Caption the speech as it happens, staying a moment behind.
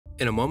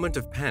In a moment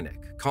of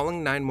panic,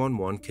 calling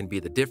 911 can be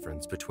the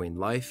difference between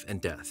life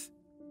and death.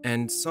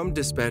 And some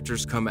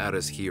dispatchers come out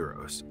as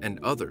heroes,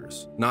 and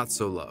others not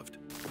so loved.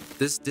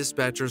 This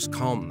dispatcher's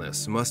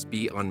calmness must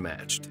be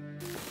unmatched.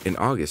 In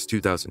August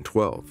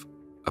 2012,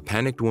 a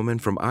panicked woman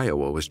from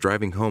Iowa was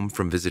driving home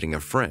from visiting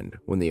a friend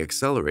when the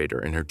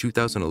accelerator in her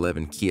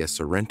 2011 Kia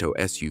Sorento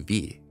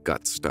SUV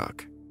got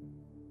stuck.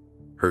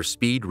 Her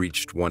speed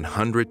reached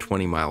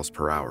 120 miles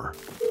per hour.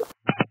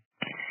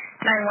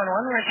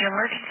 911, where's your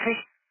emergency?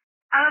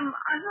 I'm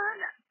on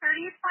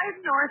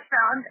 35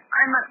 northbound.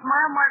 I'm at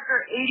mile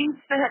marker 86,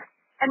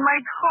 and my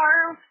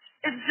car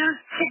is just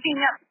picking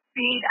up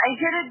speed. I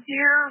hit a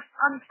deer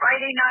on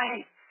Friday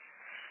night,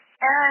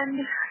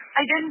 and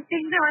I didn't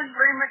think there was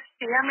very much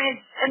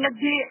damage, and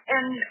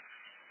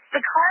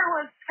the car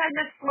was kind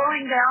of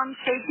slowing down,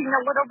 shaking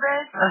a little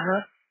bit.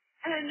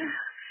 And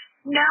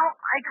now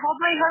I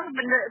called my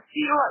husband to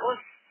see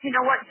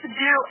what to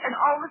do, and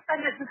all of a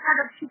sudden it's just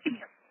kind of picking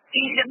up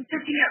speed and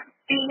picking up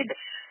speed.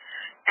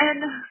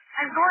 And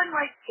I'm going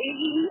like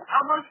 80,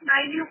 almost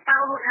 90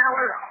 miles an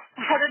hour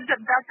headed to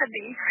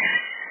Bethany.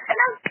 And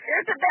I'm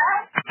scared to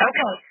death.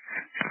 Okay.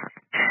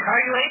 Are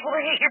you able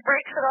to hit your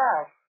brakes at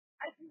all?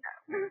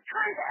 We've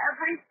tried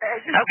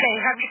everything. Okay,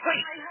 have you put...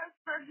 My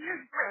husband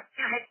is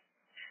breaking.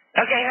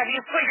 Okay, have you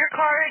put your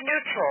car in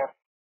neutral?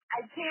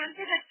 I can't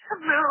get it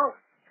to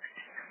move.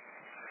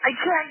 I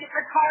can't get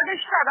the car to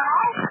shut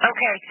off.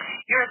 Okay,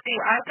 you're at the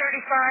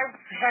I-35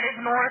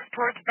 headed north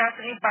towards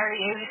Bethany by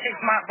the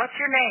 86 mile. What's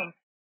your name?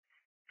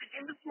 My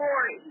name is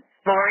Lori.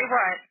 Lori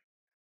what?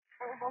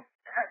 Almost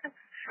dead.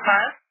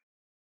 Huh?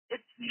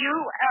 It's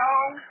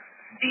ULDESTAG.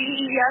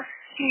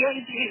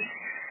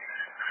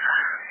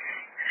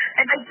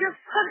 And I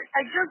just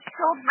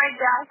filled my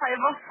gas. I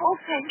have a full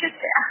tank of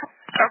gas.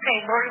 Okay,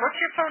 Lori, what's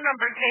your phone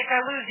number in case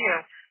I lose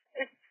you?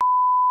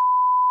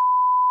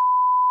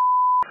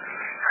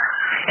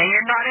 And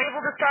you're not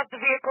able to stop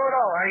the vehicle at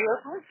all, are you?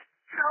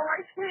 No,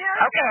 I can't.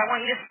 Okay, I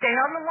want you to stay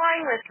on the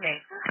line with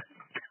me.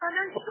 God,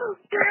 I'm so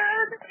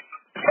scared.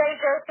 St.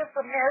 Joseph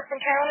from Harrison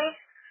County.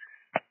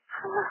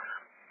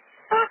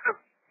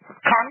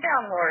 Calm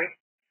down, Lori.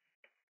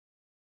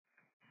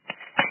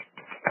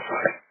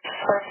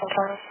 Harrison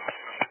County.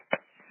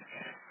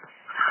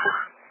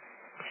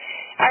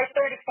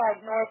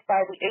 I-35 north by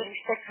the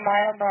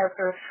 86-mile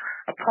marker.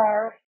 A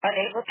car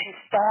unable to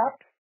stop.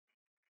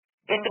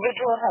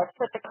 Individual has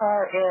put the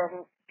car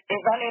in,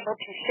 is unable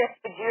to shift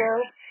the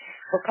gears.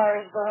 The car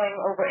is going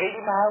over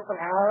 80 miles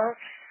an hour.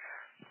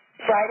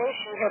 Friday,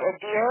 she hit a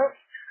deer,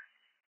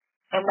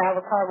 and now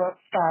the car won't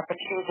stop, and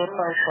she's in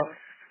motion.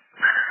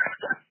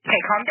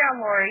 Okay, calm down,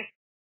 Lori.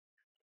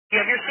 You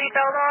have your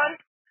seatbelt on?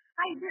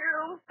 I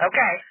do.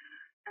 Okay.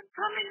 I'm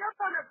coming up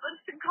on a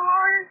bunch of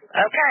cars.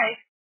 Okay.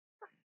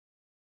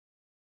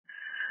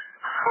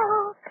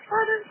 Oh,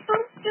 God, I'm so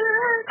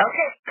scared.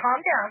 Okay,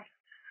 calm down.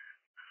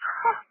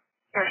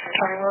 Here's some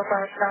County Road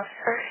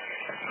Officer.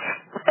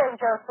 St.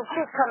 Joseph,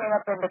 she's coming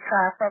up into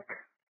traffic.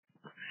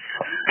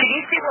 Can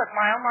you see what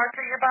mile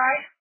marker you're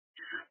by?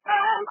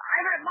 I'm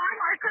at mile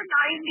marker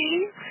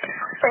 90.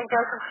 St.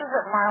 Joseph, she's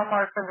at mile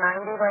marker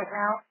 90 right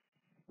now.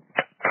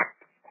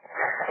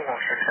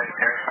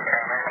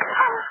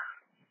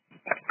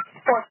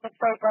 468,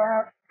 go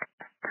ahead.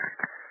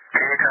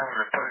 Can you tell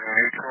them to put it in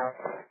neutral?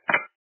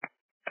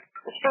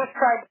 She's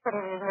tried to put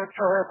it in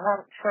neutral. It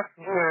won't shift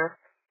gears.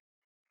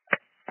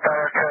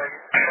 Okay,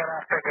 shut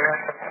off the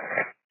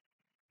ignition.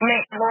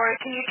 Lori,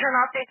 can you turn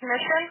off the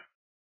ignition?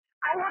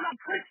 I want a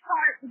push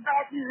start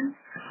button.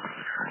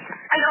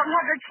 I don't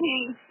have a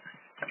key.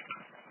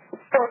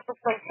 So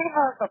she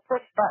has a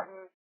push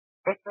button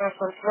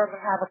ignition. She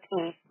doesn't have a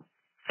key.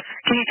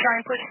 Can you try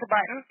and push the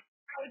button?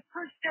 I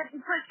pushed it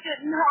and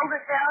held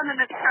it down, and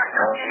it's not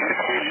going in.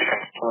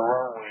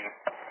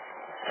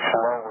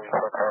 Slowly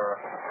put her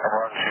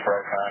emergency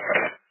brake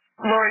on.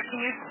 Lori, can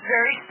you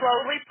very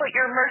slowly put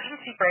your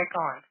emergency brake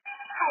on?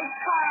 I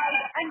tried.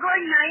 I'm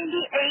going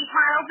 98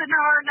 miles an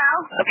hour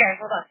now. Okay,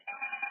 hold on.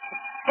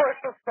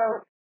 First,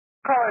 so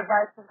car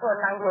advice is going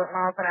 98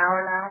 miles an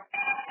hour now.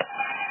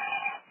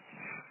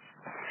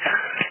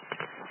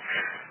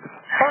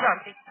 Hold on,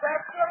 please.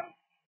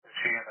 Is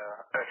she in a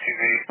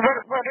SUV?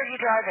 What are you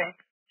driving?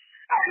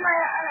 I'm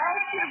an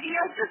SUV.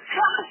 I just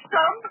crashed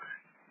them.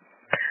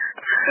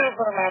 She's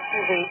in an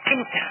SUV.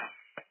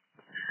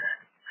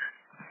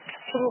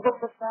 Can you get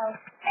this down?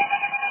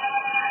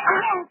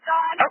 Oh,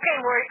 God. Okay,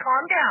 Lori,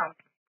 calm down.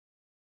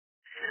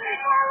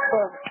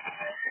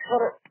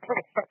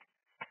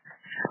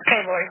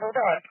 Okay, Lori, hold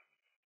on.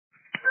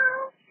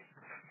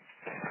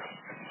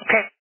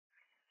 Okay.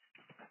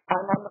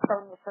 I'm on the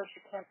phone with her.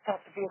 She can't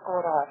stop the vehicle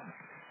at all.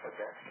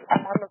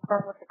 I'm on the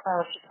phone with the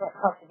car. She can't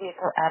stop the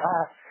vehicle at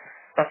all.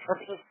 That's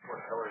what he's...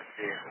 What color is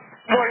the vehicle?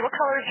 Lori, what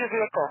color is your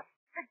vehicle?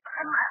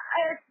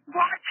 It's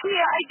black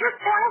here. I just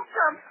crashed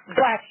them.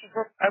 Black.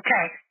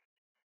 Okay.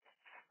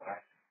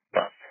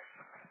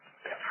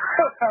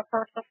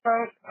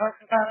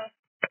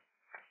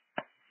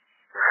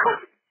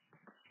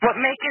 What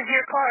make is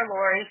your car,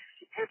 Lori?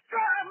 It's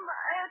from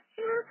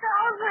 2000.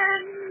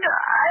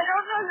 I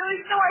don't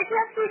know. I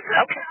can't see.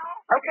 Okay.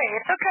 Okay,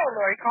 it's okay,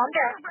 Lori. Calm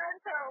down.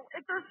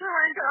 It's a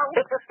Sorrento.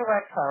 It's a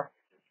Sorrento.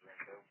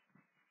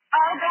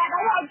 Oh, God,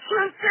 I have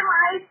two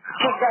semis.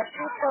 She's got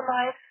two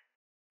semis.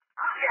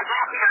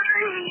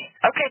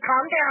 Okay,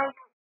 calm down.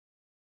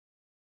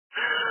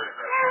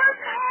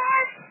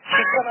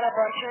 She's coming up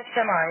on two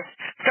semis.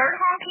 Start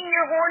honking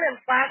your horn and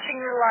flashing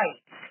your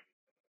lights.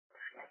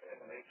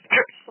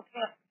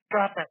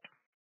 Drop it.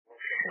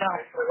 No.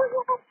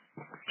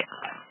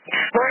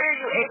 Lori, are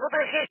you able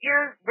to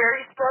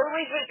very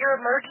slowly hit your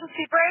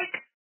emergency brake?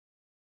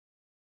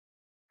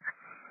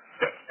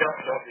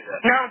 Don't do that.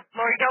 No,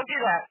 Lori, don't do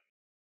that.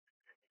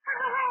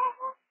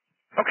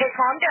 Okay,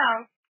 calm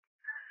down.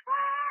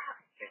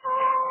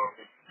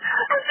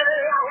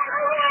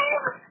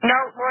 No,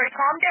 Lori,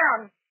 calm down.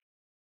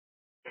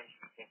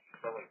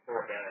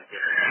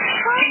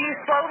 Can you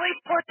slowly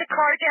put the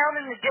car down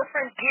in a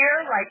different gear,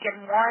 like in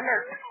one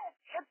or...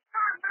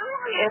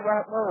 It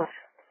won't move.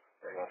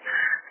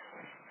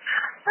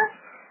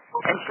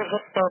 And she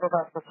just started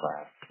up the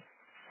flash.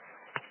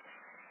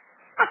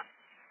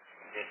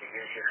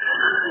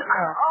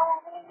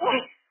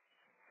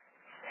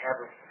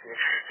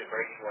 The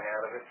brakes went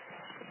out of it.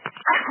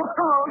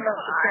 Oh, no,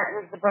 she can't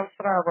use the brake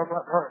throttle, it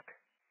won't work.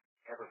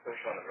 Have her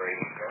push on the brake.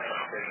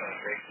 Push on the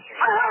brake.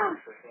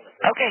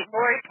 Okay,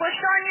 Lori, push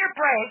on your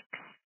brakes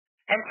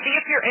and see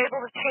if you're able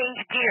to change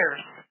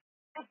gears.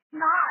 It's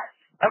not.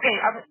 Okay,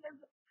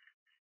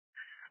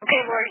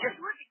 okay, Lori, just...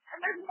 And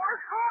there's more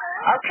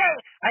cars. Okay,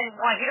 I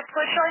want you to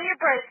push on your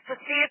brakes to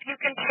see if you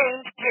can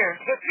change gears.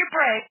 Hit your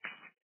brakes.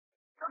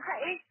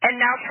 Okay.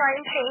 And now try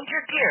and change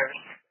your gears.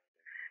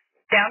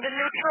 Down to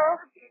neutral.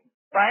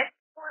 What?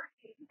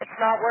 It's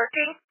not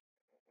working?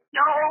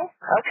 No.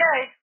 Okay.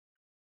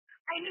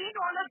 I need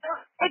one of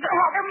those. It's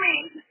over me.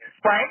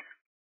 What?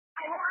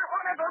 I want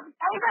one of those.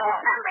 I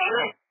don't have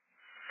me.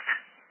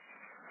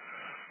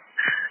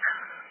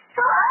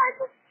 God,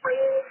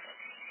 please.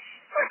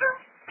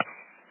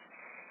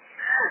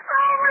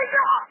 Oh my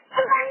God.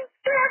 I'm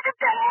scared to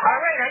death. All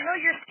right, I know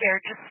you're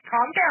scared. Just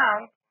calm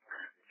down.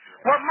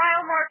 What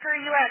mile marker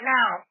are you at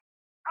now?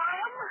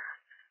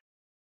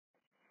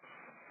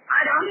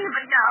 I don't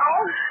even know.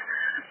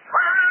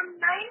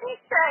 96.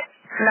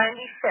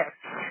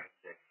 96.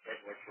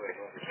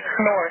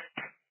 North.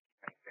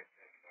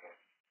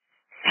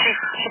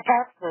 She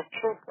passed the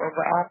troop of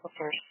the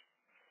officers.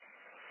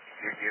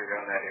 You're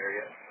around that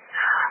area?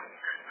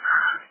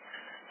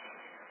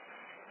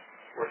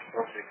 Where's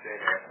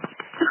 468 at?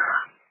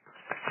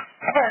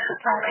 Yes,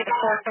 it's only the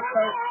 468.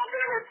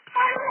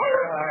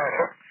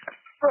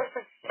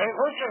 468,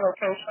 where's your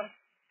location?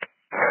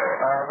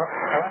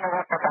 One of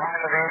us behind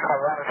the vehicle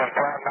runs in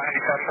front,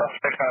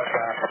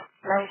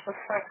 97.6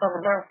 96, over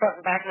there in front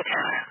and back of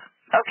you.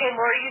 Okay,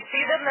 Lori, you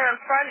see them? They're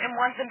in front and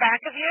one's in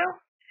back of you?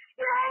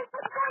 Yes,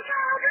 oh my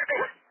God.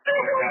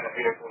 Got a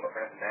vehicle in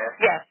front of that?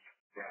 Yes.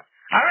 Yeah.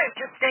 All right,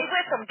 just stay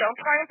with them. Don't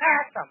try and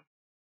pass them.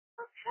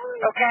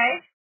 Okay?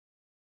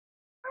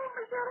 Oh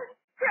my God.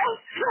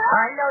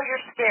 I know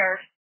you're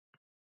scared.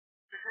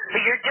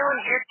 But you're doing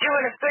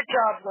a good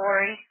job,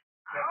 Lori.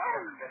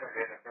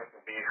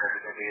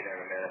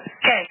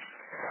 Okay.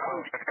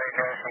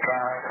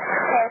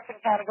 Harrison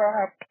County, go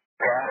ahead.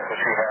 Yeah, what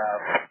she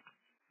has.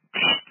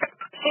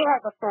 She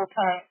has a full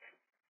tank.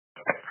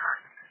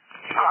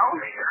 Oh.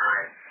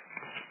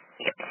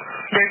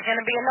 There's going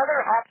to be another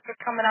officer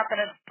coming up in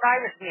a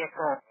private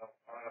vehicle.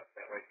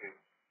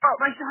 Oh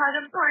my God,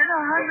 I'm going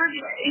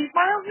 108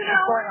 miles an She's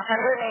hour. going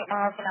 108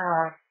 miles an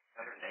hour.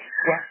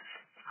 Yes.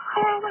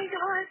 Oh my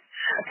God.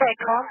 Okay,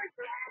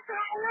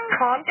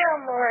 calm down,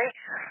 Lori.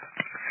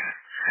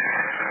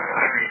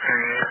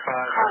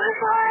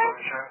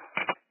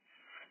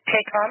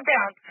 Okay, calm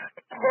down.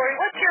 Lori,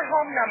 what's your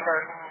home number?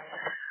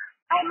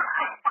 I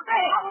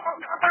have a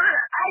number.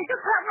 I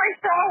just have my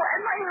cell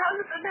and my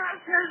husband has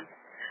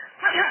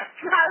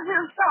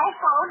his cell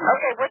phone.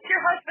 Okay, what's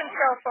your husband's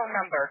cell phone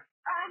number?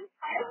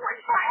 515.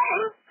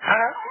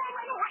 Uh-huh.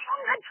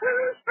 I'm the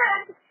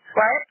policeman.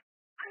 What?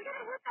 I'm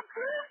gonna hit the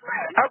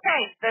policeman.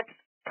 Okay, that's...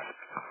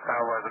 I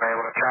wasn't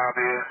able to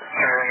copy it.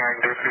 Anything I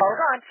can do for you? Hold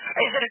on.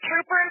 Is it a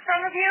trooper in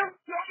front of you?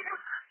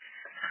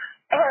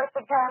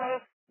 Harrison County,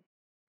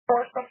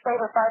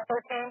 468 or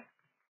 513?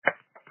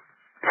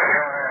 Go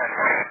ahead.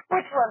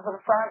 Which one's in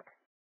front?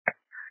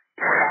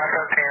 513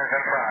 is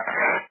in front.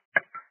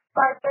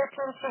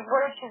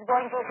 513, she's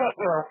going to hit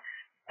you.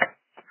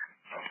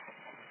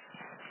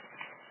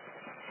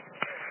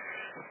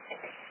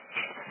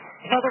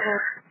 In other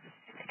words.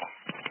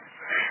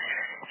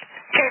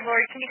 Okay,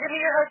 Lori, can you give me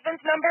your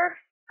husband's number?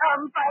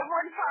 515.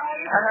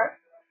 Uh-huh.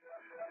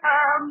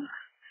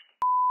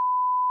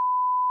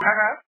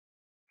 Uh-huh.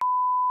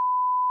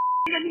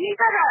 And he's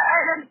at a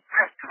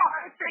car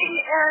thing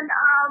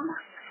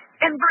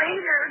in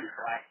Brainerd.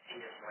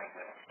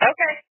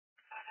 Okay.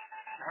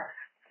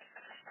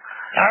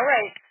 All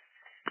right.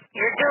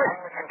 You're doing...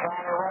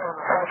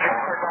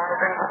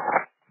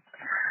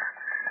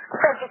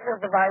 Subject is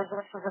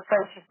advising she's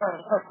afraid she's going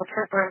to hit the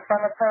trooper in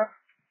front of her.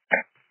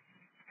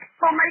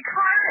 Well, my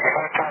car is...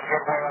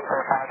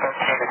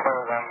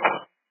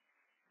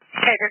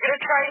 Okay, Okay, they're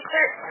gonna try and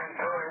clear.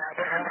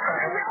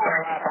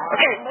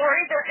 Okay,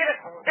 Lori,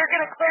 they're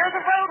gonna clear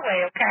the roadway.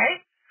 Okay.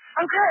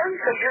 Okay.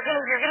 So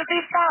you're gonna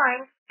be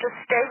fine. Just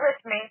stay with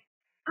me.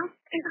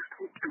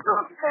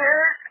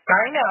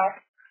 I know.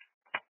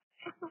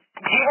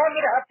 Do you want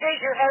me to update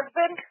your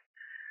husband?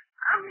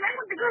 I'm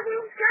not because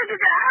I'm scared to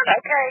death.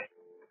 Okay.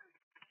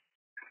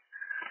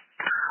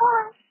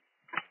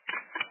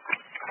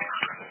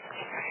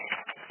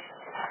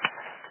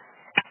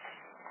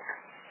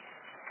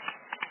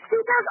 He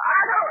does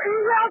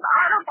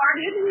auto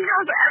party. He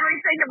knows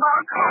everything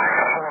about cars.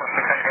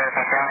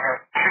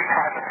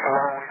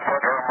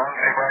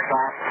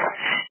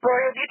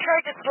 Lori, have you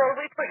tried to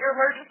slowly put your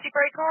emergency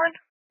brake on?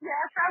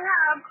 Yes, I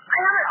have. I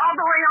have it all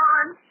the way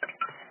on.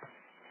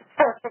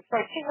 Perfect. So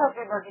she has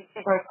the emergency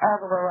brake all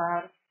the way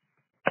on.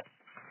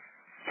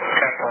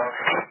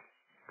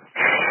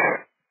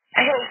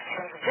 Hey,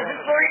 is this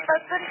Lori's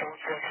husband?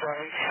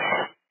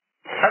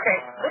 Okay,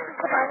 this is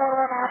the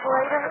 911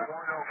 operator.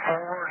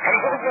 Are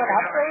you going to do an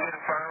update?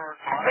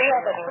 We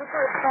have a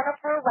trooper in front of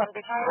her, one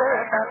behind her,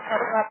 and then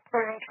heading up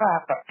clearing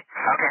traffic.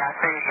 Okay, I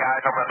see you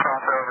guys. I'm going to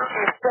cross over.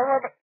 She's still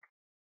in.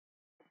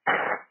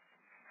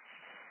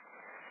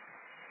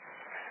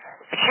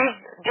 She's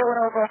doing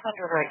over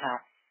 100 right now.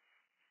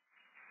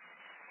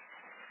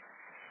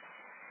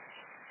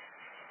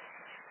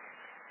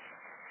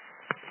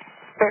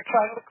 They're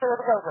trying to clear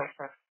the roadway,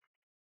 sir.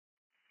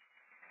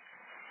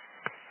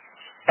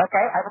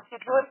 Okay, I will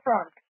keep you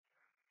informed.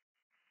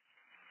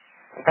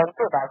 Thank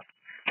you, guys.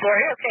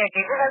 Lori, okay, I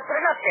gave your husband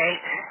an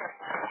update.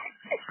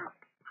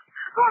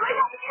 Oh my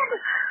God.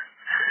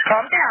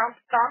 Calm down,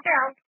 calm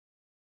down.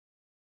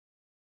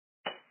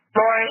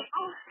 Lori?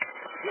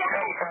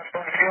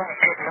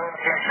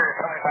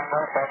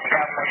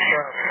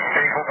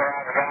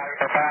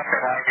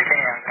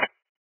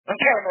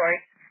 Okay, Lori.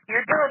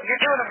 You're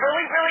doing a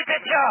really, really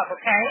good job,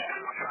 okay?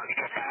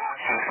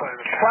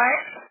 What?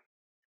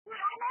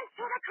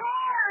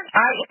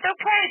 It's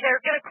okay.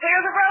 They're going to clear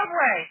the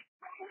roadway.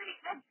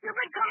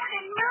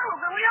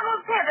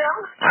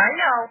 I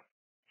know.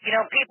 You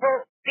know, people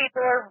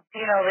are,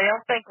 you know, they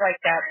don't think like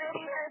that.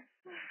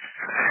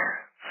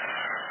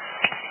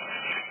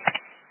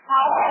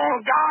 Oh,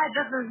 God,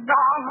 this is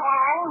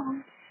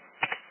awful.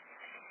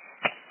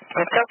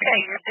 It's okay.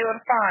 You're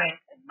doing fine.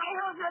 Is my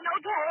husband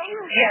okay?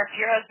 Yes,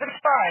 your husband's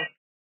fine.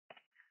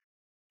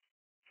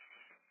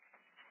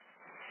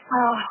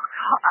 Oh,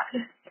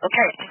 God.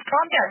 Okay, just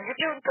calm down. You're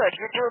doing good.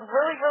 You're doing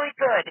really, really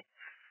good.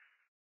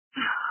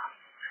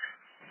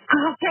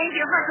 Thank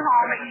you for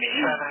calling me.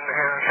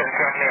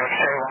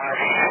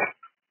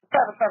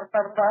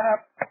 777, go ahead.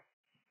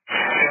 The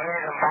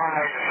reason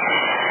why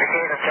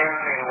Decatur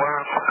County,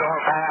 we're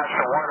going past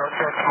the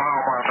 106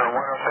 mile marker,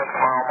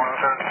 106 mile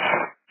marker.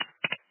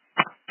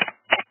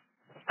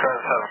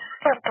 Because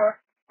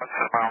what's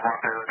the mile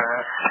marker of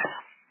that?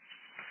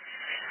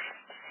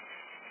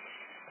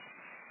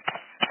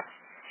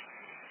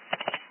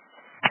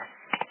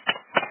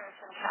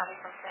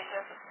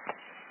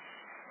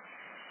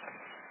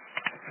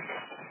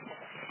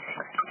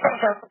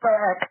 Go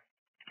ahead.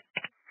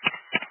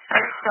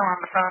 Are you still on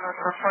the phone with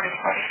the recording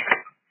station?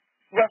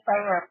 Yes, I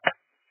am.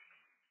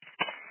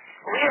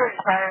 We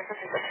require this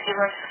is a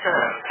keyless to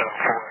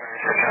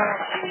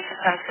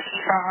sometimes the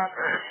key fob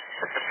or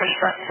just the push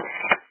button.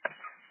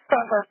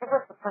 Sandra, give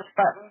us the push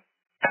button.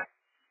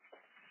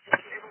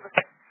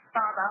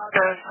 Fob out.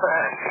 There's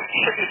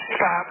should be key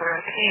fob or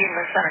a key in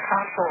the center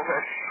console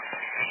that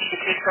you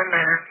keep in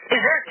there.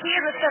 Is there a key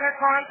in the center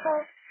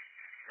console?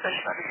 Push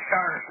button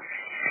start.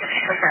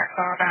 Push that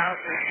fob out.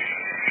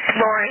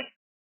 Lori?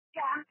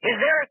 Yeah. Is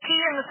there a key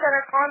in the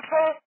center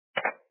console?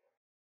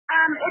 It's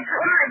in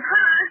my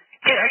purse.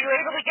 Are you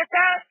able to get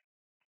that?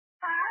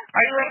 Huh?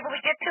 Are you able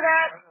to get to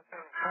that?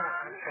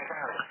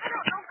 I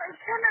don't know if I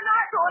should or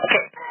not.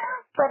 Okay.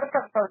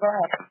 774, go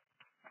ahead.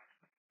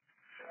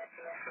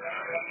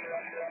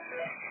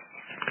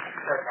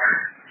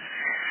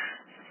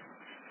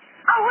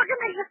 Oh, we're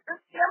going to hit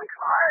this damn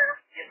car.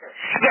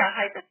 Yeah,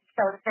 hi, this is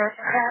Kelly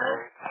Harrison County.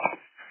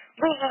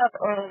 We have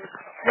a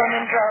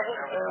woman driving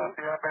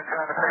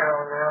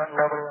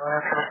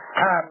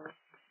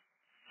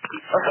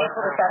a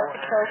vehicle that's out of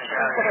control. She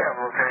can put it.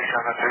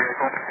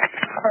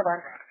 Hold on.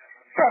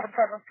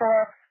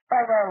 774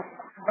 by the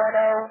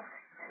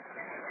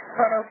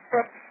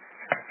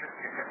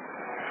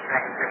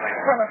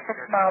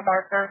 106 mile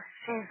marker.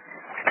 She's...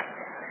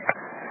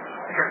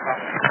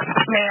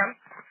 Ma'am?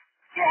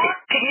 Yeah.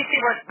 Can you see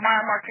what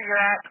mile marker you're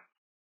at?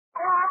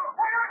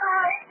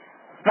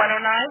 109.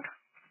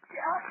 109?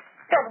 Yeah.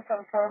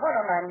 774,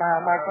 109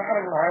 mile marker,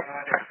 heading north.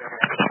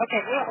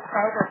 Okay, we have a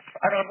car that's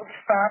unable to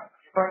stop,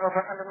 going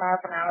over 100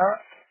 miles an hour,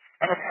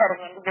 and it's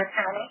heading into your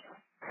county.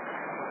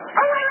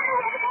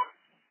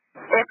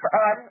 It's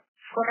on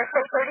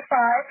Interstate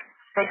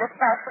 35. They just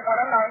passed the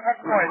 109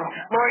 heading north.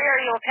 Lori,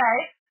 are you okay?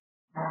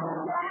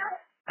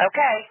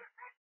 Okay.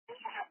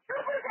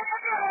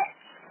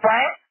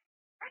 What?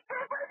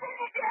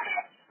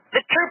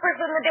 The troopers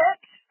in the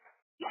ditch?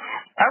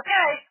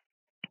 Okay.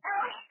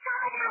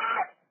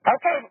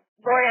 Okay,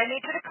 Lori, I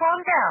need you to calm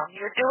down.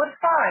 You're doing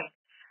fine.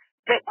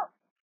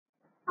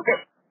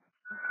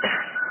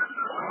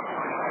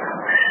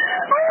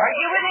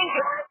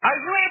 Are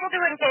you able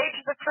to engage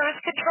the cruise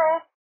control?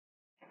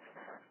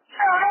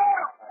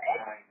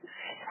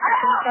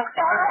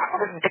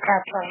 This is the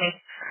cat telling me.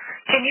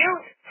 Can you?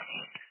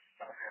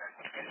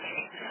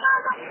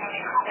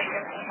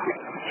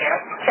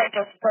 Okay,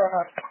 just go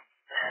ahead.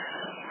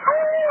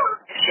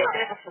 If she's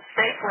able to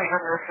safely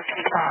remove the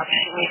keypad,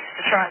 she needs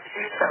to try to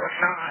do so. If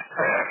not,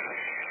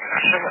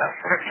 she will have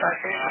to try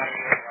to do so.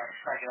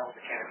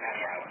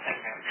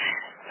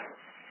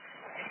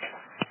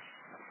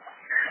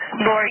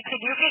 Lori, can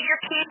you get your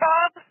key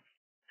fob?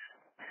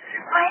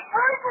 My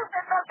purse is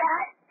in the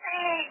back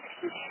seat.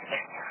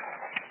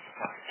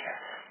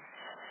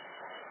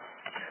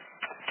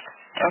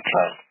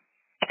 Okay.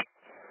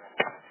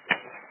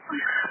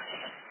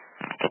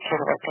 Get you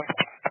right there.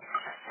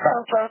 So,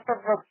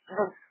 Joseph,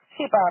 the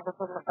key fob is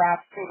in the back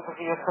seat of the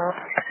vehicle.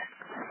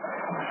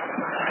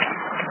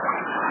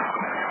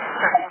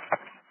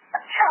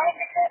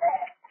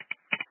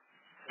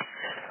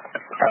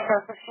 So,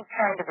 Joseph, she's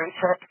trying to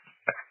reach it.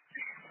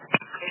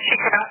 She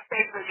cannot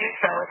safely do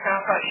so. It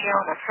sounds like she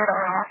almost hit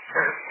our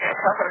officers.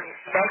 Somebody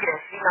is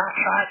negative. Do not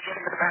try to get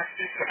into the back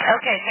seat.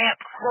 Okay, ma'am.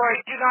 Lori,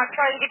 do not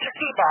try to get your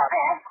key fob.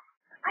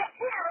 I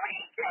can't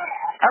reach it.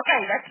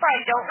 Okay, that's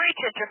fine. Don't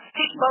reach it. Just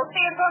keep both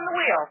hands on the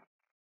wheel.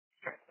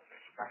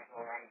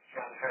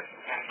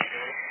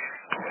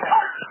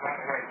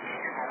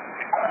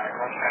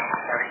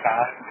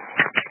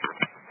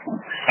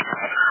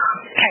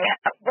 Okay,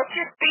 what's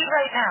your speed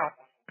right now?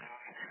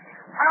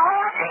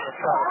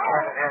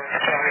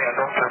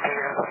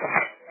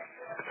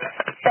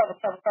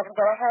 777,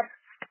 go ahead.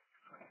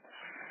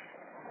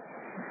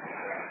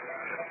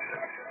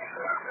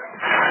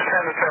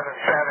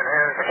 777,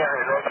 Harris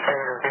County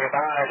locators be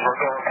advised, we're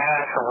going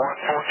past the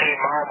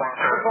 114 mile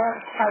marker. We're going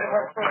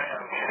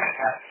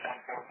past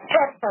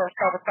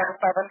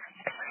 777.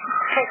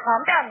 Okay,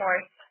 calm down,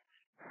 Lori.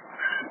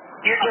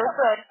 You're doing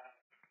good.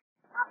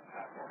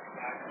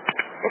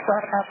 It's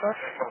all about this.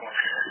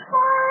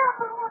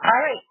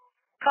 All right,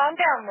 calm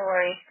down,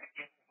 Lori.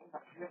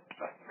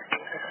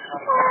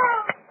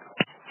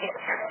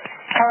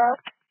 Hello?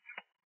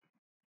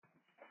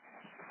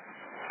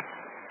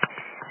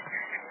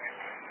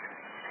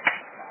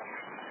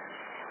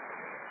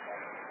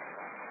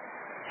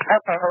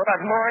 Okay, hold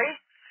on. Lori,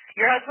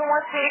 your husband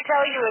wants me to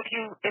tell you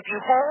if you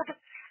hold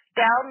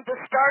down the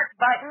start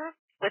button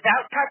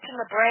without touching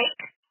the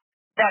brake,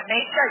 that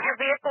may shut your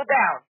vehicle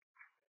down.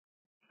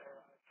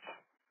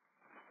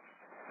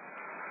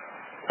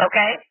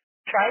 Okay?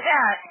 Try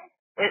that.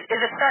 Is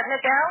it shutting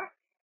it down?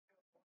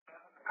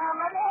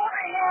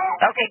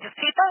 Okay, just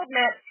keep holding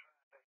it.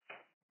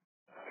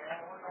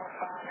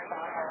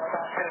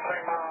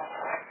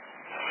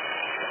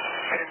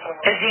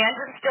 Is the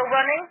engine still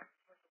running?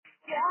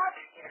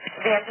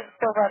 The engine's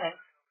still running.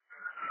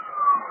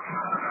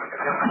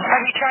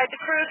 Have you tried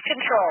the cruise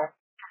control?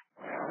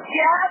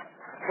 Yes.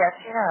 Yes,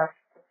 you have.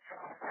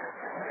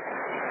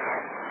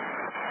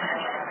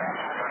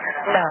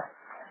 No.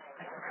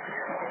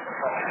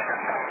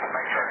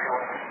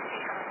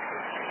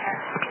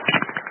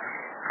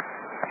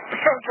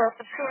 So,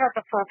 Joseph, she has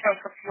a full tank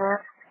of fuel.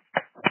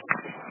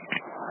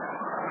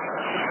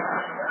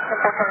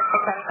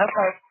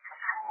 Okay.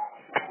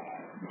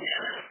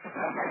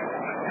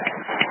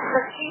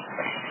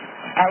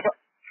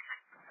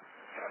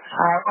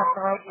 I have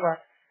no idea.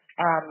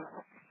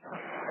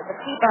 The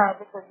key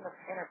fob is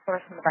in her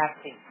purse in the back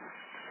seat,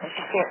 and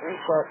she can't reach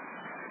it.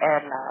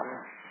 And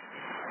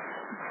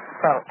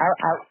so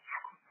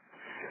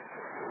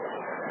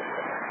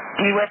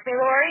you with me,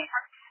 Lori?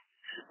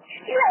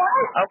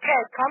 Yeah. Okay,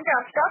 calm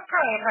down. Stop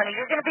crying, honey.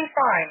 You're gonna be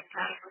fine.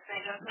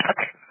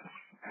 Okay.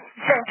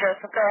 St.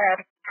 Joseph, go ahead.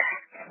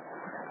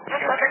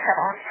 Just let her have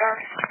OnStar.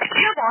 Do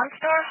you have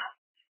OnStar?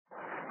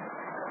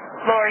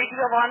 Lori, do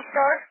you have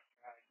OnStar?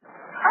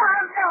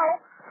 No.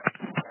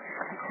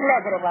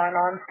 Negative on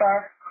OnStar.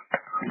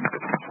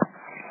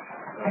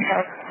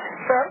 Okay.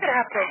 So I'm gonna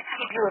have to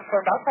keep you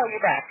informed. I'll call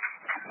you back.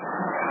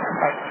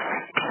 Okay.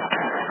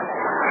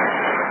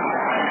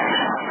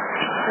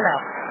 No.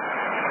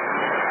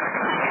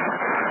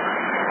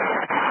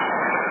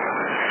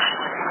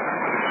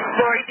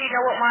 Lori, do you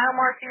know what mile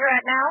mark you're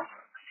at now?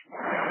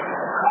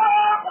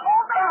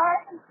 Hold on.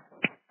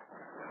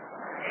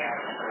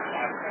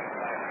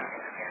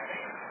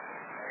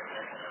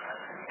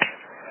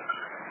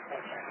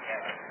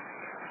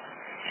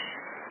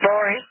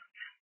 Lori?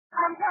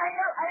 I'm trying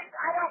to,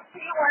 I don't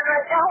see one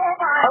right now.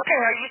 Hold on. Okay,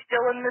 are you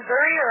still in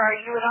Missouri or are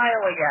you in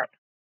Iowa yet?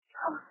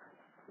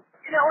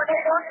 You know what I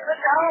don't even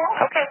know?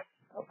 Okay.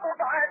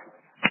 Hold on.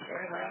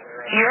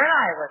 You're in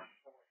Iowa.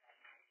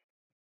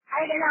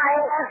 I'm in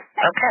Iowa.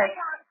 Okay.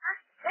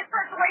 This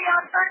is way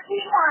on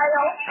 13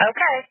 miles.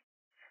 Okay.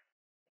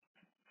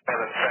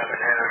 777,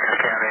 Harris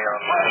County on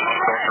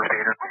Gulf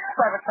Repeater.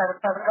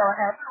 777, go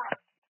ahead.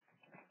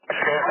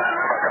 Stand by,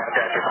 I'll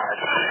contact you by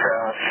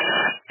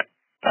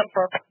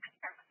Simple.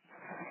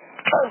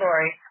 Oh,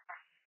 Lori.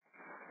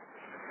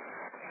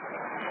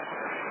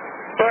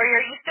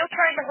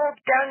 hold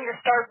down your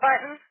start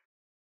button?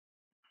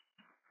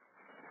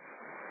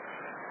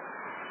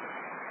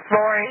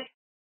 Lori?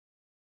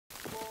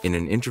 In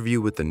an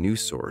interview with the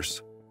news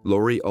source,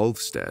 Lori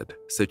Ulfstad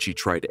said she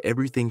tried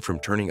everything from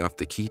turning off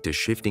the key to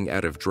shifting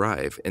out of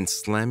drive and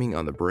slamming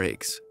on the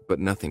brakes, but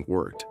nothing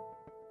worked.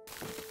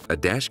 A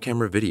dash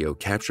camera video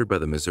captured by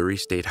the Missouri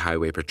State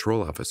Highway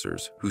Patrol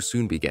officers, who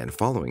soon began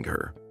following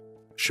her,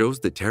 shows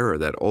the terror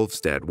that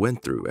Ulfstad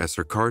went through as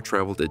her car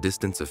traveled a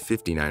distance of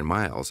 59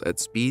 miles at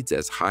speeds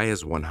as high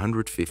as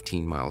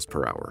 115 miles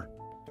per hour.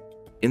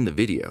 In the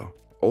video,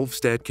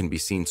 Ulfstad can be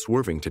seen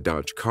swerving to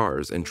dodge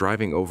cars and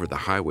driving over the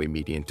highway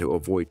median to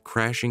avoid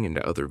crashing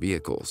into other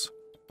vehicles.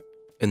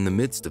 In the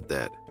midst of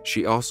that,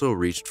 she also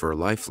reached for a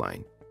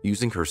lifeline,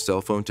 using her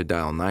cell phone to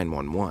dial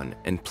 911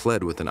 and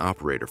pled with an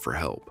operator for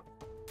help.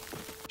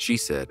 She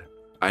said,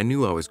 "I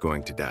knew I was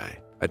going to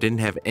die. I didn't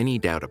have any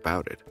doubt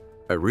about it.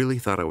 I really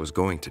thought I was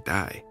going to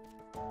die.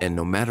 And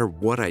no matter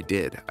what I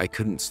did, I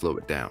couldn't slow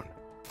it down."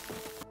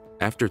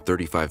 After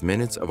 35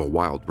 minutes of a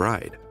wild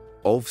ride,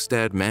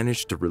 Ulfstad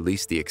managed to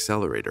release the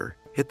accelerator,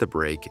 hit the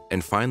brake,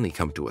 and finally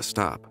come to a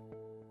stop.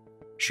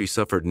 She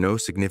suffered no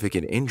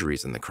significant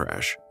injuries in the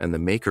crash, and the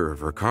maker of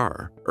her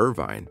car,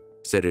 Irvine,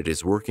 said it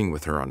is working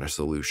with her on a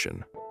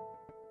solution.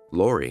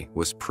 Lori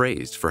was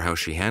praised for how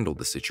she handled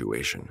the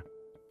situation.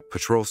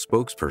 Patrol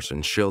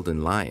spokesperson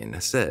Sheldon Lyon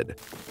said,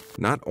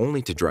 "Not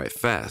only to drive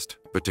fast,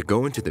 but to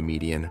go into the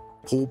median,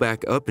 pull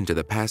back up into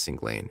the passing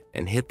lane,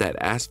 and hit that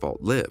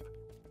asphalt lip,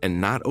 and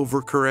not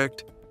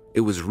overcorrect.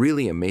 It was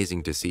really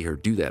amazing to see her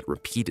do that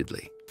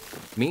repeatedly."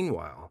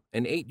 Meanwhile,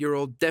 an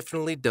 8-year-old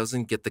definitely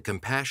doesn't get the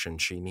compassion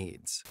she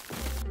needs.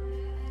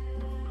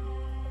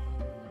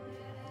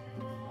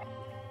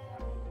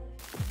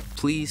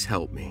 "Please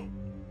help me.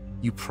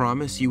 You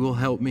promise you will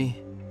help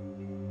me?"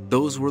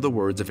 Those were the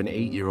words of an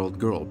 8-year-old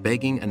girl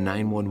begging a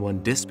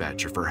 911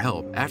 dispatcher for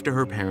help after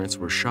her parents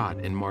were shot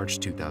in March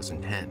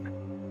 2010.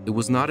 It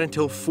was not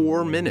until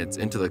 4 minutes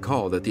into the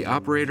call that the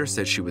operator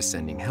said she was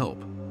sending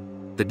help.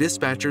 The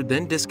dispatcher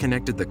then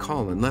disconnected the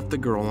call and left the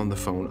girl on the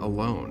phone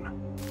alone.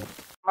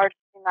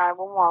 Emergency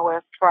 911,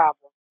 where's the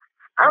problem?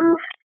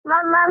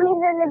 My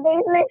mommy's in the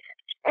basement,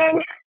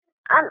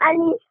 and I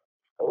need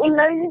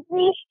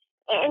emergency,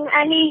 and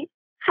I need,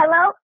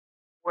 hello?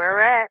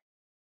 Where at?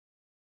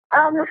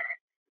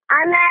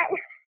 I'm at,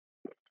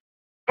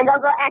 and I'll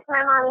go ask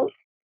my mommy.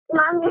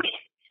 Mommy,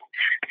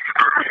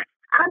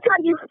 I'll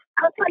tell you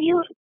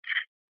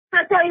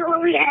where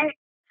we at.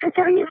 I'll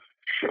tell you,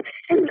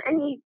 I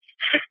need.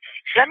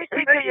 Let me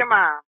speak to your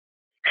mom.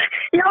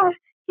 No,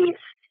 she's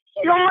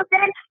almost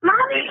dead.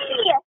 Mommy,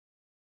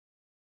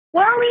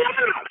 where are we at?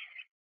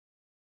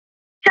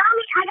 Tell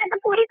me, I got the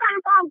police on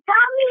the phone.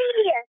 Tell me.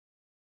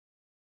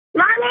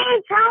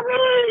 Mommy, tell me.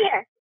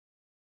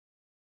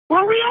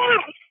 Where we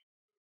at?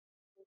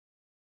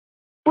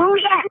 Where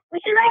we at?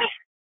 Where you at?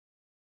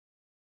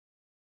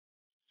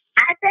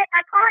 I said,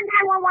 I called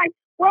 911.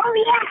 Where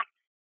we at?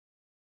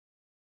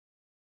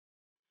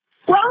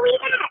 Where we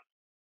at?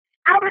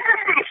 I was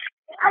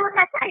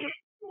outside.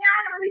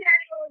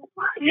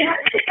 Yeah.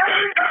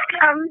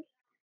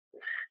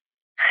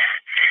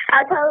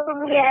 I'll tell them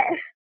that,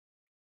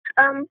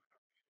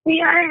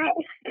 we are at,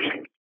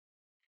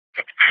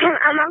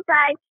 I'm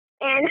outside,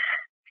 and,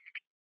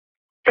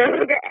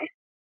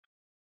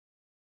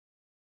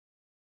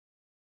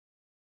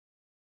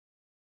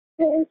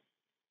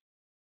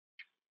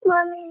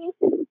 Mommy,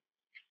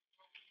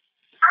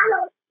 I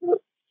don't,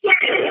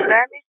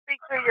 Let me speak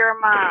to your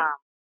mom.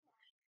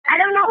 I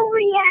don't know who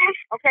he is.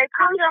 Okay,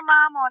 put your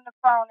mom on the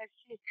phone if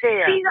she's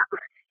there.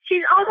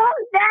 She's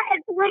almost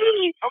dead,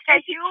 please.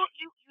 Okay, you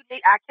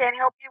need, I can't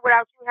help you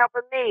without you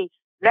helping me.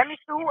 Let me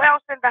see who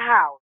else in the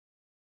house.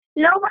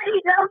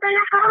 Nobody's else in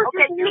the house.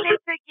 Okay, you need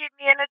to give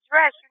me an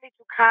address. You need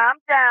to calm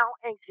down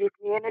and give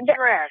me an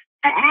address.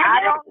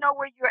 I don't know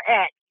where you're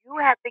at. You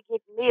have to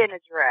give me an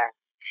address.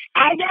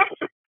 Address?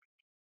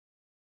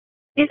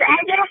 This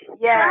address?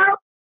 Yes. Hello?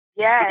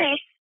 Yes. Okay.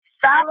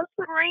 Stop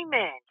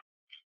screaming.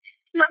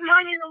 My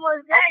mommy's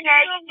almost dead.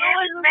 Okay,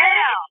 yes,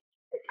 ma'am.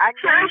 I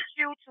need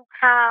you to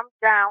calm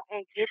down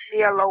and give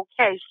me a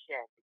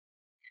location.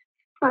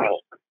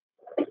 Right.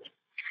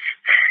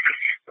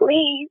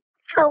 Please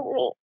help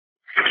me.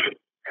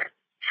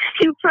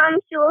 You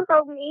promise you will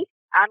help me?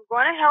 I'm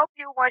going to help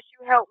you once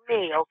you help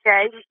me,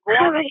 okay? Go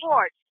on the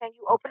porch. Can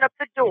you open up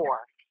the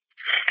door?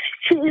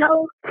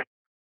 No.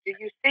 Do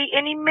you see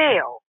any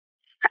mail?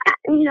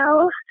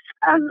 No.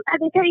 I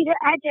can tell you the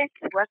address.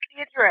 What's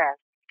the address?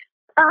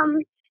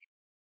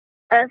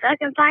 If I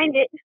can find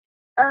it.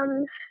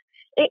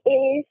 It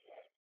is,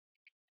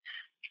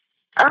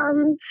 I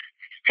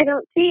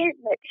don't see it,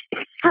 but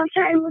I'll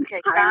try and look.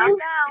 Okay,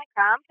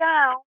 calm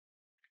down.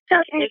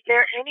 Okay. Is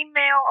there any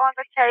mail on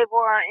the table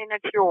or in a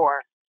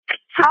drawer?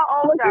 How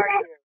old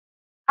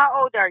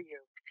are you?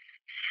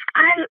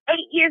 I'm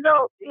 8 years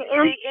old. Do you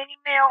see any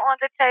mail on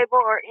the table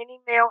or any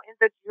mail in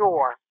the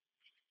drawer?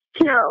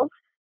 No.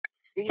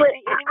 Do you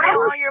see any mail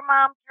on your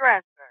mom's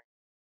dresser?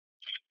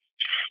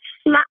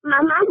 My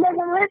mom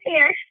doesn't live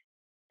here.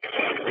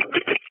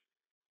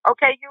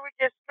 Okay, you were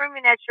just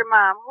screaming at your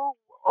mom. Who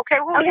do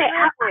you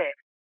live with?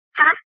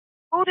 Huh?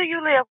 Who do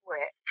you live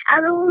with?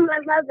 I live with my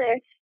mother.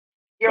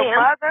 Your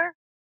mother?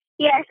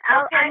 Yes,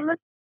 okay.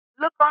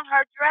 Look on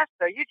her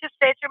dresser. You just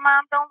said your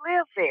mom don't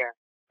live there.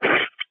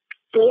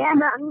 Yeah,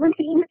 but I'm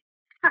looking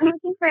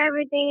for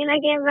everything and I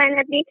can't find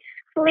anything.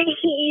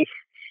 Please.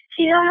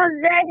 She's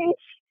almost dead.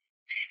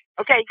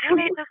 Okay, you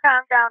need to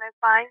calm down and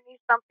find me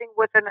something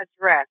with an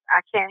address.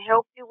 I can't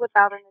help you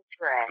without an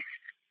address.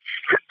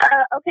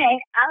 Okay,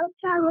 I'll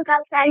try to look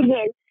outside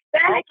again.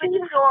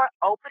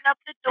 Open up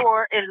the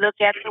door and look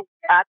at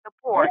the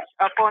porch,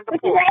 up on the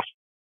porch.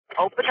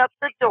 Open up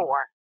the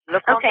door.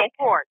 Look on the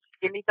porch.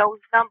 Give me those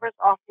numbers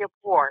off your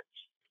porch.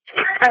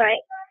 All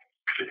right.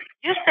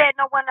 You said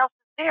no one else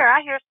is there.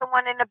 I hear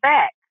someone in the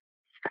back.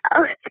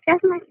 Oh,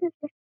 that's my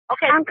sister.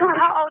 Okay, I'm coming.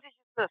 How old is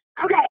your sister?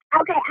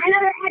 Okay, I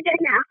know the address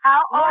now.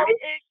 How old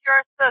is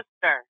your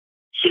sister?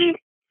 She's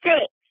 6.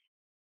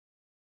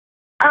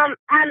 I know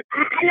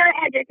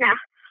the address now.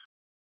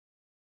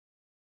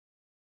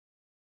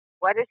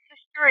 What is the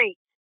street?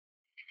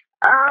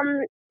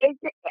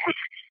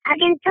 I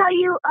can tell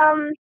you,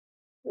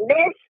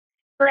 this,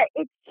 but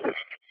it's...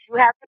 You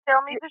have to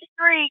tell me the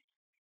street.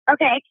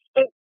 Okay,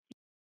 it's...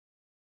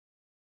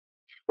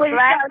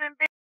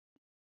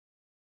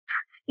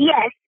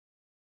 Yes.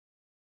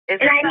 Is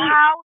this a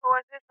house or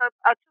is this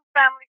a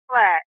two-family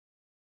flat?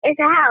 It's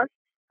a house.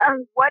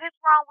 What is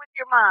wrong with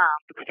your mom?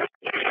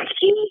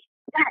 She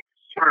got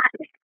shot.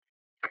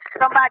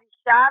 Somebody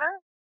shot her?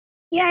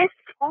 Yes.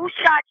 Who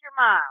shot your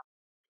mom?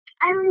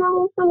 I don't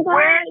know. Some guy.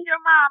 Where's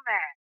your mom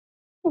at?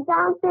 She's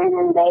downstairs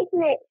in the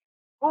basement.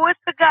 Who is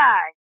the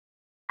guy?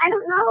 I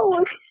don't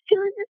know. She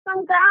was just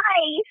some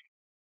guy.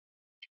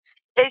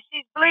 Is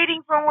she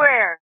bleeding from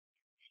where?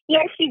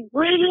 Yes, she's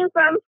bleeding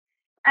from,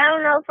 I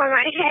don't know, from her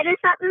head or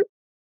something.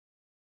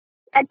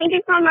 I think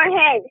it's from her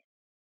head.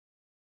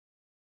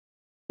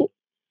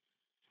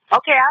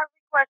 Okay, I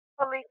request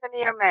police and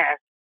EMS.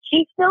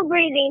 She's still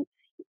breathing.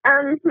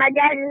 My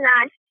dad is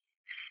not.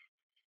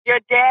 Your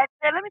dad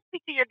said, let me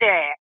speak to your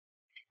dad.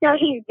 No,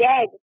 he's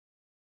dead.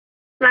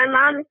 My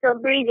mom is still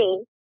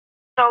breathing.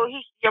 So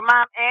your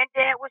mom and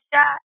dad was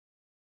shot?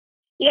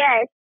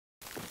 Yes.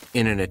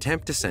 In an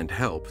attempt to send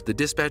help, the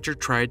dispatcher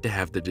tried to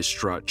have the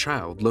distraught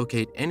child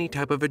locate any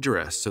type of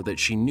address so that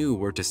she knew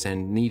where to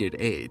send needed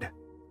aid.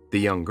 The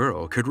young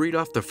girl could read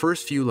off the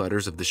first few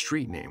letters of the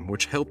street name,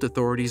 which helped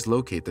authorities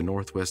locate the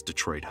Northwest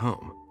Detroit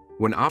home.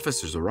 When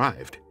officers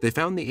arrived, they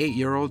found the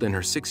 8-year-old and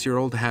her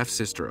 6-year-old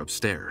half-sister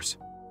upstairs.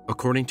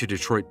 According to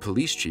Detroit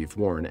Police Chief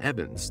Warren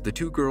Evans, the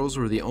 2 girls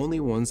were the only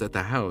ones at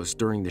the house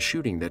during the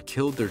shooting that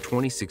killed their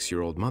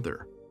 26-year-old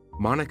mother,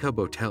 Monica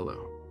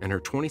Botello, and her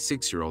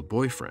 26-year-old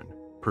boyfriend,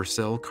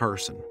 Purcell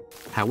Carson.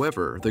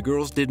 However, the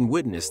girls didn't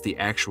witness the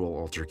actual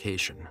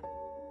altercation.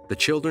 The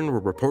children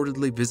were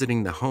reportedly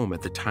visiting the home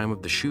at the time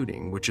of the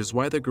shooting, which is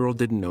why the girl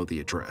didn't know the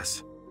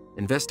address.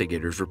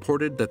 Investigators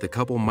reported that the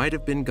couple might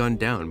have been gunned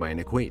down by an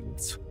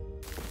acquaintance.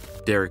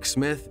 Derek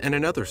Smith and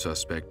another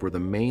suspect were the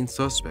main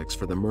suspects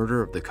for the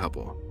murder of the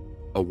couple.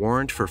 A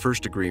warrant for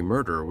first-degree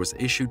murder was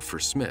issued for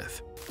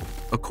Smith.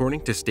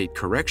 According to state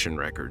correction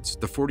records,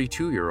 the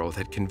 42-year-old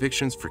had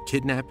convictions for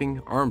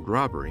kidnapping, armed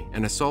robbery,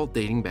 and assault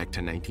dating back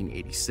to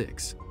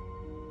 1986.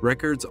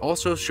 Records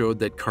also showed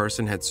that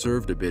Carson had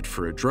served a bit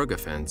for a drug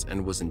offense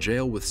and was in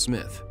jail with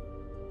Smith.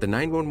 The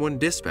 911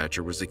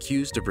 dispatcher was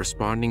accused of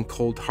responding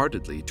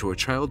cold-heartedly to a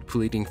child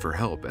pleading for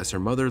help as her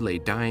mother lay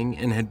dying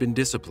and had been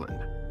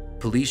disciplined.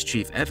 Police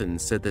Chief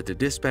Evans said that the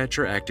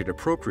dispatcher acted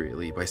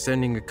appropriately by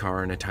sending a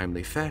car in a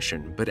timely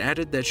fashion, but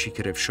added that she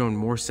could have shown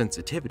more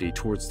sensitivity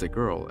towards the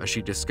girl as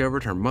she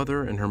discovered her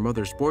mother and her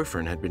mother's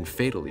boyfriend had been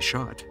fatally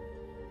shot.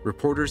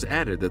 Reporters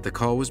added that the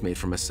call was made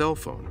from a cell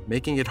phone,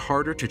 making it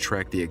harder to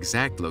track the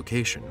exact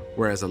location,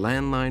 whereas a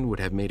landline would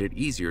have made it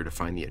easier to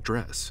find the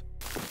address.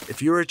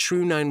 If you're a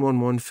true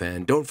 911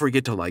 fan, don't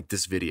forget to like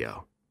this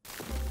video.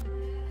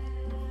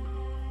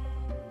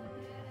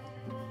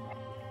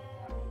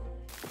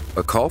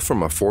 A call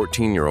from a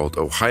 14-year-old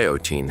Ohio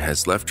teen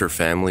has left her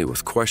family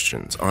with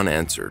questions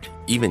unanswered,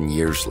 even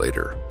years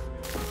later.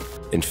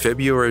 In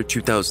February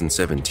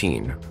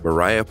 2017,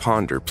 Mariah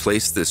Ponder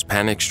placed this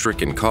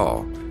panic-stricken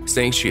call,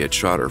 saying she had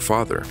shot her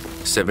father,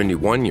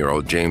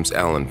 71-year-old James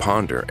Allen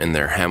Ponder, in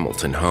their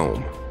Hamilton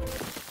home.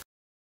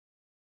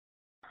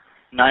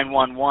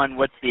 911,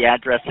 what's the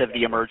address of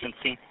the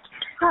emergency?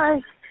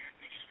 Hi.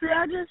 The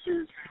address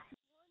is...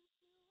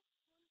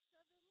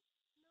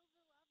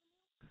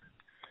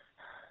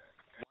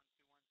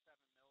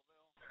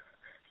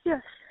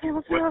 Yes,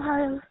 Hamilton,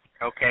 Ohio.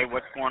 Okay,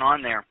 what's going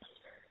on there?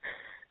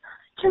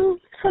 Can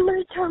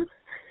somebody come?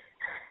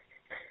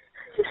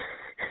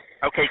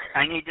 Okay,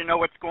 I need to know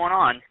what's going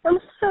on. I'm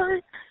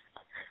sorry.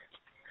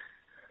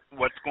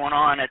 What's going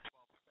on at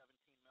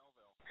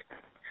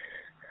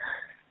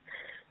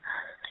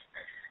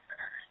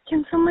 1217 Millville?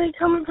 Can somebody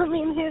come and put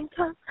me in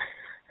handcuffs?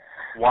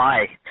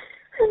 Why? I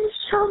just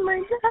shot my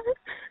dad.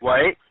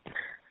 What?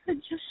 I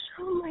just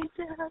shot my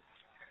dad.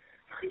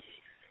 Please.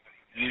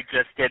 You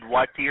just did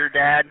what to your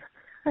dad?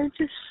 I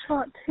just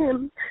shot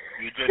him.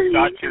 You just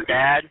shot your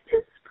dad?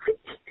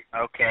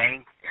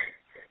 Okay.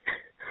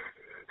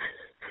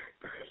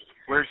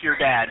 Where's your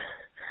dad?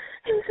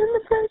 He's in the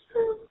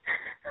bedroom.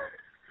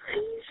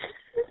 Please.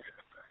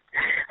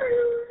 I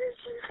don't want to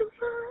see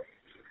survive.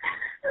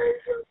 I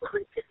don't want to.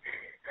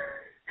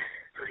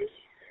 Please. Please.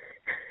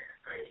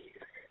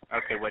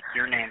 Okay, what's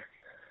your name?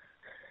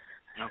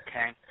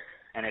 Okay.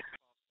 And it's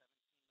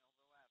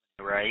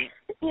right?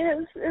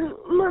 Yes, and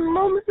my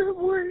mom's at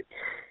work.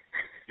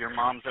 Your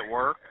mom's at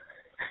work?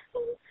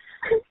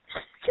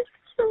 Just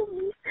kill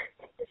me.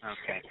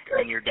 Okay.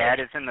 And your dad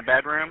is in the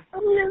bedroom?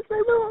 Yes,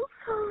 I know.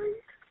 Sorry.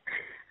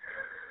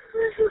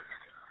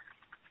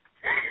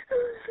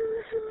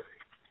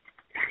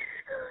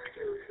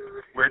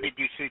 Where did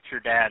you shoot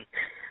your dad?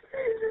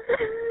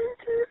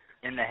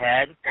 In the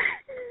head?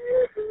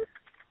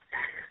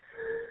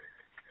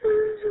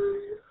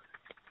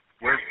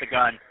 Where's the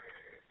gun?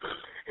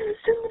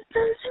 It's in the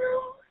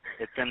bedroom.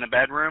 It's in the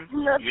bedroom?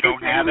 Not You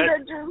don't have it?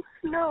 Bedroom.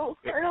 No,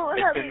 I don't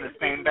have it. It's in the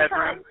same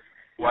bedroom?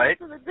 What?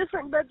 It's in a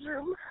different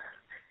bedroom.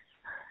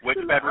 Which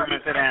bedroom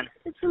is it in?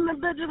 It's in the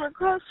bedroom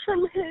across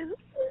from his,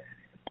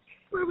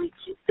 where we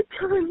keep the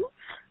guns.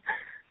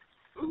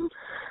 Please.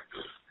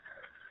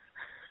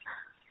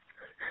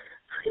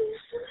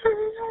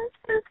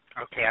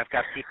 Okay, I've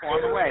got people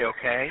on the way,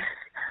 okay?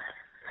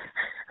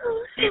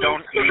 Oh, You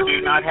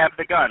do not have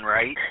the gun,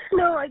 right?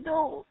 No, I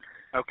don't.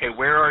 Okay,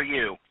 where are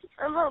you?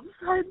 I'm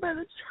outside by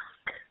the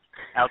truck.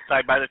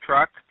 Outside by the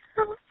truck?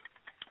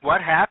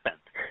 What happened?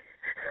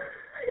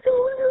 I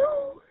don't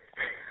know.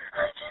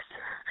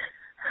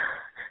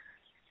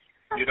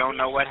 You don't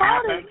know what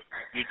happened?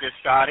 You just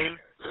shot him?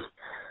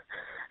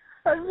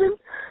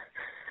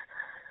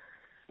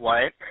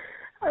 What?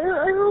 I don't know.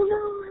 I don't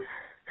know.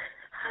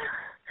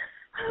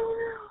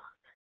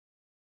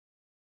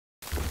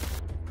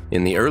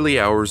 In the early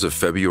hours of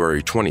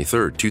February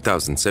 23,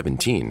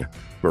 2017,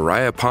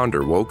 Mariah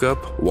Ponder woke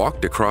up,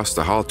 walked across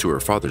the hall to her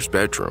father's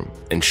bedroom,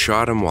 and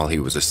shot him while he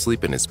was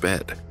asleep in his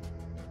bed.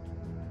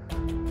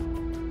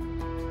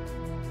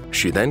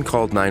 She then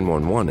called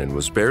 911 and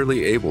was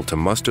barely able to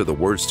muster the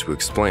words to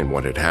explain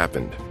what had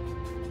happened.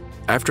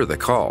 After the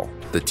call,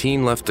 the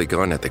teen left the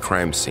gun at the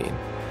crime scene,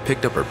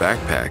 picked up her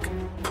backpack,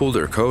 pulled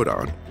her coat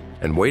on,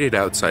 and waited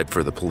outside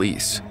for the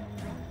police.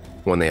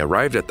 When they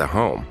arrived at the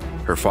home,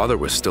 her father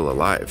was still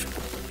alive.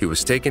 He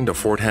was taken to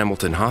Fort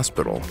Hamilton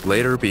Hospital,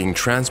 later being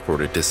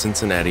transported to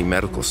Cincinnati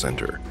Medical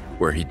Center,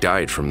 where he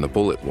died from the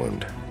bullet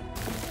wound.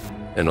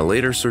 In a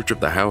later search of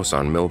the house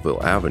on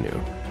Millville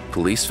Avenue,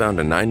 police found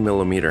a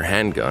 9mm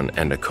handgun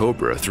and a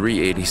Cobra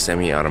 .380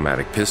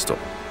 semi-automatic pistol,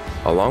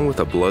 along with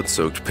a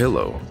blood-soaked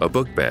pillow, a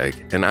book bag,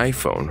 an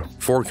iPhone,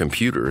 4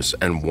 computers,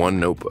 and 1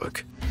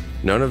 notebook.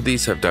 None of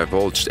these have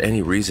divulged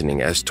any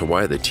reasoning as to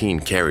why the teen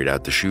carried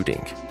out the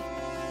shooting.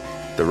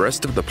 The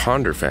rest of the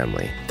Ponder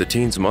family, the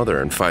teen's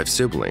mother and 5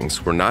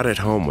 siblings, were not at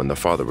home when the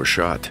father was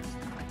shot.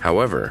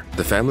 However,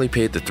 the family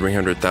paid the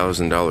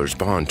 $300,000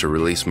 bond to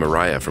release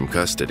Mariah from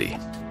custody,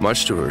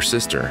 much to her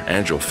sister,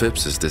 Angel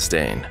Phipps's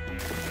disdain.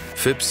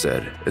 Phipps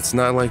said, "It's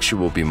not like she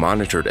will be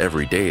monitored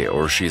every day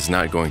or she is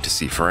not going to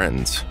see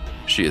friends.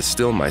 She is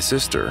still my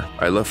sister,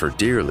 I love her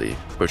dearly,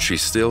 but she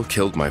still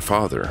killed my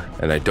father,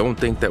 and I don't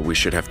think that we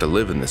should have to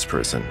live in this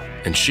prison,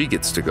 and she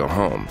gets to go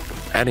home,"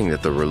 adding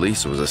that the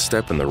release was a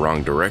step in the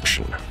wrong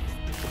direction.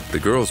 The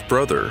girl's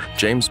brother,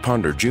 James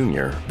Ponder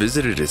Jr.,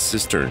 visited his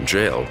sister in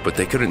jail, but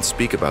they couldn't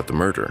speak about the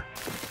murder.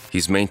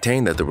 He's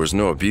maintained that there was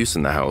no abuse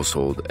in the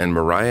household, and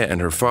Mariah and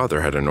her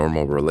father had a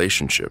normal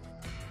relationship.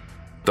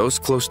 Those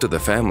close to the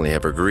family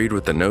have agreed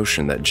with the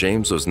notion that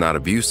James was not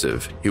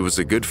abusive, he was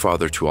a good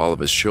father to all of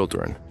his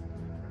children.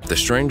 The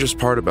strangest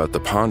part about the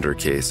Ponder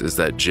case is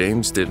that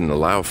James didn't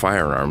allow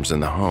firearms in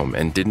the home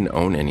and didn't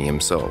own any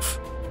himself.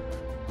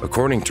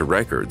 According to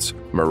records,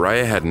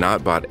 Mariah had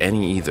not bought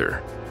any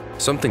either,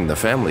 something the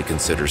family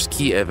considers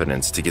key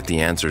evidence to get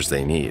the answers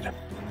they need.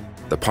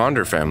 The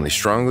Ponder family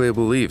strongly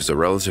believes a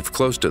relative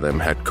close to them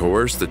had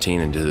coerced the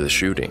teen into the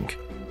shooting,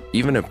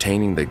 even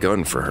obtaining the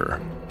gun for her.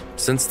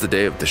 Since the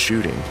day of the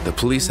shooting, the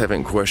police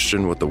haven't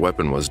questioned what the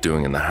weapon was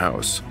doing in the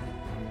house.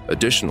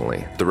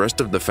 Additionally, the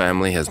rest of the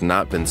family has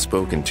not been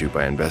spoken to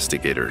by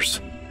investigators.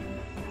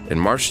 In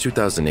March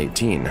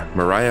 2018,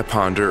 Mariah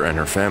Ponder and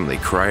her family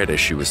cried as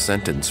she was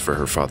sentenced for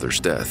her father's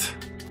death.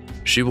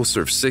 She will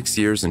serve 6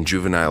 years in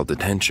juvenile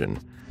detention,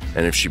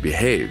 and if she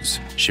behaves,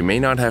 she may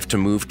not have to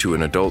move to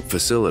an adult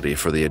facility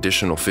for the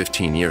additional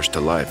 15 years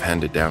to life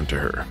handed down to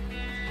her.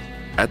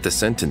 At the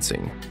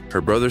sentencing,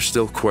 her brother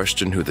still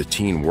questioned who the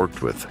teen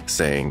worked with,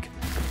 saying,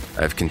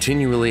 "I've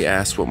continually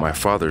asked what my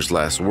father's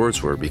last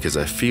words were because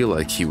I feel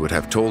like he would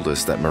have told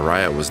us that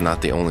Mariah was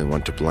not the only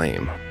one to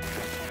blame."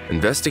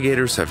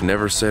 Investigators have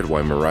never said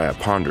why Mariah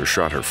Ponder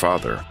shot her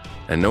father,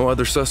 and no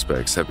other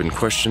suspects have been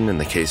questioned in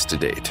the case to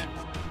date.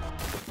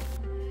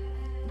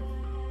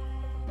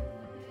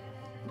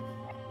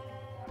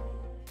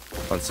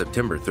 On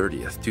September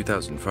 30th,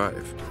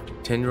 2005,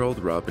 10-year-old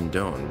Robin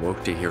Doan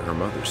woke to hear her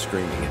mother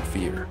screaming in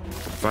fear.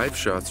 5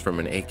 shots from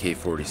an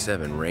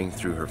AK-47 rang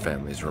through her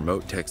family's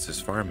remote Texas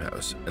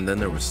farmhouse, and then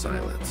there was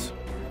silence.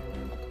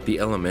 The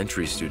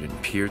elementary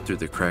student peered through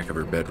the crack of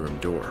her bedroom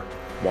door,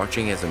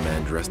 watching as a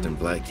man dressed in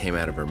black came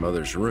out of her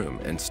mother's room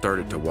and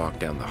started to walk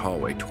down the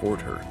hallway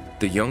toward her.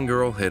 The young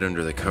girl hid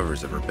under the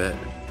covers of her bed,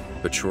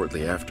 but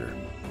shortly after,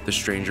 the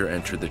stranger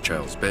entered the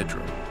child's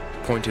bedroom,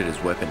 pointed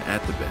his weapon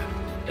at the bed,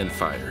 and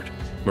fired.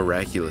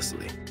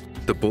 Miraculously,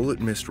 the bullet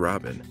missed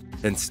Robin,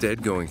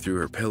 instead going through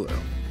her pillow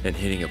and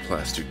hitting a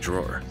plastic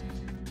drawer.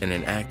 In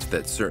an act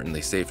that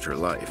certainly saved her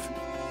life,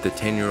 the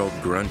 10-year-old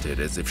grunted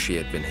as if she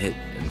had been hit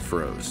and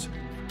froze.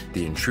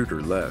 The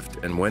intruder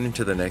left and went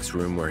into the next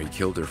room where he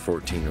killed her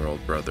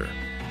 14-year-old brother.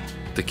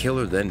 The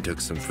killer then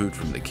took some food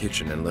from the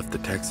kitchen and left the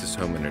Texas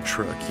home in a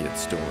truck he had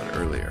stolen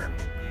earlier.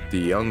 The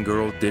young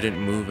girl didn't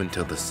move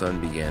until the sun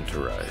began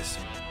to rise.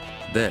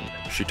 Then,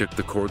 she took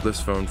the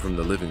cordless phone from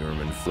the living room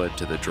and fled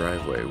to the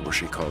driveway where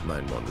she called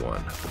 911.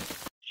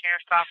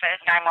 Sheriff's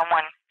Office,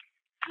 911.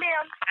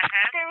 Ma'am,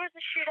 there was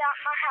a shootout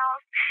in my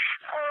house.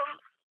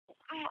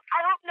 I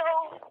don't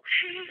know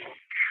who's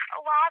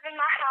alive in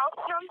my house,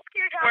 and I'm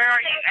scared. Where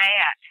are you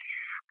at?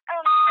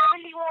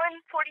 7142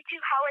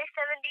 Highway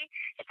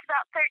 70. It's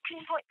about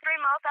 13.3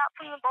 miles out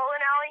from the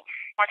bowling alley.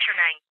 What's your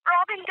name?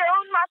 Robin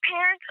Doan, my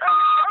parents,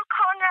 Bill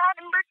Conrad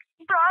and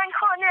Brian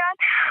Conrad.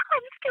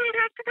 I'm scared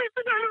after this,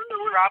 and I don't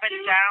know what Robin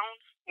to do.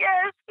 Jones?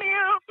 Yes,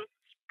 ma'am.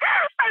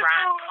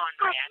 Brian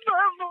Conrad.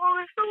 My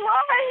mom is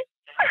alive.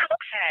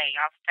 Okay,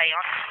 I'll stay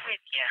on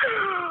with you.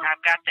 I've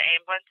got the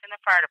ambulance and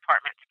the fire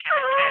department to come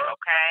too,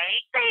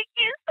 okay? Thank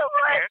you so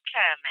much. They're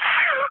coming.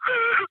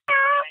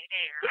 Stay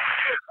there.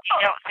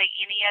 You don't see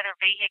any other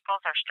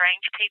vehicles or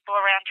strange people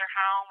around your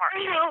home or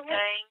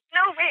anything?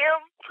 No,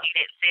 ma'am. You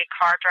didn't see a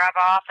car drive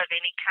off of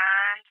any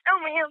kind?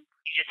 No, ma'am.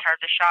 You just heard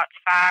the shots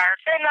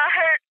fired? And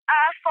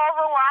I saw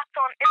the lights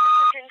on in the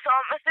kitchen, so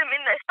I'm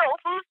assuming they stole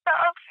some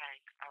stuff.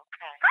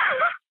 Okay.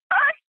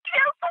 I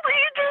can't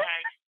believe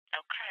it.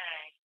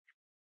 Okay.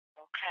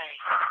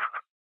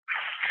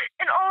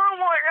 And all I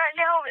want right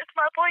now is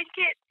my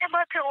blanket and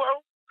my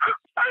pillow.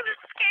 I'm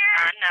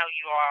scared. I know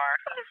you are.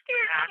 I'm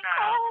scared. I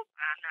know.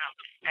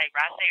 Just stay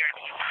right there.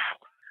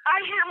 I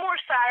hear more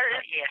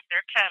sirens. Yes,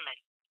 they're coming.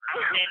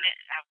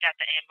 I've got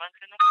the ambulance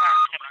and the car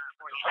coming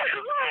for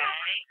you,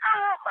 okay? I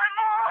want my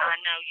mom. I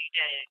know you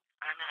do.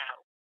 I know.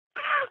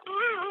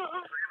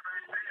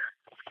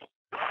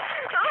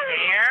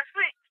 There?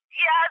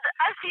 Yeah,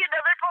 I see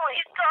another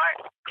police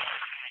car.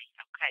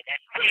 Okay,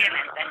 that's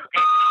Dennis. That's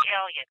Deputy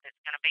Elliott that's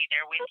going to be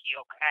there with you,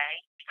 okay?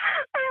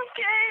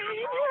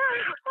 Okay.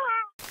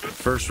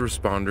 First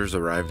responders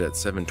arrived at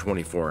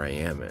 7:24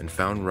 a.m. and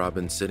found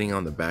Robin sitting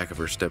on the back of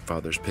her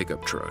stepfather's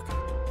pickup truck.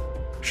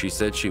 She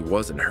said she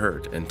wasn't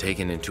hurt and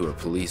taken into a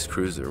police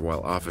cruiser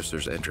while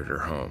officers entered her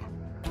home.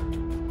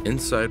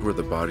 Inside were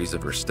the bodies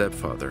of her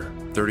stepfather,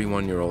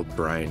 31-year-old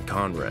Brian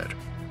Conrad,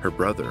 her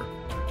brother,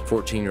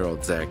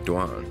 14-year-old Zach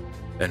Dwan,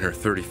 and her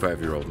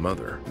 35-year-old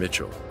mother,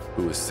 Mitchell,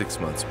 who was 6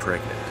 months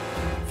pregnant.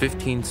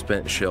 15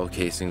 spent shell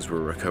casings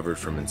were recovered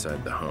from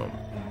inside the home.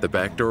 The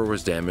back door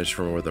was damaged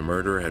from where the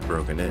murderer had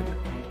broken in,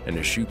 and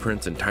his shoe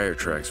prints and tire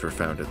tracks were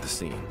found at the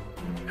scene.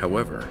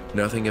 However,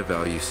 nothing of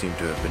value seemed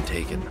to have been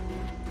taken.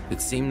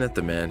 It seemed that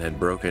the man had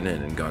broken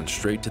in and gone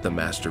straight to the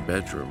master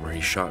bedroom where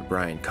he shot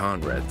Brian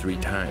Conrad 3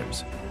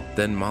 times,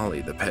 then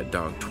Molly the pet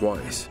dog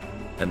twice,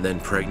 and then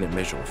pregnant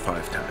Mitchell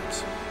 5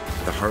 times.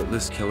 The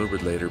heartless killer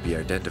would later be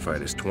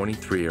identified as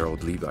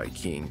 23-year-old Levi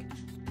King,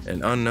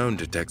 and unknown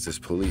to Texas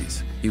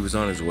police, he was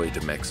on his way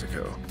to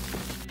Mexico.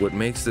 What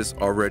makes this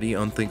already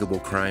unthinkable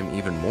crime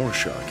even more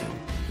shocking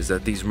is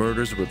that these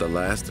murders were the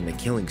last in a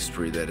killing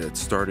spree that had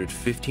started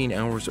 15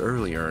 hours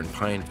earlier in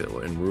Pineville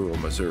in rural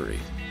Missouri.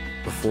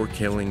 Before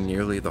killing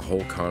nearly the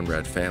whole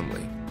Conrad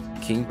family,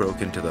 King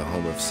broke into the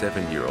home of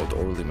 7-year-old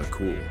Orly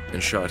McCool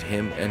and shot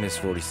him and his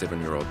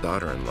 47-year-old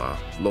daughter-in-law,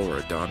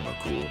 Laura Dawn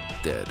McCool,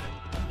 dead.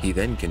 He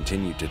then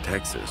continued to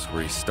Texas,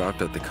 where he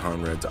stopped at the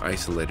Conrads'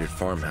 isolated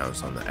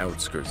farmhouse on the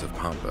outskirts of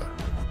Pampa.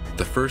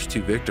 The first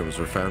 2 victims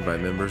were found by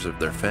members of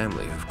their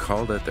family who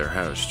called at their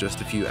house just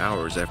a few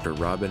hours after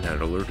Robin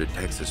had alerted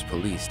Texas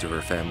police to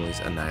her family's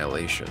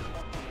annihilation.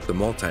 The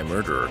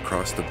multi-murderer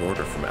crossed the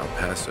border from El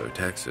Paso,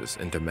 Texas,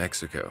 into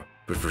Mexico,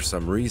 but for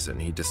some reason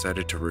he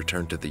decided to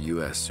return to the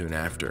U.S. soon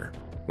after.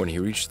 When he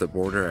reached the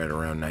border at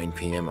around 9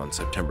 p.m. on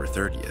September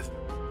 30th,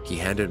 he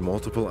handed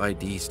multiple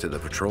IDs to the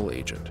patrol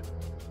agent.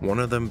 One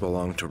of them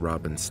belonged to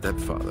Robin's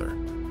stepfather.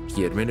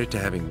 He admitted to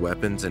having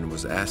weapons and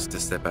was asked to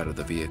step out of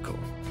the vehicle.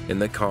 In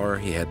the car,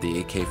 he had the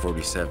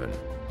AK-47,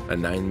 a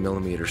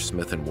 9mm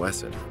Smith &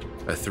 Wesson,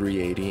 a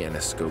 .380, and a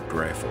scoped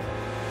rifle.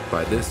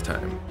 By this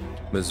time,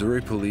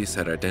 Missouri police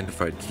had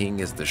identified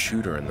King as the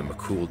shooter in the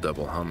McCool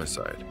double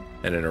homicide,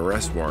 and an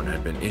arrest warrant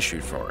had been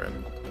issued for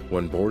him.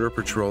 When Border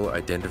Patrol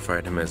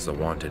identified him as the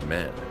wanted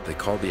man, they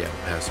called the El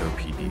Paso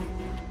PD.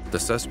 The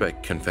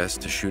suspect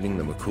confessed to shooting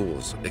the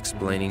McCools,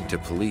 explaining to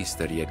police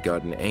that he had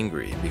gotten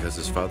angry because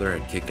his father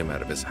had kicked him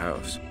out of his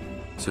house,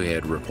 so he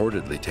had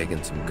reportedly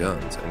taken some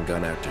guns and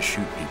gone out to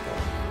shoot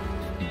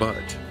people.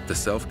 But the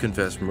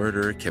self-confessed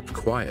murderer kept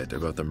quiet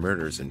about the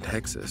murders in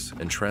Texas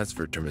and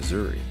transferred to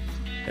Missouri,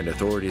 and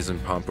authorities in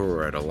Pampa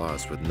were at a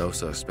loss with no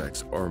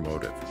suspects or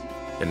motive.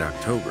 In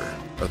October,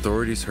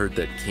 authorities heard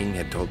that King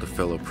had told a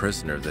fellow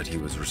prisoner that he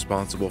was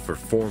responsible for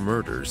 4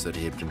 murders that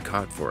he had been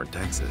caught for in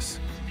Texas.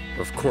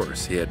 Of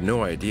course, he had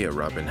no idea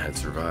Robin had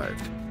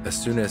survived. As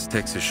soon as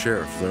Texas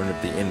sheriff learned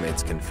of the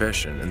inmate's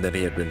confession and that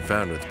he had been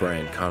found with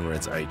Brian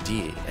Conrad's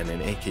ID and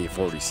an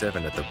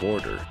AK-47 at the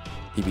border,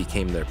 he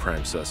became their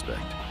prime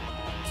suspect.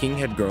 King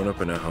had grown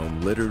up in a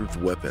home littered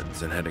with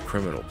weapons and had a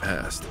criminal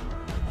past.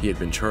 He had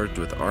been charged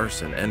with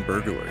arson and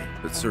burglary,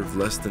 but served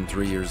less than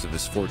 3 years of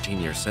his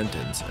 14-year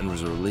sentence and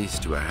was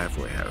released to a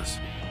halfway house.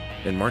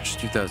 In March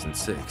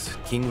 2006,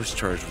 King was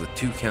charged with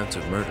 2 counts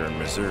of murder in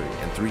Missouri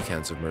and 3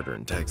 counts of murder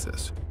in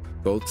Texas.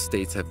 Both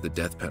states have the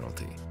death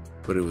penalty,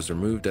 but it was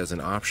removed as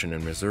an option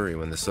in Missouri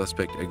when the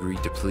suspect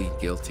agreed to plead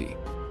guilty.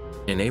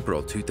 In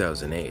April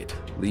 2008,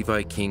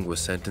 Levi King was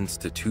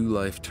sentenced to 2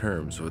 life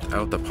terms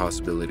without the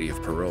possibility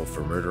of parole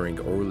for murdering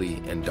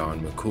Orly and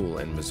Don McCool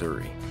in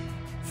Missouri.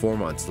 4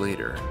 months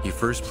later, he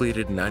first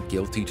pleaded not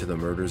guilty to the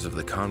murders of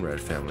the Conrad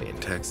family in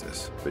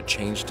Texas, but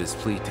changed his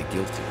plea to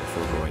guilty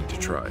before going to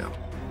trial.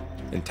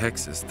 In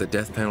Texas, the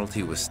death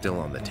penalty was still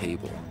on the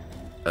table.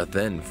 A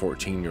then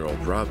 14-year-old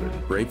Robin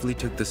bravely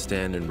took the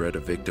stand and read a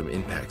victim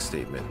impact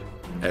statement.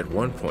 At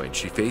one point,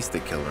 she faced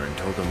the killer and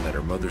told him that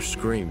her mother's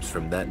screams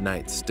from that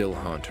night still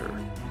haunt her.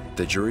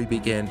 The jury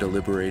began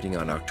deliberating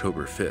on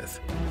October 5th.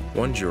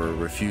 One juror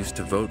refused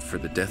to vote for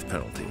the death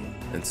penalty,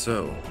 and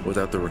so,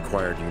 without the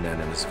required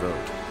unanimous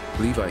vote,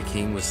 Levi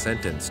King was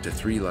sentenced to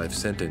 3 life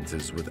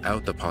sentences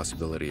without the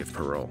possibility of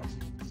parole.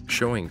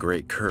 Showing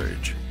great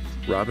courage,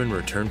 Robin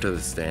returned to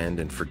the stand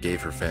and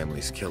forgave her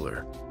family's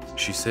killer.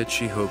 She said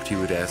she hoped he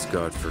would ask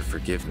God for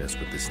forgiveness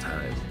with this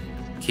time.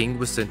 King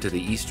was sent to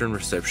the Eastern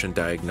Reception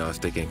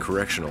Diagnostic and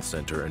Correctional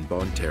Center in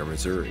Bonne Terre,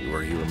 Missouri,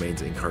 where he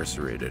remains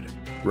incarcerated.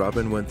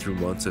 Robin went through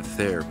months of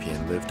therapy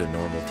and lived a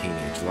normal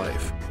teenage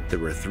life. There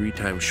were 3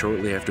 times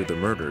shortly after the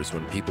murders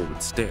when people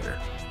would stare,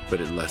 but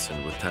it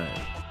lessened with time.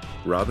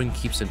 Robin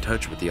keeps in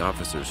touch with the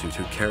officers who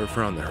took care of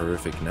her on the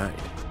horrific night,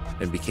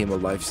 and became a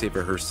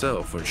lifesaver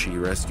herself when she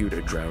rescued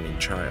a drowning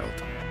child.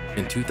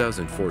 In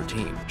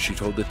 2014, she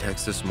told the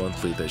Texas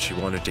Monthly that she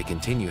wanted to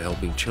continue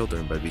helping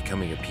children by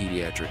becoming a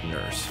pediatric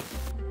nurse.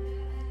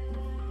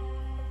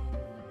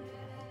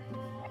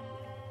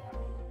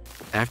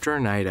 After a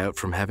night out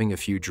from having a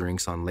few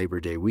drinks on Labor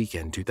Day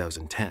weekend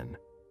 2010,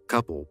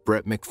 couple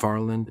Brett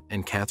McFarland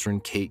and Catherine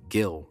Kate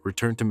Gill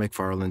returned to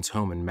McFarland's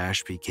home in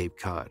Mashpee, Cape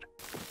Cod.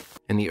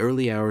 In the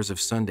early hours of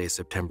Sunday,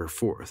 September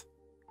 4th,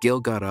 Gill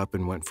got up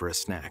and went for a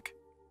snack.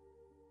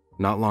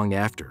 Not long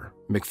after,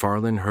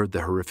 McFarland heard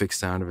the horrific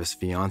sound of his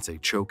fiancée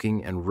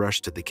choking and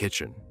rushed to the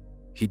kitchen.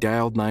 He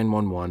dialed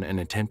 911 and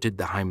attempted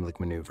the Heimlich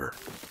maneuver.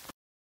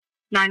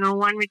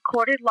 911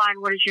 recorded line.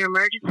 What is your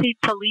emergency?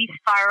 Police,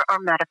 fire, or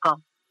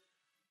medical?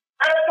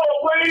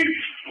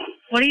 Police!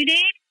 What do you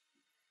need?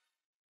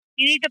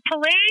 You need the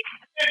police?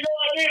 I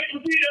need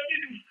everyone.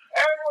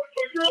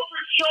 My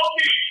girlfriend shot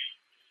me.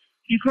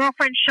 Your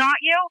girlfriend shot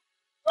you?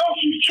 No,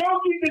 she's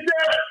choking to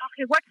death.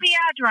 Okay, what's the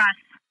address?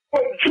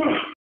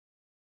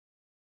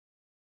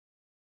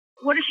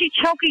 What is she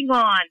choking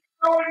on?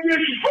 No idea.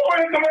 She's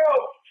pouring them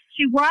out.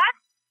 She what?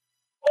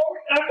 Oh,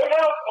 that's them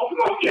out. Open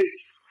up, Kate.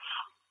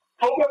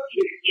 Open up,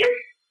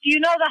 Kate. Do you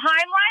know the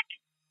Heimlich?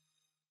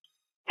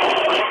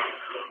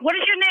 What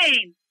is your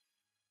name?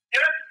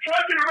 And I'm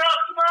dragging her out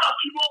the mouth.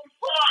 She won't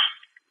respond.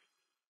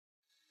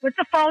 What's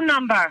the phone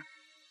number?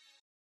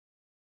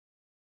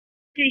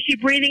 Is she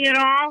breathing at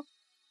all?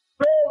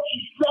 No,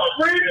 she's not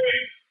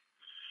breathing.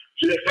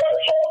 She's not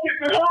talking.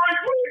 Hurry,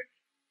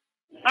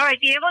 please. All right,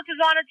 the ambulance is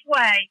on its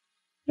way.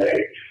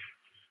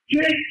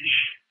 Kate.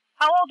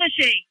 How old is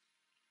she?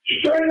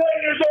 She's 39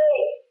 years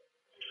old.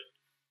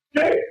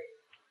 Kate.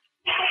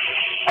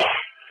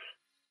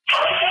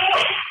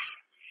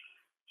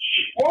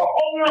 She won't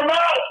open her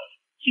mouth.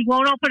 She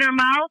won't open her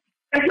mouth?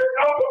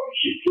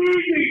 She's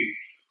breathing.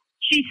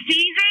 She's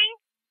seizing?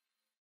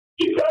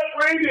 She's not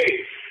breathing.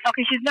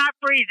 Okay, she's not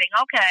breathing.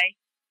 Okay.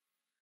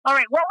 All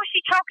right, what was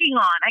she choking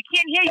on? I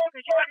can't hear you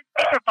because you're on a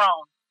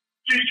speakerphone.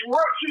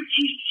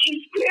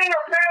 She's peeing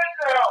her pants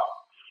now.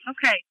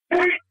 Okay.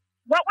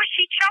 What was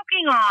she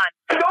choking on?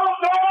 I don't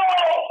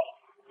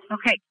know.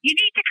 Okay, you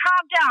need to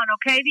calm down,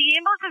 okay? The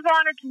ambulance is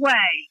on its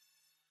way.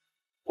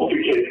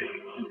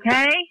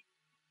 Okay?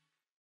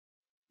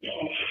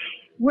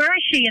 Where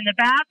is she? In the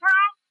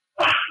bathroom?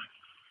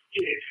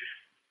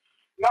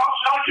 No, she's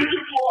on the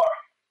kitchen floor.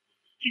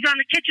 She's on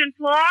the kitchen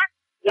floor?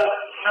 Yeah.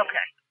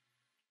 Okay.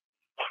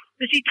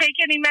 Does she take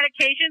any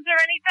medications or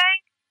anything?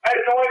 I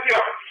have no idea.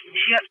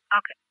 Yep.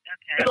 Okay. I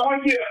have no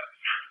idea.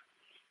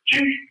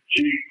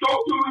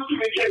 Don't do this to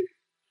me, Kate.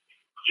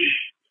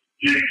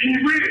 She's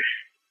breathing.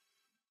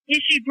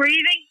 Is she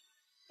breathing?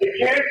 I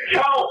can't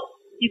tell.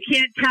 You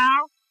can't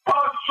tell? Her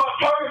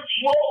tongue is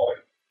swollen.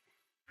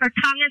 Her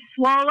tongue is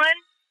swollen?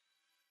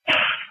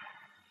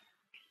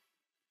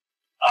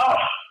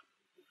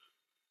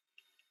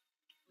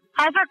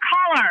 How's her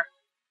color?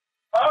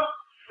 Huh?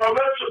 Her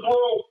lips are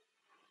blue.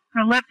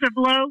 Her lips are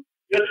blue?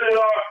 Yes, they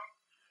are.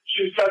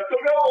 She's got the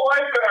middle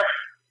light there.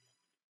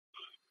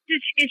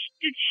 Does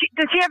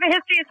she have a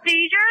history of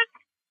seizures?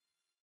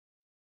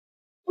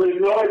 We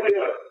have no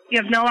idea.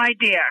 You have no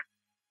idea.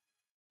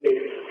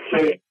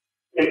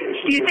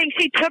 Do you think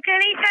she took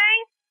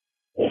anything?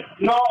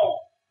 No.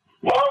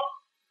 Well,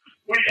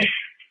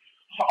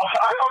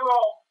 I don't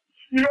know.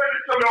 You guys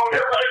just come over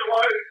here right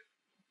away.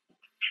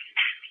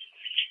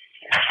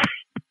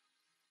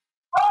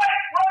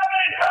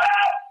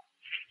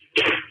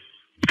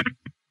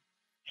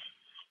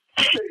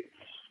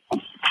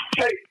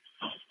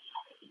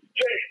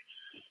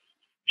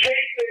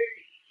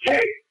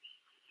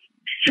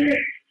 Kate.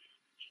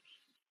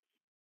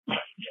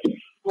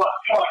 What?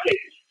 Come on, Kate.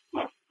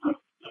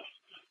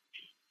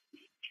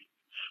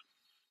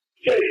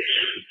 Kate.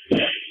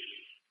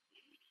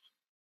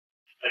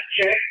 I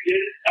can't get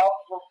it out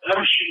from the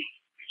machine.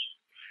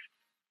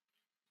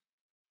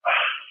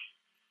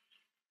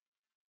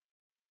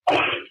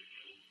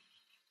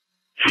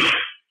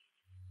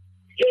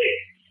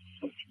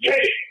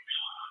 Kate.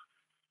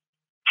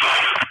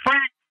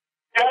 Brent.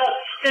 Yes.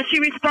 Does she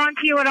respond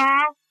to you at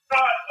all?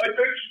 I think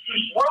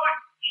she's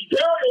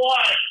barely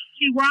alive.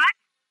 She what?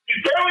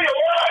 She's barely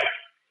alive.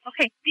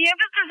 Okay, the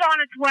ambulance is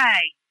on its way.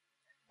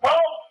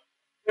 Well,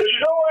 if you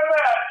know where I'm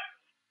at,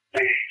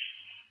 please,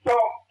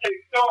 don't.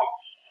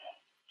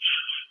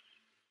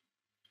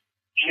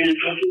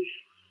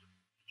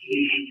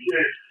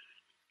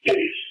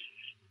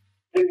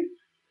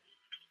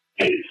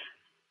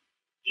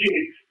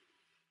 Please.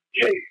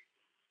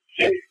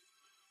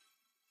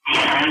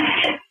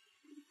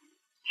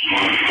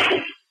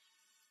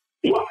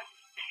 What?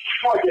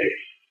 Okay.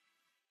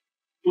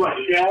 What?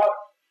 Yeah.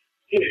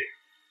 Hey.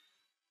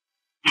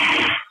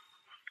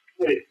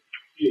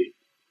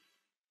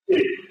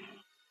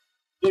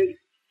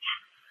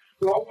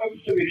 Don't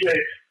listen to me,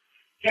 Kate.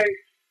 Kate,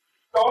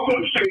 don't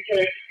listen to me,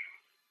 Kate.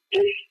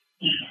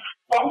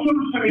 Don't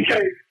listen to me,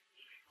 Kate.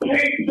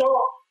 Kate,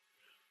 don't.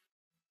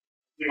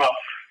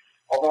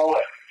 I'll go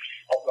away.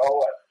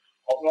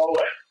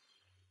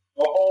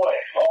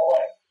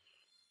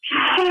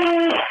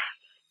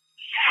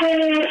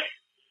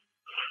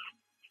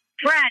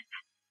 Brent.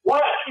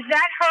 What? Is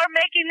that her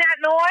making that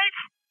noise?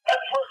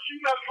 That's her.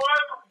 She's not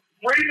trying to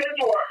breathe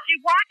into her. She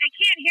what? I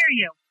can't hear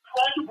you.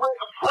 I'm trying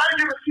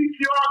to give her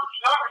CPR, but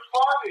she's not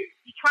responding.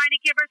 You trying to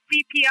give her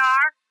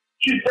CPR?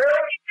 She's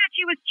barely. She said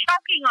she was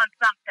choking on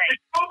something.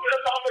 I'm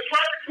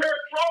trying to clear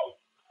her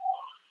throat.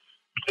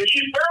 And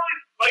she's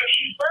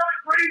barely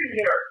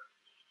breathing here.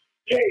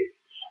 Kate.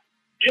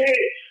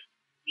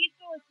 He's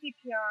doing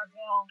CPR,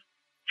 Bill.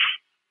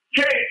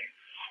 Kate,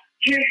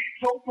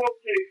 don't go,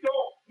 Kate.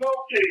 No,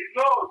 Kate,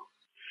 no.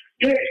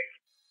 Kate.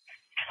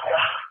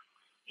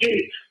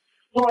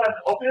 Come on,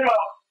 open it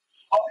up.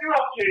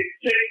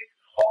 Kate.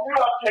 Open it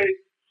up, Kate.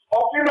 Kate,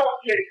 open it up,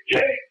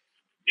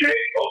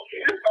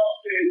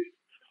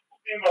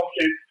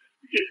 Kate.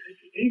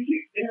 Easy,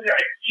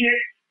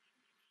 Kate.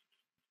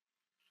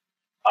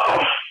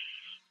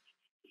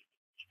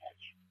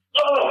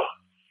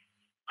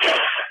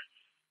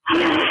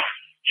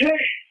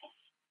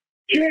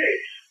 Kate.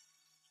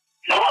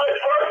 God,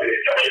 hurry,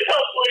 please.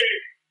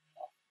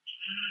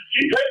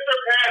 She hit her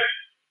pants.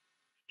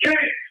 Kate,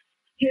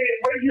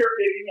 wait here,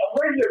 baby.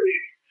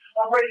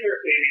 I'm right here,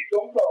 baby.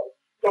 Don't go.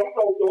 Don't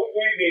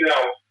leave me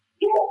now.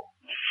 Don't.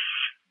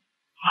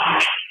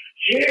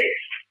 Kate.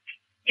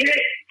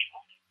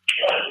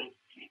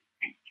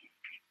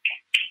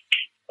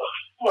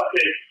 Come on,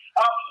 Kate.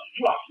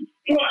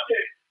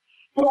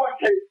 Come on,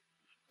 Kate.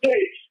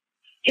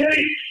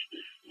 Kate,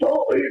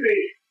 don't leave me.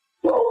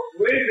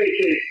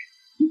 Kate.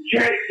 You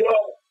can't go.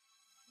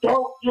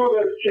 Don't do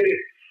this,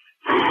 Kate.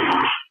 I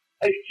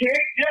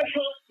can't get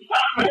her.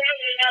 I'm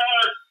having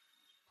her.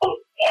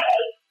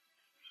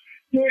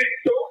 Kate,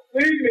 don't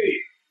leave me.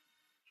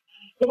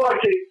 Come on,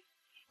 Kate.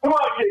 You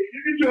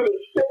can do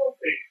this. Stay with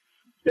me,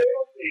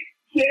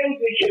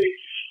 Kate.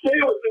 Stay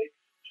with me,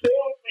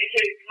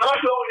 Kate. Not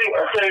go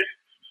anywhere, Kate.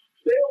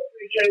 Stay with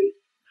me, Kate.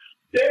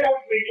 Kate,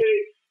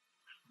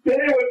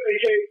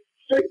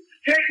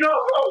 no,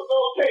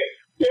 Kate.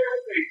 Stay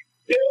with me.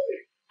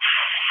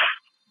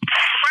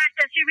 Brent,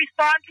 does she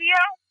respond to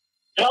you?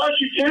 No,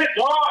 she can't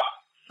talk.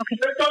 Okay.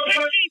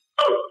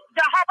 How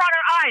about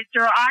her eyes? Do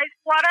her eyes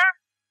flutter?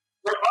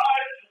 Her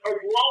eyes are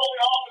rolling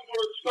off into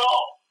her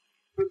skull.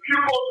 The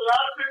pupils are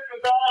not fixed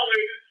and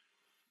dilated.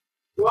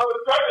 Well,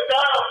 they're starting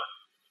down.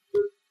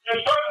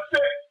 They're starting to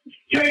sit.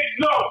 Kate,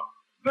 no.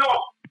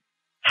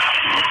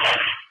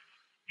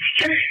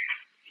 Kate.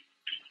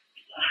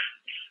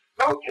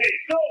 No,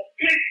 Kate, no.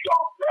 Kate,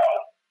 don't go.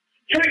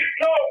 Kate,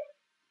 no.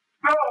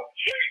 No,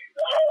 Kate,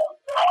 no.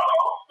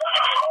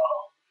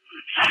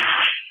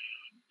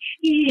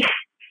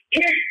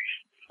 Kate,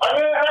 I'm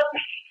going to have to.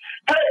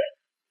 Hey,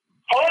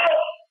 hello.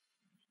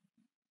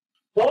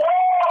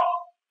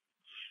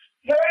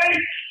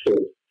 Kate.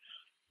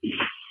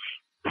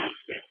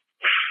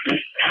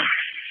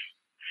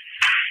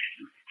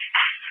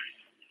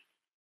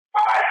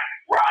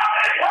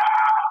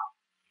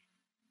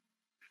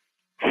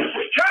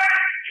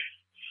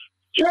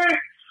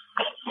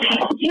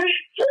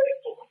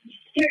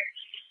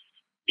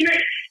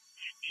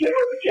 Stay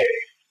with me,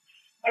 Kate.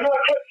 I'm not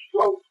touching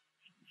you.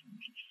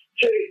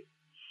 Kate.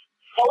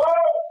 Hello?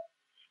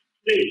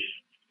 Please.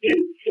 Stay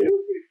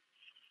with me.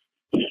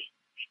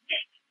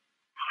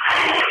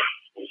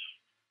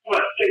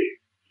 What, Kate?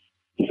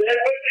 Stay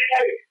with me,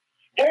 Kate.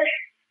 Kate.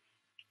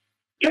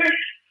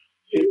 Kate.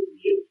 Stay with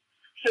me, Kate.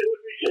 Stay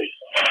with me, Kate.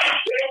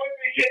 Stay with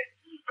me, Kate.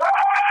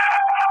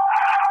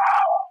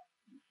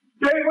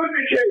 Stay with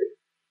me, Kate.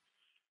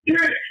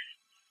 Kate.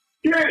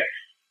 Kate.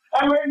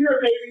 I'm right here,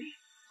 baby.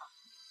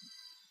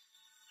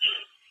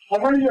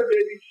 I'm right here,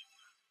 baby.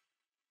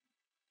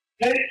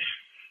 Kate.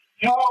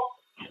 Help.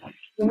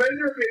 I'm right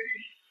here, baby.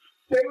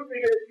 Stay with me,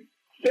 baby.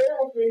 Stay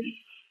with me.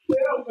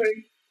 Stay with me.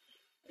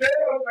 Stay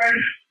with me.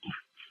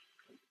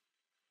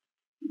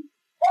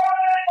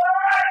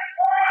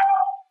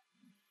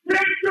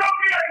 Please show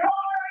me a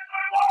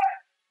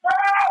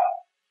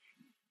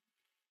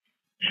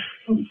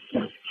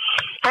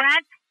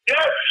Brent?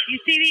 Yes. You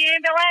see the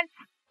ambulance?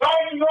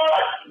 Oh,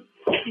 God.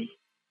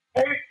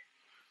 Kate.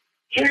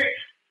 Kate.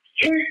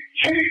 Kate.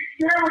 Kate.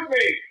 Stay with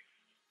me.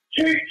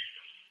 Kate.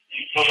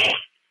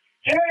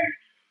 Kate.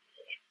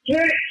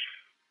 Kate.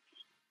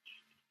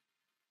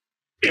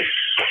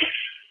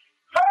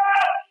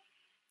 Help!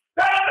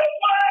 Help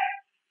me!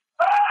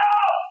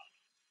 Help!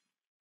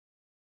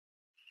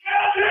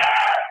 Get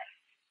here!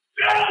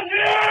 Get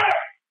here!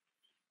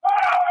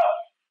 Help!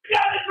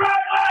 Get it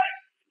right way!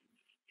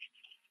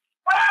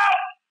 Help!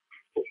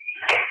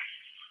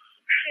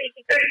 Kate!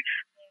 Kate!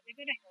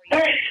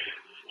 Kate!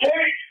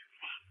 Kate!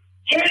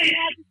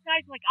 Yeah, this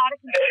guy's like out of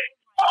control.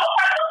 Oh,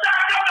 I don't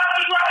know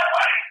this right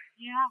away!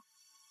 Yeah.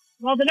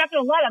 Well, they're not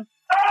going to let him.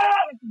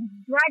 Help!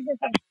 Drag this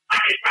thing. I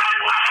need right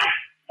away!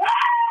 Help!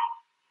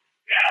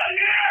 Get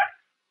here!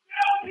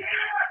 Get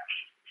here!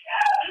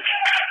 Get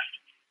here!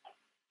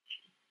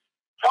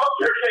 Don't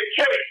hurt me,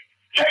 Kate!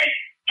 Kate!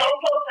 Don't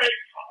go,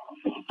 Kate!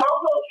 Don't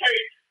go,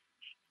 Kate!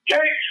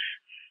 Kate!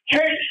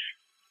 Kate!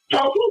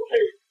 Don't go,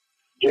 Kate!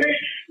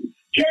 Kate!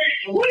 Kate!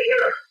 Wait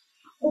here!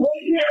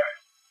 Wait here!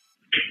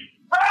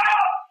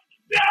 Help!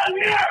 Down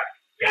here!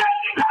 Get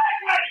the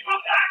back!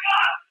 Come back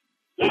up!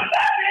 Come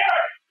back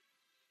here!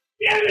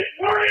 Get it!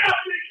 Hurry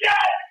up and get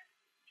it!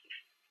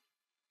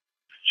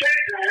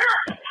 Kate, here!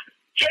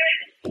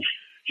 Kate!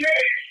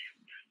 Kate!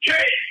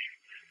 Kate!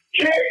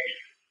 Kate!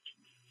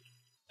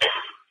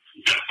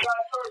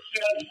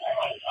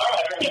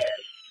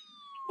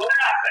 What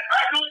happened?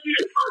 I don't need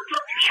it for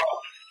drug control.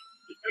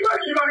 You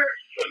guys get on here.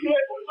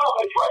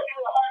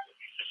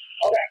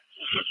 Okay.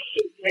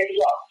 Hands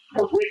up.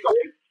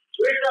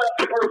 Where's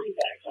the person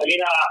bag? I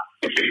mean,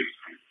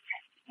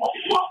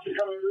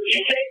 you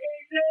take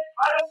anything?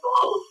 I don't know.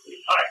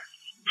 All right.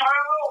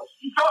 Carlos,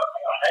 you talk.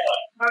 Hang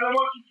on.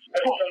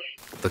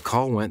 The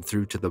call went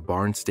through to the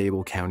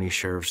Barnstable County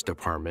Sheriff's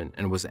Department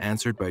and was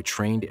answered by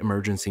trained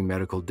emergency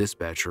medical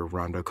dispatcher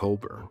Rhonda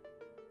Colburn.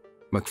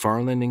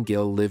 McFarland and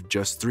Gill lived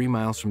just 3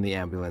 miles from the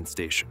ambulance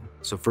station,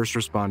 so first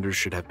responders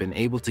should have been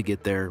able to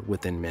get there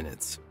within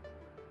minutes.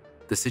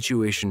 The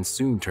situation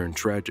soon turned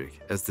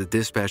tragic as the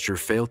dispatcher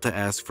failed to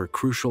ask for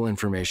crucial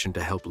information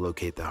to help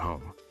locate the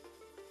home.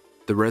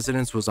 The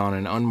residence was on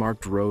an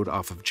unmarked road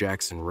off of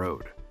Jackson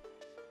Road.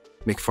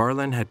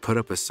 McFarland had put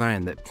up a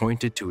sign that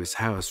pointed to his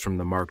house from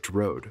the marked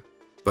road,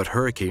 but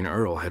Hurricane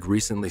Earl had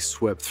recently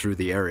swept through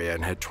the area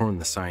and had torn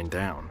the sign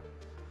down.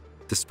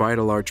 Despite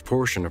a large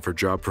portion of her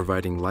job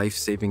providing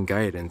life-saving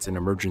guidance in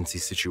emergency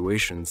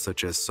situations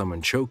such as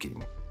someone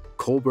choking,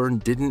 Colburn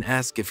didn't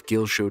ask if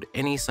Gill showed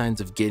any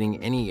signs of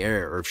getting any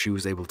air or if she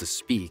was able to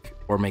speak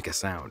or make a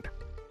sound.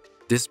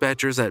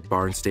 Dispatchers at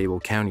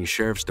Barnstable County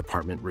Sheriff's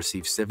Department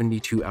received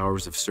 72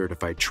 hours of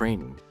certified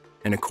training,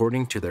 and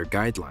according to their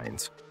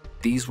guidelines,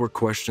 these were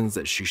questions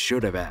that she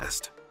should have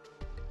asked.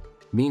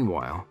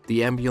 Meanwhile,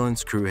 the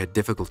ambulance crew had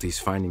difficulties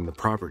finding the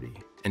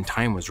property, and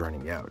time was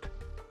running out.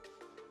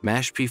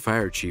 Mashpee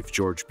Fire Chief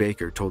George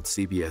Baker told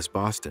CBS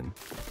Boston,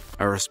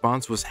 "Our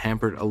response was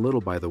hampered a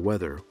little by the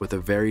weather with a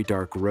very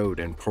dark road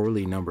and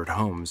poorly numbered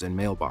homes and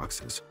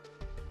mailboxes.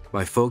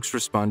 My folks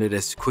responded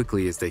as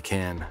quickly as they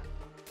can."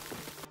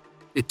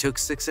 It took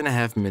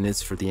 6.5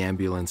 minutes for the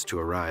ambulance to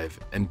arrive,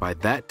 and by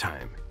that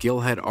time,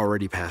 Gill had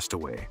already passed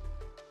away.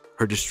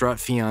 Her distraught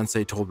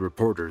fiancé told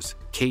reporters,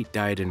 "Kate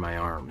died in my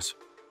arms."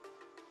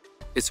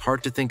 It's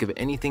hard to think of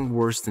anything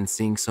worse than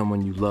seeing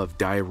someone you love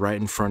die right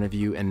in front of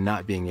you and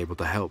not being able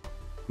to help,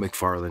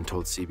 McFarland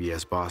told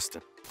CBS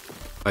Boston.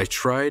 "I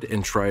tried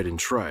and tried and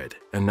tried,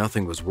 and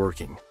nothing was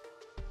working.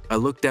 I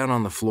looked down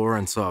on the floor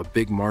and saw a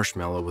big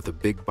marshmallow with a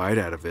big bite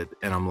out of it,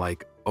 and I'm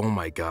like, oh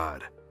my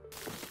God."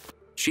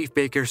 Chief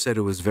Baker said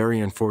it was very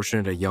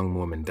unfortunate a young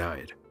woman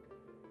died.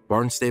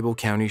 Barnstable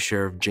County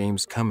Sheriff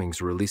James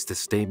Cummings released a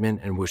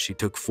statement in which he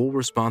took full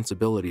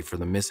responsibility for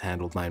the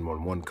mishandled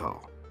 911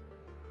 call.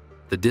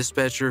 The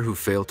dispatcher who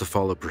failed to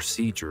follow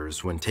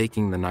procedures when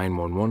taking the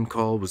 911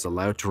 call was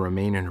allowed to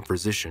remain in her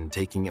position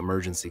taking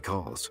emergency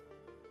calls.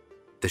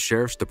 The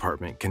Sheriff's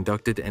Department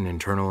conducted an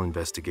internal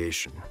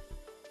investigation,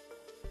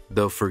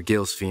 though for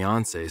Gill's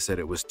fiancé said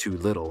it was too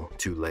little,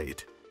 too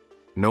late.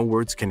 No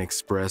words can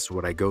express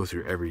what I go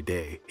through every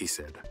day, he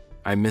said.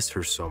 I miss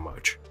her so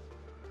much.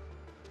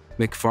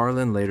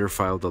 McFarland later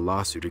filed a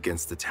lawsuit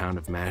against the town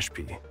of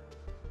Mashpee.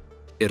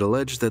 It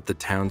alleged that the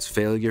town's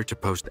failure to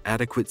post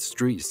adequate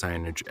street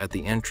signage at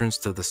the entrance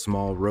to the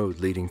small road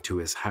leading to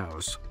his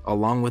house,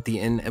 along with the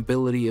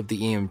inability of the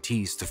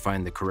EMTs to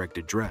find the correct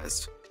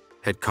address,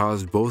 had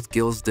caused both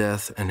Gil's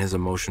death and his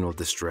emotional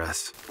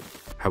distress.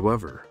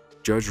 However,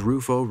 Judge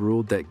Rufo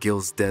ruled that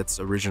Gil's death's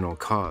original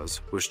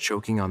cause was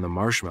choking on the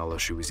marshmallow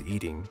she was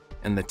eating,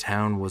 and the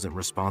town wasn't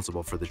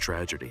responsible for the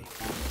tragedy.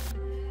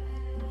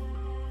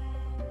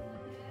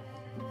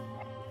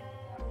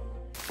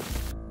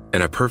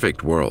 In a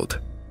perfect world,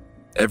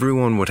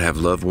 everyone would have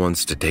loved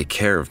ones to take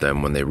care of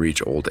them when they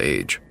reach old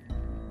age.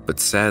 But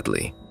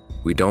sadly,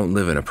 we don't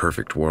live in a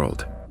perfect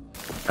world.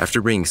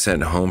 After being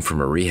sent home from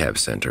a rehab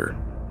center,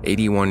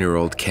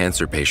 81-year-old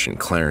cancer patient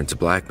Clarence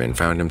Blackman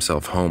found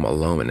himself home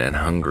alone and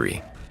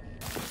hungry.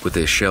 With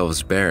his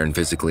shelves bare and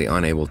physically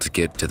unable to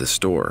get to the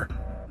store,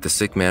 the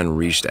sick man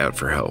reached out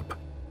for help.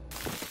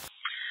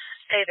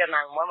 Hey there,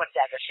 911, what's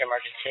the address of your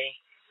emergency?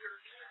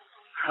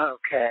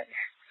 Okay.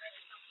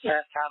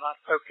 Last time I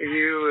spoke to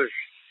you was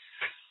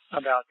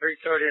about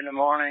 3:30 in the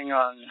morning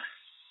on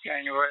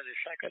January the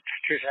 2nd,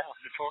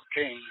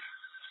 2014.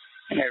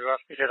 And they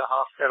rushed me to the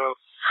hospital.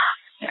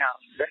 Now,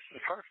 this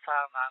is the first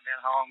time I've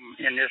been home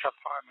in this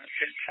apartment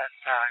since that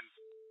time.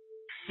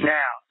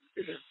 Now,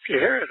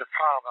 here's the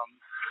problem.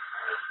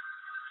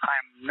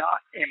 I'm not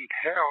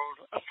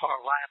imperiled for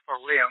life or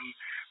limb,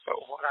 but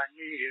what I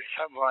need is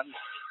someone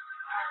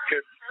to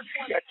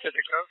get to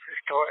the grocery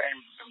store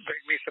and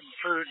bring me some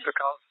food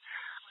because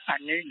I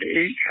need to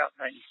eat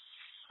something.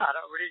 I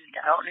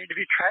don't need to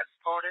be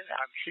transported.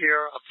 I'm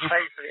here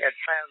safely and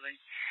soundly,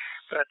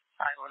 but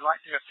I would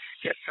like to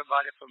get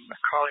somebody from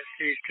Carly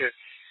C's to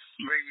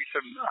bring me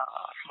some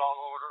small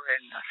order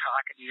and so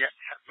I can get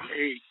something to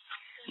eat.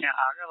 Now,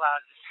 I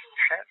realize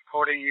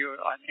transporting you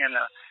in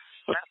a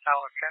last I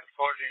was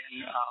transported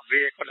in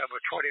vehicle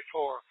number 24,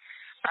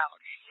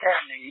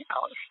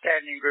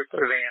 outstanding group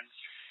of men.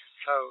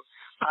 So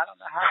I don't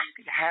know how you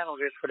can handle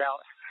this without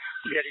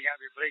getting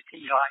every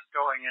blinking light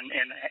going in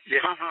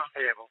this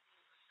table.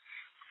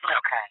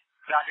 Okay.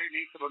 But I do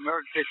need some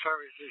emergency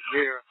services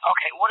here.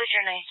 Okay, what is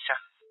your name, sir?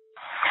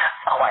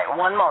 Oh, wait,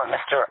 one moment,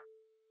 mister.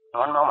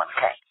 One moment,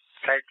 okay.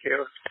 Thank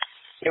you.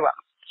 You're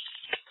welcome.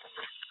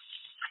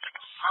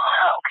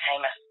 Okay,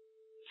 miss.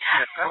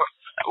 Yes, sir.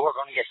 We're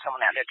going to get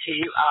someone out there to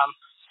you.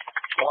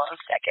 One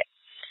second.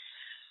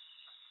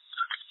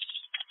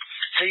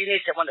 So you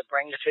need someone to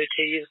bring the food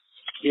to you?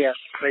 Yes,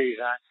 please.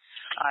 I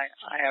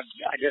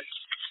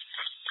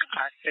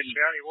can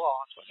barely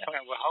walk, but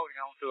we're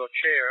holding on to a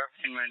chair,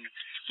 and when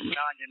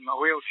I'm in my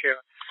wheelchair,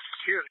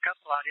 here's a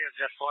couple ideas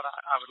just what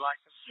I would like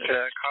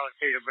Carly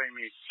C to bring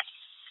me.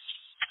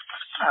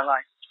 I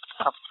like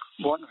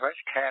one fresh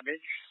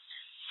cabbage,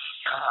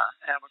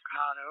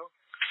 avocado,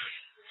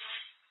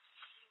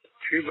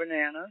 2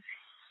 bananas,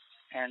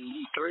 and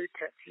 3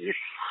 Pepsis.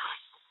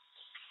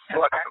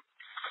 What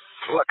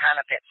kind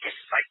of Pepsis?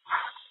 Like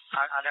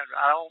I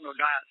don't know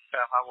diet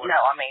stuff. No,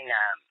 I mean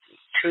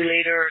 2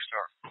 liters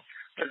or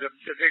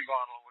the big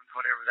bottle,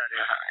 whatever that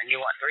is. And you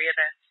want 3 of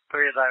them?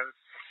 3 of those,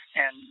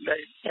 and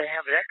they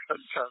have an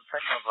excellent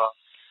thing of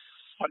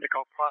what they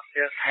call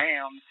processed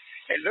ham.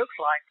 It looks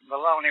like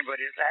bologna, but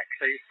it's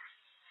actually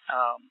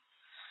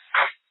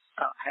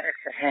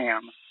extra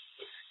ham,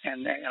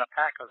 and a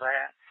pack of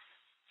that,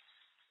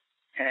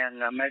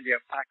 and maybe a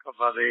pack of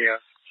the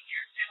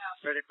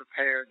ready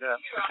prepared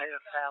potato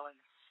salad,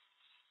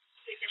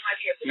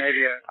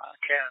 maybe a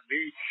can of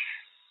beets,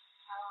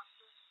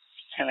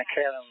 and a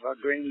can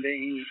of green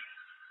beans,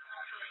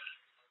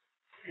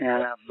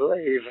 and I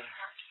believe,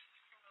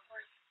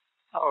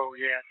 oh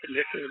yes, and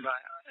this is my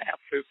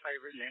absolute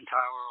favorite in the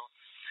entire world,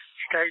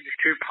 Stage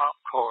 2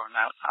 popcorn.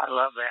 I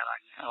love that.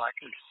 I like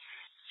it.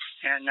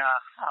 And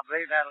I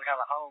believe that'll kind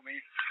of hold me.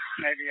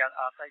 Maybe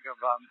I'll think of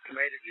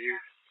tomato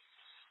juice.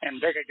 And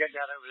they could get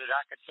that over there.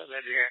 I could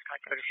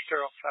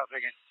stir up something.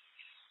 And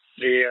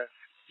the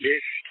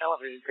dish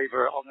television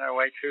people are on their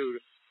way to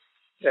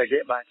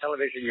get my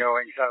television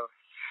going. So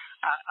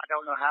I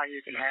don't know how you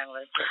can handle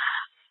it. But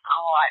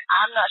all right.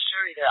 I'm not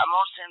sure either. I'm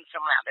going to send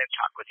someone out there to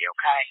talk with you,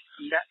 okay?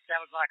 That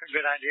sounds like a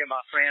good idea,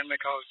 my friend,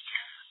 because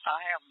I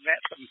have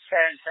met some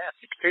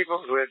fantastic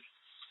people with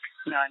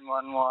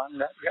 911.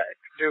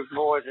 Those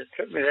boys that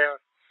took me there,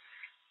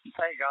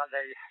 thank God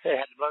they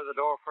had to blow the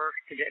door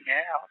first to get me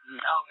out.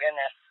 Oh,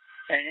 goodness.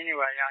 And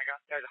anyway, I got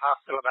to the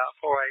hospital about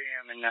 4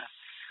 a.m.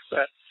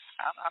 But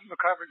I'm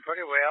recovering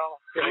pretty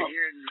well. Sitting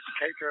here in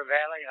Cape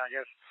Valley, and I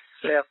just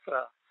left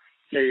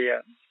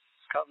the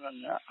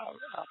Covenant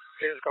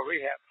physical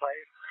rehab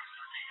place,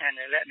 and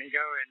they let me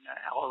go and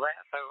all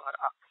that. So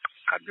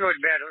I'm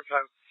doing better. So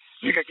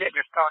you could get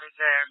me started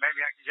there. Maybe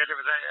I can get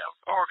everything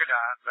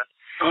organized. But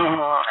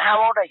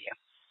how old are you?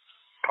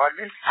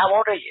 Pardon me? How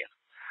old are you?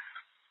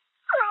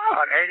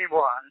 I'm 81.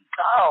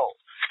 Oh.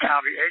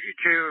 I'll be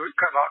 82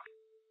 come up.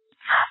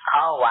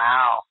 Oh,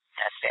 wow.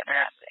 That's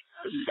fantastic.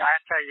 I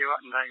tell you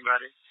what,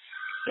 buddy.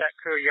 that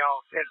crew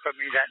y'all sent for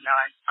me that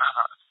night.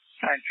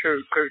 And crew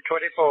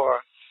 24.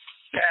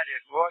 That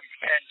is one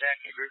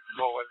fantastic group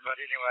of boys. But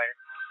anyway,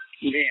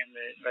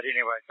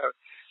 so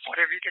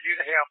whatever you can do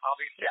to help,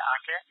 obviously I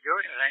can't do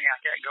anything. I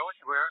can't go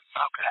anywhere.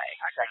 Okay.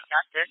 I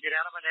can't get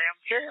out of my damn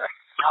chair.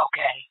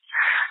 Okay.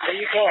 So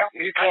you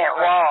can't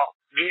walk.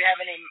 Do you have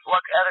any,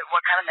 what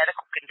kind of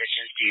medical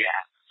conditions do you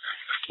have?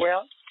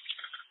 Well,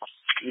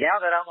 now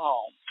that I'm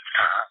home,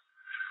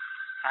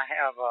 I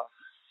have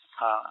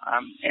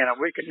I'm in a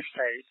weakened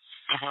state.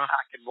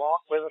 I can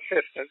walk with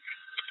assistance,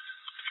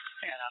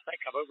 and I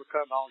think I've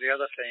overcome all the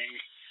other things.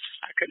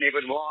 I couldn't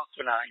even walk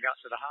when I got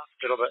to the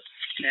hospital, but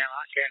now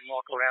I can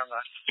walk around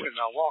with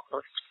my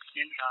walker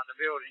inside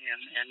the building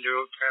and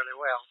do it fairly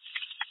well.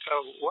 So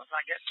once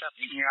I get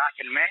something here, I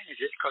can manage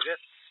it, because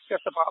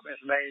this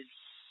apartment is made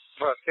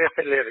for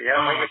assisted living.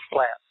 Everything is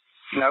flat,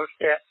 no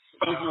steps.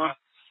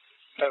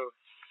 So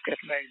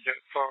it's made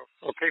for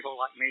people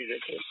like me.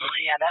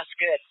 Yeah, that's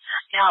good.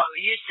 Now,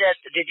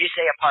 did you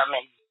say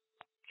apartment?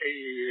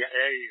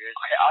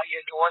 Are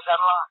your doors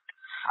unlocked?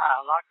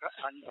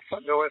 The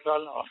front door is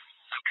unlocked.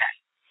 Okay.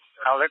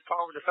 I'll look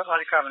forward to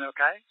somebody coming,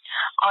 okay?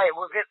 All right,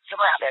 we'll get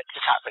someone out there to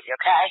talk with you,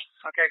 okay?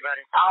 Okay,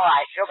 buddy. All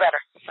right, feel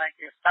better. Thank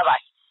you.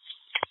 Bye-bye.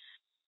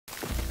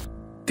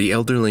 The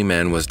elderly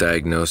man was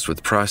diagnosed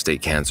with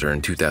prostate cancer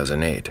in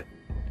 2008.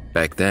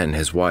 Back then,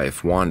 his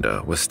wife,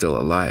 Wanda, was still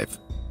alive,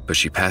 but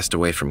she passed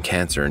away from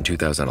cancer in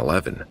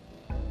 2011.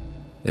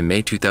 In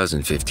May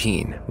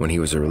 2015, when he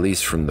was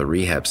released from the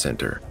rehab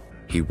center,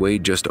 he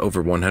weighed just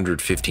over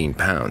 115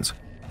 pounds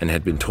and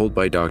had been told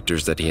by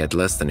doctors that he had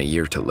less than a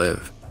year to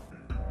live.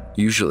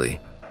 Usually,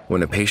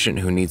 when a patient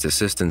who needs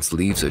assistance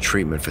leaves a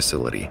treatment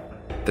facility,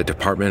 the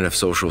Department of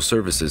Social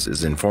Services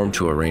is informed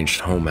to arrange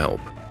home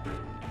help.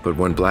 But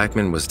when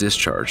Blackman was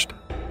discharged,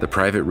 the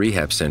private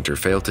rehab center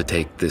failed to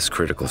take this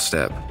critical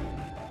step.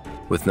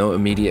 With no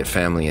immediate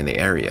family in the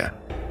area,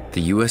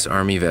 the U.S.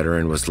 Army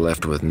veteran was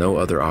left with no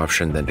other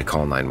option than to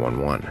call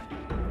 911.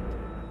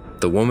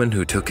 The woman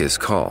who took his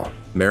call,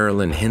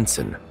 Marilyn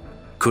Hinson,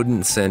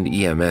 couldn't send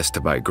EMS to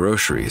buy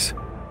groceries,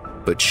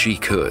 but she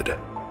could.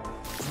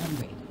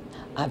 Hungry.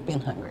 I've been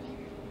hungry.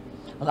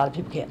 A lot of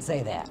people can't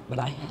say that, but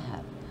I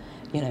have.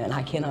 And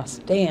I cannot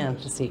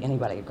stand to see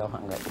anybody go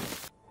hungry.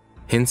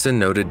 Hinson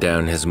noted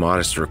down his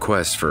modest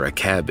request for a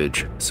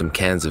cabbage, some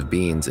cans of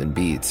beans and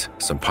beets,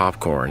 some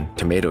popcorn,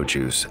 tomato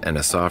juice, and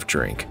a soft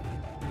drink.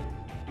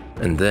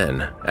 And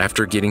then,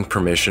 after getting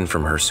permission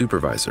from her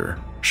supervisor,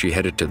 she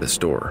headed to the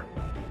store.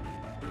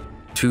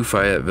 2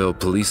 Fayetteville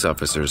police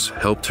officers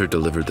helped her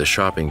deliver the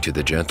shopping to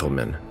the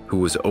gentleman, who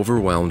was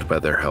overwhelmed by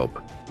their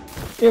help.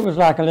 It was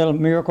like a little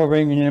miracle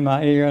ringing in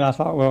my ear, and I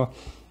thought, well,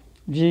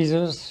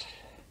 Jesus,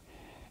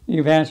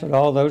 you've answered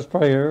all those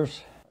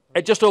prayers.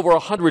 At just over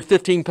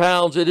 115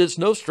 pounds, it is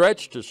no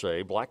stretch to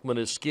say Blackman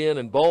is skin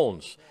and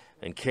bones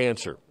and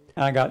cancer.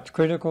 I got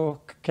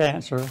critical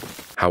cancer.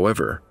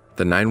 However,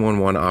 the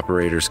 911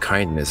 operator's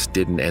kindness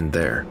didn't end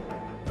there.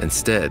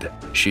 Instead,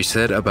 she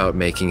said about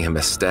making him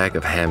a stack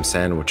of ham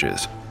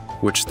sandwiches,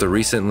 which the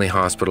recently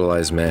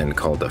hospitalized man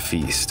called a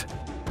feast.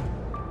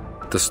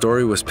 The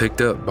story was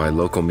picked up by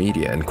local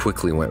media and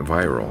quickly went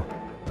viral.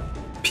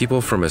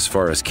 People from as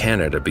far as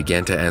Canada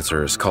began to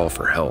answer his call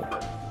for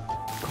help.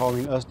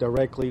 Calling us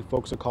directly,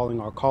 folks are calling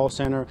our call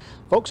center,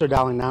 folks are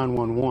dialing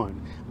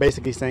 911,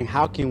 basically saying,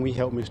 how can we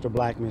help Mr.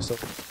 Blackman? So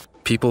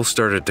people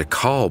started to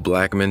call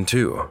Blackman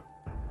too.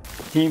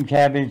 Steamed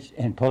cabbage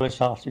and Polish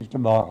sausage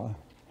tomorrow.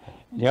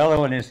 The other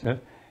one is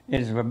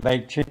for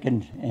baked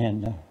chicken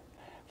and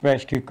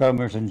fresh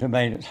cucumbers and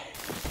tomatoes.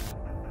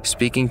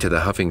 Speaking to the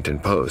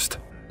Huffington Post,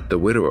 the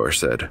widower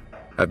said,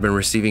 "I've been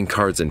receiving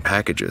cards and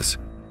packages,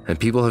 and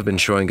people have been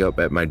showing up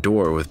at my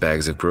door with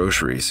bags of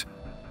groceries."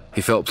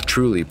 He felt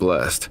truly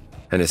blessed,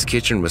 and his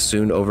kitchen was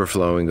soon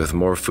overflowing with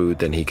more food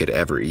than he could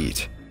ever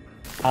eat.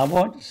 I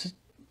want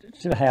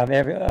to have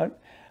every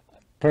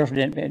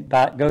person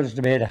that goes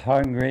to bed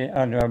hungry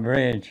under a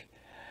bridge.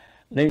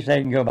 At least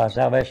they can go by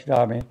Salvation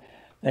Army.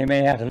 They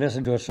may have to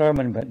listen to a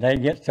sermon, but they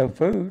get some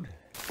food.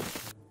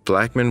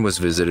 Blackman was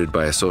visited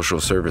by a social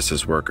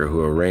services worker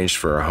who arranged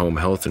for a home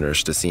health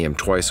nurse to see him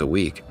twice a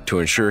week to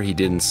ensure he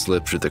didn't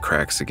slip through the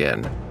cracks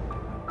again.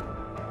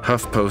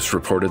 HuffPost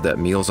reported that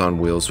Meals on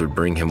Wheels would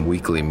bring him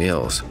weekly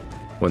meals.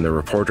 When the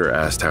reporter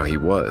asked how he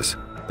was,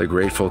 the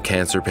grateful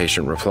cancer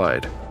patient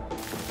replied,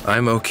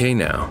 "I'm okay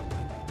now.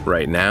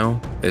 Right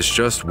now, it's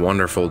just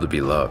wonderful to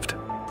be loved.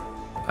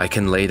 I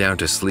can lay down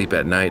to sleep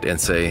at night and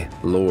say,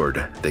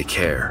 Lord, they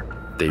care.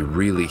 They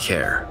really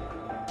care."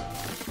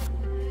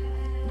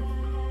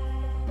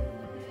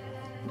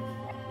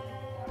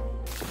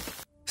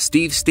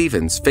 Steve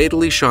Stevens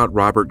fatally shot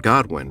Robert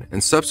Godwin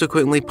and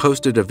subsequently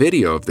posted a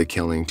video of the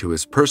killing to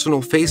his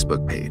personal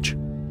Facebook page.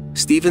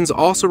 Stevens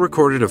also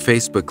recorded a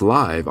Facebook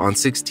Live on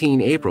 16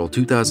 April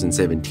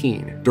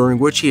 2017, during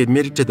which he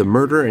admitted to the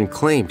murder and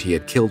claimed he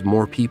had killed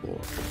more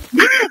people.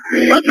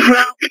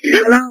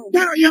 Hello.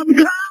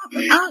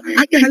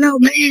 Hello,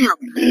 ma'am.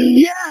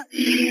 Yeah.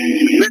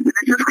 Listen,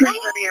 this is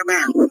Cleveland here,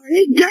 ma'am.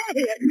 He's dead.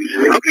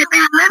 Okay,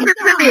 ma'am, listen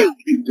to me.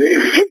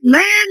 He's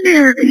laying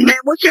there.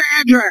 Man, what's your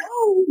address?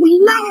 Oh,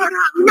 Lord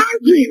have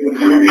mercy.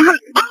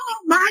 Oh,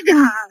 my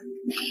God.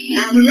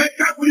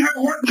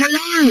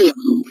 Hello.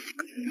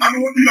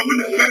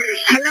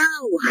 Hello.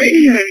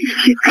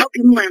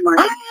 Okay, ma'am.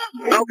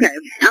 Okay,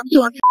 I'm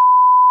doing.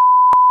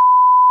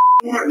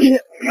 Yeah.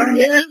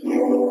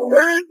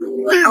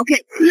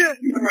 Okay. Yeah.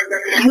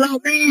 Hello,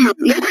 ma'am.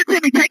 Listen to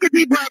me. Take a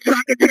deep breath so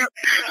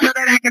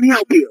that I can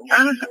help you.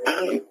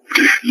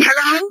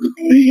 Hello?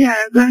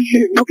 Yes, I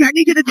hear you. Okay, I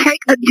need you to take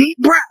a deep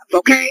breath,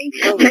 okay?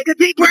 Take a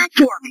deep breath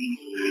for me.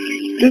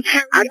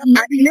 Listen,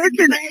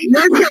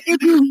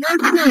 if you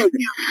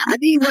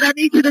listen, what I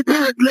need you to do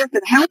is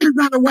listen. Help is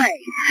on the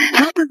way.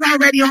 Help is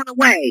already on the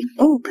way.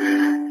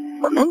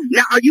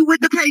 Now, are you with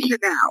the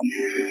patient now?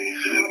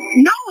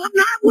 No, I'm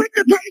not with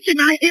the patient.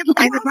 I am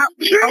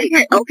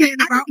okay,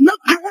 and about, look,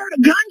 I heard a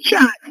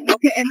gunshot.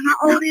 Okay, and how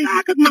old is he?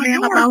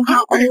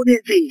 How old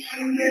is he?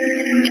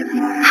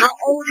 How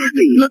old is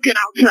he? Looking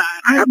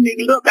outside. I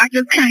mean, look, I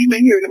just came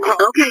in here to call.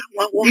 Okay,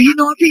 do you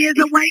know if he is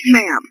awake,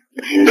 ma'am?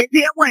 Is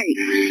he awake?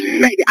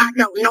 Baby, I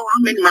don't know.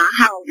 I'm in my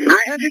house.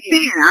 I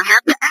understand. I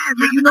have to ask.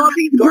 Do you know if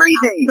he's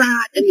breathing?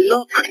 Outside and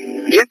look.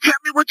 Just tell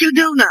me what you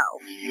do know.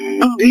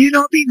 Do you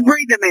know if he's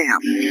breathing,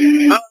 ma'am?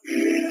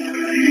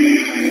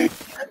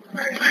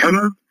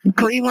 Hello?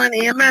 Cleveland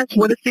EMS,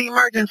 what is the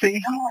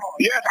emergency?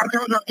 Yes, I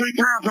told her 3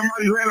 times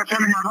somebody ran in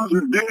front of my house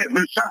is dead,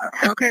 been shot.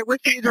 Okay,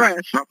 what's the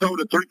address? I told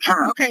her 3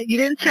 times. Okay, you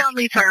didn't tell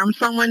me, sir. I'm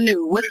someone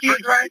new. What's the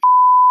address?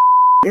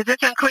 Is this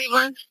in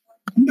Cleveland?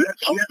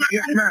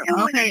 Yes, ma'am.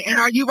 Okay, and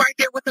are you right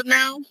there with them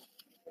now?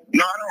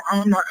 No,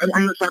 I'm not.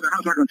 I'm inside the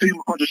house. I can see him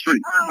across the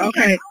street.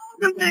 Okay.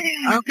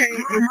 Okay,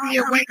 is he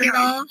awake at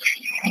all?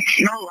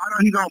 No, I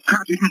don't. He's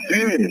unconscious. He's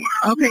dead.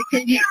 Okay,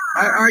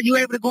 are you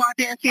able to go out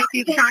there and see if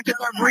he's conscious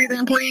or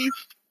breathing, please?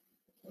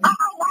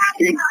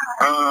 He's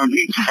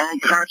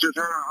unconscious.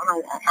 I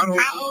don't.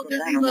 How old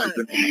does he look?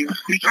 He's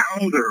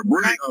older,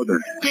 really older.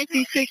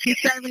 50, 60,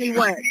 70,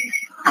 what?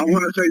 I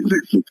want to say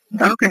 60.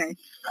 Okay.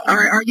 All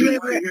right. Are you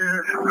able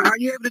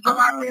to go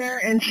out there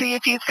and see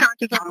if he's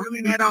conscious or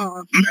breathing at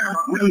all? No,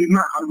 really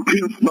not. I'm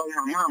feeling about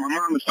my mom. My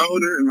mom is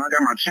older, and I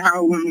got my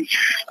child with me.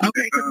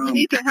 Okay, because we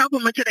need to help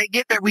him until they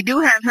get there. We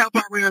do have help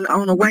already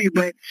on the way,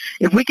 but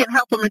if we can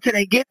help him until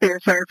they get there,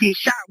 sir, if he's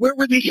shot, where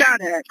was he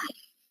shot at?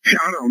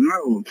 I don't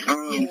know.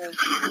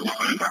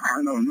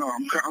 I don't know.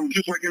 I'm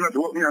just waking up to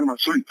woke me out of my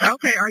sleep.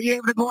 Okay, are you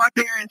able to go out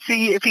there and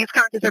see if he's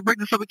conscious or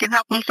breathing so we can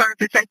help him, sir,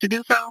 if it's safe to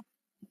do so?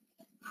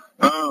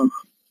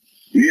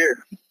 Yeah.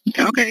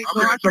 Okay.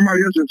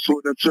 Somebody else is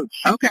for that too.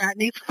 Okay, I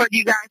need for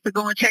you guys to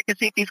go and check and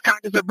see if he's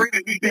conscious or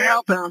breathing. We need to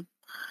help him.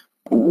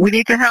 We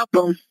need to help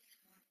him.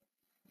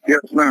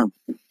 Yes, ma'am.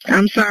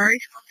 I'm sorry.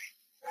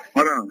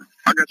 Hold on.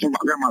 I got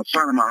my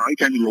son in my house. He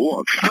can't even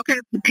walk. Okay,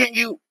 can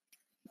you?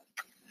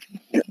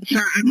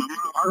 Sir,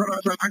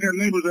 I got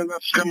neighbors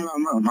that's coming out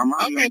now. My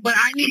mom. Okay, but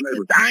I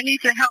need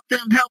to help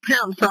them help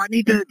him. So I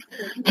need to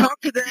talk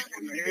to them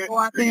and go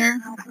out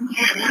there.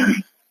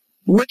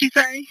 What'd you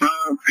say?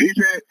 He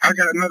said I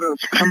got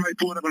somebody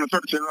pulled up in the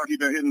surface like he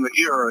been hitting the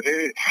ear or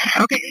head.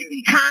 Okay, is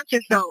he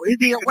conscious though? Is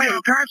he awake? Is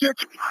he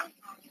conscious?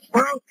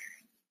 Well,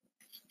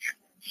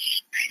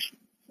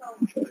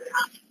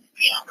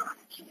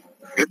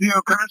 is he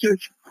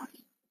unconscious?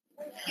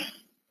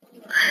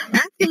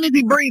 Ask him, is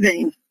he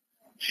breathing?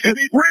 Is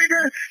he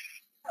breathing?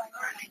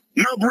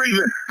 No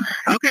breathing.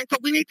 Okay, so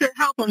we need to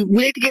help him.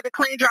 We need to get a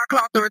clean dry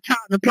cloth or a towel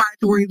and apply it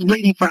to where he's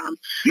bleeding from.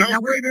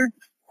 No breathing?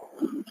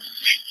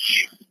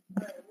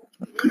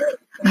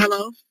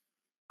 Hello?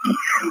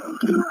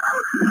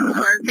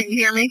 Sir, can you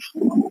hear me?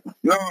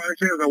 No, it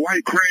says a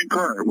white crane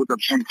car with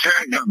some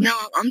tag on it. No,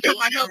 I'm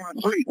talking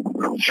about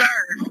sir.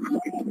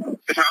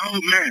 It's an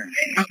old man.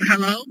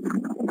 Hello?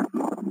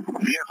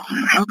 Yes.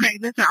 Okay,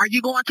 listen, are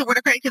you going to where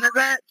the patient is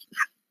at?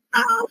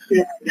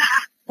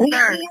 Who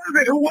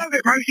was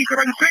it? Man, she could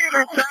understand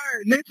her.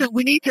 Sir, listen,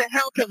 we need to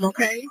help him,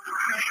 okay?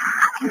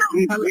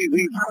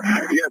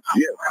 Yes.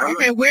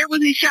 Okay, where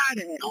was he shot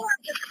at?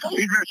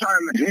 He's been shot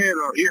in the head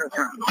or ear.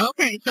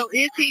 Okay, so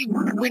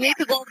we need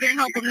to go over there and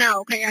help him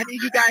now, okay? I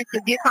need you guys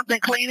to get something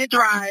clean and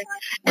dry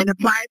and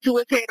apply it to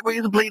his head where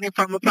he's bleeding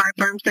from. Apply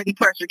firm, steady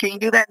pressure. Can you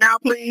do that now,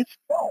 please?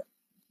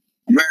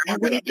 Man, I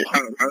got a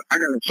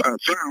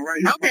sound right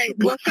here. Okay,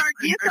 well, sir,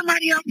 get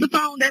somebody off the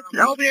phone that's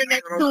over there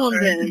next to him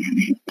then.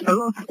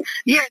 Hello?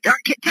 Yeah,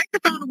 take the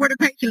phone to where the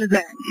patient is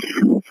at.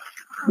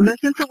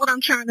 Listen to what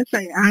I'm trying to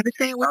say. I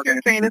understand what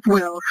you're saying as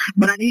well,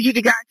 but I need you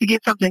guys to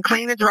get something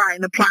clean and dry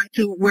and apply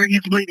to where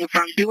he's bleeding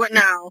from. Do it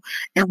now,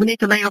 and we need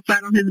to lay him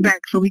flat on his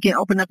back so we can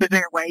open up his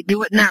airway.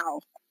 Do it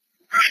now.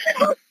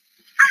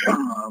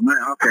 Oh, man,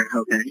 okay.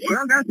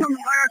 Well, that's something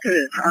I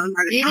could.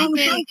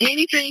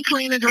 Anything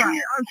clean and dry.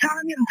 I'm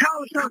telling you to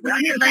tell us something.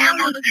 I need to lay him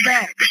on his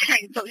back.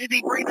 Okay, so is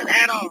he breathing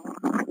at all?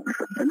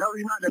 No,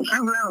 he's not. The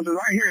ambulance is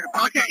right here.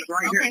 Okay.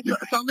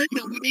 So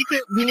listen, we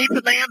need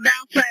to lay him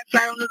down flat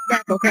on his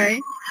back,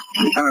 okay?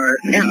 All right.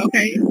 Yeah,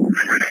 okay.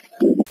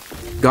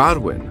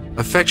 Godwin,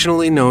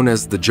 affectionately known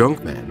as the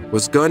Junk Man,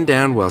 was gunned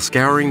down while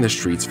scouring the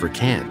streets for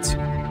cans.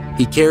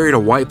 He carried a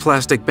white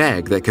plastic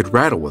bag that could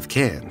rattle with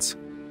cans.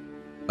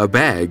 A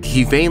bag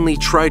he vainly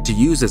tried to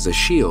use as a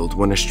shield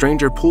when a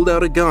stranger pulled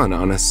out a gun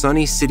on a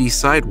sunny city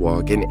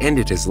sidewalk and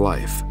ended his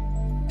life.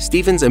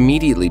 Stevens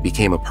immediately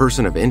became a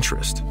person of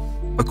interest.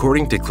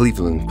 According to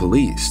Cleveland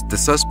police, the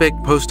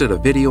suspect posted a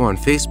video on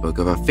Facebook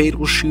of a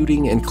fatal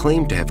shooting and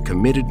claimed to have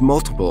committed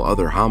multiple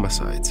other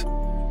homicides.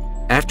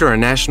 After a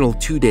national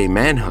 2-day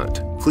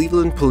manhunt,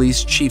 Cleveland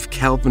Police Chief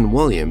Calvin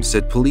Williams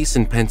said police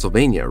in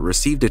Pennsylvania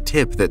received a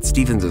tip that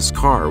Stevens'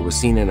 car was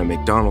seen in a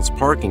McDonald's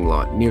parking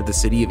lot near the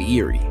city of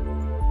Erie.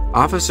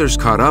 Officers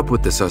caught up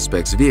with the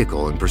suspect's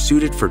vehicle and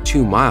pursued it for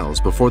 2 miles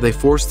before they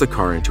forced the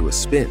car into a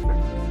spin.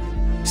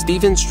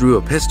 Stevens drew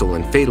a pistol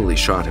and fatally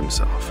shot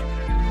himself.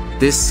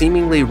 This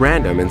seemingly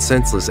random and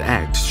senseless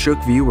act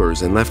shook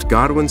viewers and left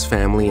Godwin's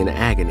family in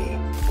agony.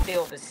 I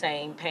feel the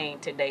same pain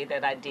today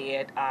that I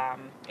did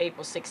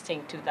April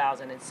 16,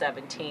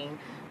 2017,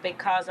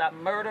 because a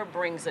murder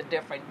brings a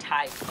different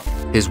type.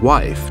 His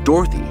wife,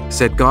 Dorothy,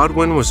 said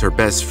Godwin was her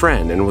best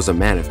friend and was a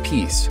man of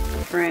peace.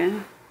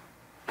 Friend.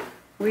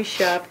 We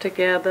shopped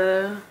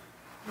together,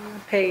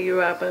 paid you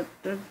up,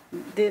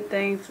 did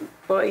things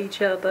for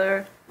each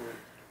other,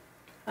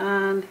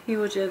 and he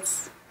was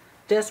just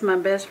my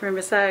best friend.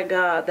 Beside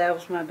God, that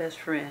was my best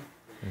friend.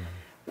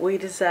 We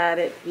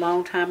decided a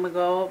long time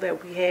ago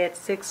that we had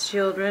 6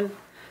 children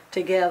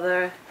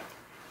together,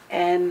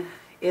 and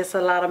it's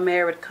a lot of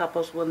married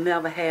couples will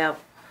never have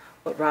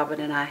what Robert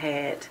and I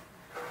had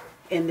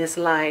in this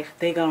life.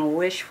 They're gonna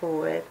wish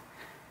for it,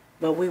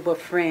 but we were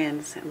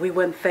friends. We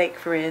weren't fake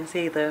friends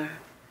either.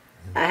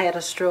 I had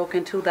a stroke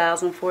in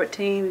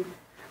 2014.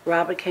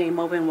 Robert came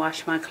over and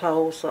washed my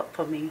clothes up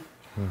for me.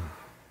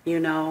 You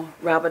know,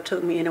 Robert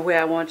took me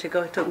anywhere I wanted to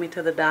go. He took me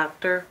to the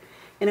doctor.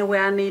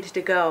 Anywhere I needed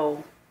to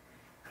go,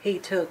 he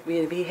took me.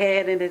 If he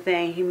had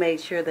anything, he made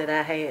sure that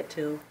I had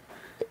to.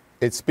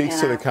 It speaks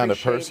And to I the kind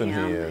of person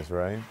appreciate he him. is,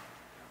 right?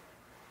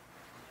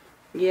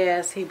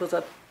 Yes, he was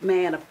a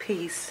man of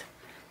peace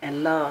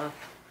and love.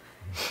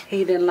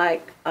 He didn't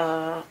like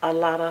a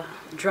lot of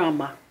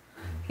drama.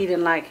 He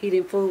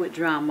didn't fool with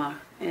drama,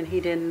 and he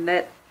didn't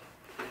let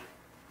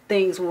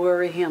things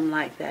worry him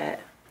like that.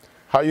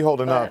 How you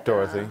holding up,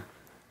 Dorothy?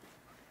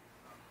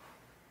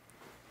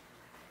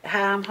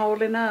 How I'm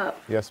holding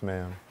up? Yes,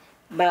 ma'am.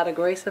 By the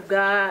grace of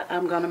God,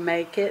 I'm going to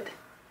make it.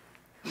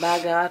 By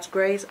God's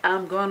grace,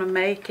 I'm going to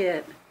make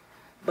it.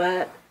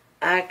 But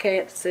I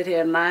can't sit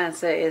here and lie and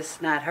say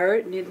it's not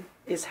hurting.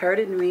 It's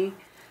hurting me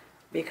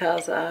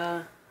because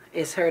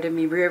it's hurting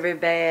me really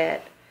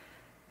bad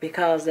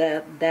because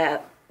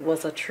that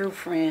was a true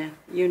friend.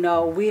 You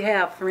know, we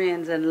have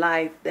friends in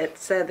life that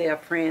say they're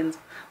friends,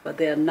 but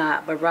they're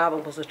not. But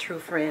Robert was a true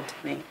friend to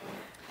me.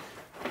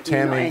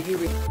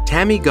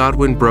 Tammy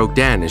Godwin broke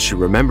down as she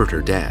remembered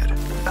her dad.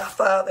 My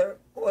father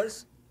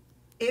was,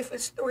 if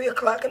it's 3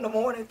 o'clock in the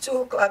morning, 2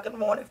 o'clock in the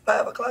morning,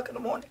 5 o'clock in the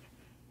morning,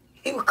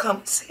 he would come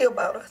and see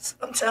about us.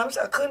 Sometimes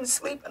I couldn't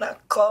sleep and I'd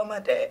call my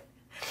dad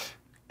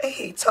and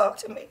he'd talk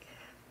to me.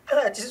 And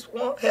I just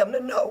want him to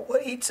know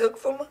what he took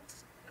from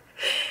us.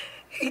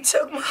 He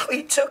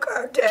took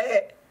our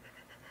dad.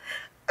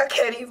 I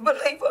can't even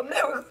believe I'm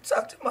never going to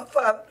talk to my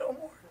father no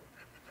more.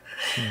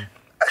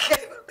 I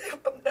can't believe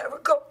I'm never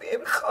going to be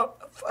able to call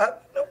my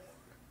father no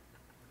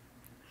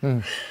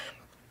more.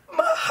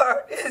 My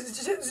heart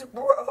is just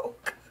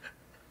broke.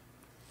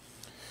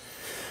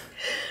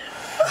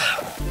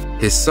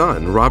 His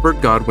son,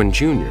 Robert Godwin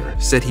Jr.,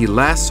 said he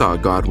last saw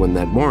Godwin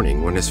that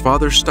morning when his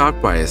father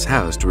stopped by his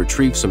house to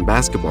retrieve some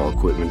basketball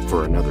equipment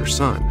for another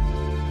son.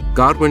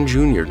 Godwin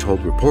Jr.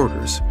 told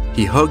reporters,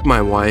 "He hugged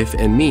my wife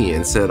and me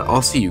and said,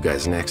 'I'll see you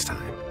guys next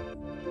time.'"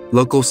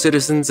 Local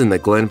citizens in the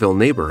Glenville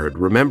neighborhood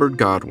remembered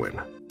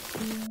Godwin.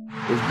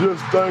 It's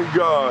just thank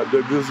God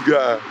that this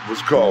guy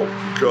was caught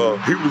because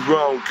he was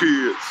around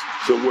kids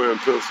somewhere in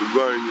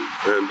Pennsylvania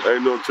and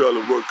ain't no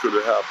telling what could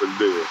have happened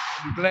there.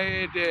 I'm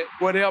glad that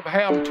whatever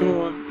happened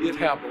to him, it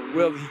happened.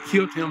 Whether he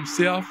killed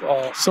himself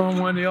or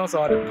someone else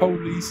or the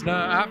police.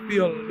 Now, I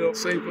feel a little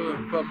safer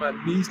for my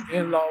niece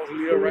in-laws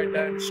live right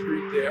down the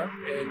street there.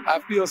 And I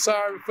feel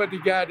sorry for the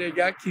guy that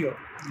got killed.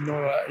 You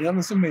know, an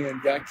innocent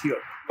man got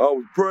killed. I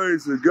was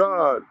praising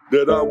God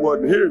that I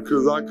wasn't here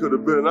because I could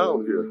have been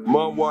out here.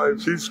 My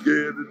wife, she's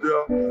scared to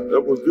death.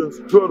 It was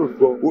just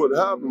pitiful what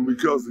happened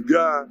because the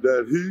guy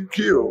that he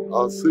killed,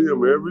 I see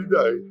him every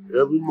day,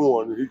 every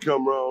morning. He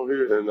come around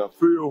here and I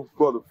feel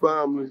for the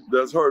family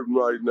that's hurting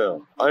right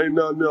now. Ain't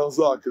nothing else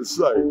I can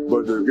say,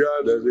 but the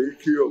guy that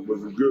he killed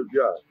was a good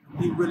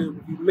guy. He really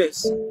would be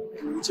missed.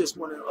 And we just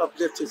want to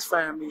uplift his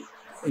family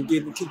and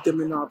keep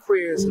them in our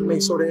prayers and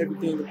make sure that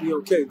everything will be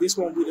okay. This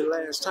won't be the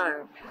last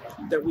time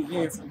that we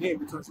hear from him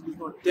because we're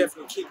going to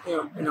definitely keep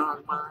him in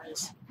our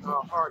minds,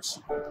 our hearts,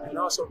 and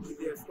also be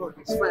there for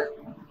his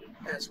family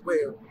as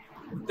well.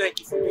 Thank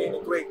you for being a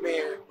great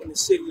man in the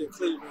city of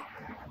Cleveland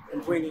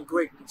and bringing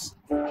greatness.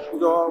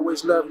 We'll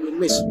always love you and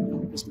miss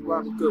you, Mr.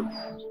 Robert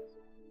Goodwin.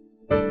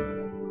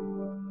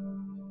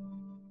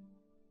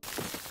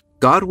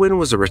 Godwin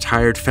was a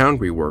retired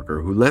foundry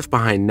worker who left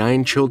behind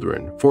 9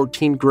 children,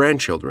 14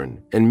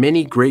 grandchildren, and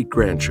many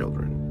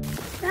great-grandchildren.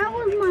 That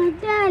was my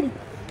daddy.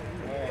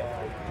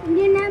 And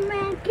then that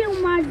man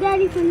killed my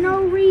daddy for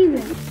no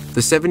reason.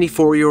 The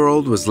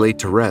 74-year-old was laid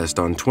to rest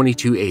on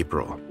 22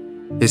 April.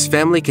 His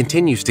family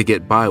continues to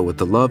get by with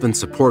the love and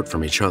support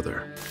from each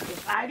other.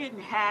 If I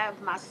didn't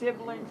have my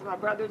siblings, my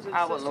brothers and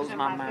sisters in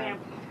my family,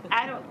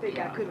 I don't think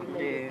I could have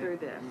made it through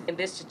this. And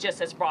this just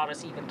has brought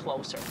us even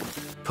closer.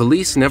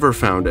 Police never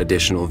found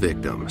additional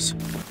victims.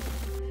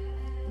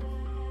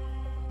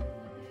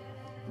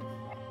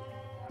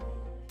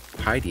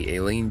 Heidi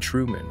Aileen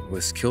Truman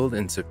was killed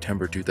in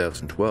September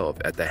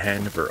 2012 at the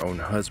hand of her own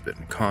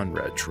husband,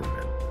 Conrad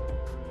Truman.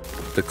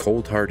 The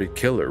cold-hearted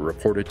killer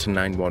reported to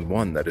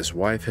 911 that his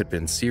wife had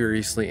been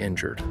seriously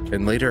injured,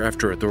 and later,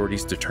 after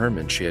authorities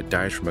determined she had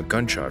died from a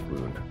gunshot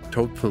wound,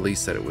 told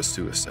police that it was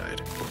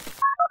suicide.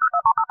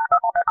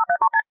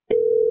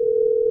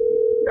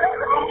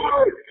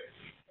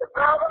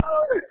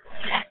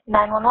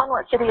 911,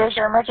 what city is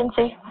your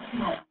emergency?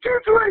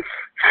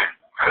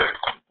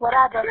 What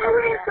address?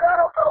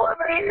 South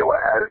 1180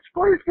 West.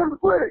 Please come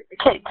quick.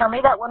 Okay, tell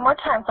me that one more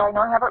time so I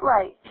know I have it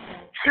right.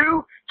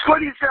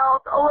 220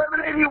 South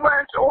 1180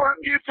 West,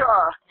 Orem,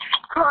 Utah.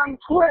 Come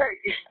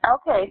quick.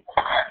 Okay,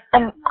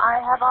 and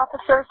I have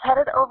officers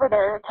headed over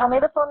there. Tell me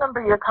the phone number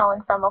you're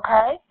calling from,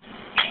 okay?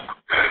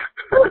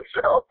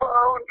 Cell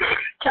phone.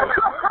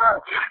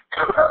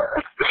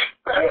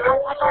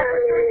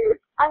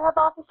 I have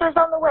officers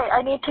on the way.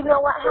 I need to know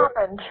what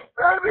happened.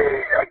 I don't know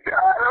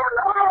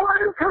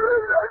what it is.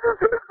 I just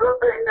heard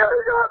something. I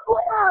got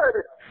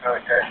blood.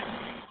 Okay.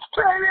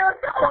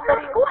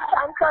 Somebody,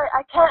 I'm sorry,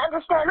 I can't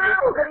understand you.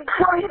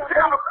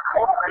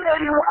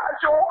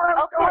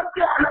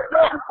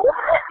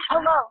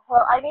 Hello,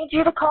 well, I need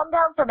you to calm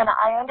down for a minute.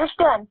 I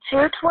understand.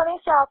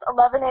 220 South,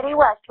 1180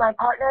 West. My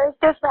partner is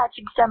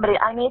dispatching somebody.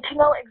 I need to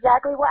know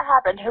exactly what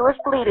happened. Who is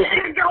bleeding?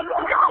 Okay,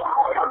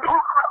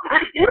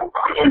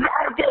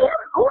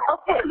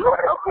 no,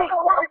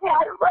 I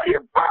can't.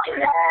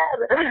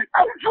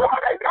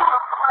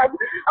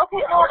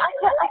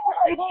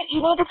 You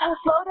need to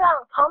slow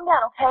down. Calm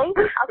down, okay?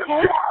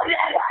 Okay?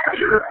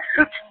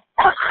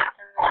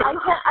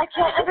 I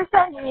can't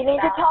understand you. You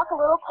need to talk a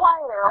little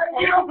quieter,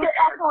 okay? You're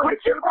echoing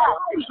too bad.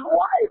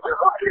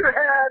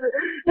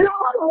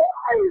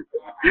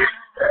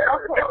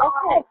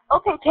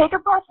 Okay, take a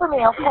breath for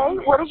me, okay?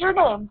 What is your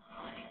name?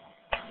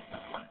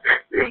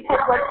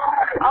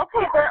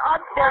 Okay, they're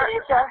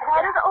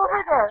headed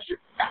over there.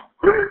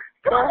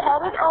 They're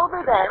headed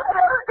over there.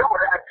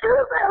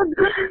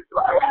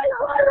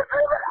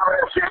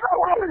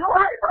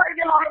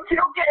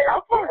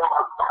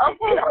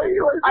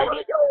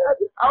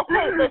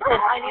 Okay, listen,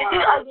 I need you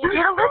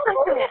to listen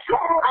to me.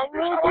 I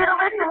need you to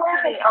listen to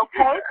me,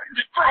 okay?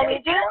 I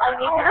need you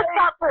to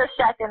stop for a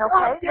second,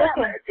 okay?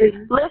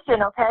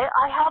 Listen, okay?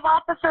 I have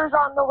officers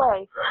on the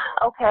way,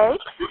 okay?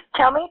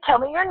 Tell me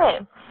your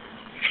name.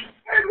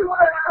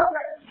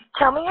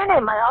 Tell me your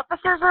name. My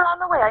officers are on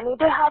the way. I need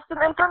to have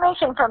some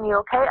information from you,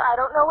 okay? I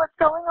don't know what's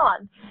going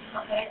on.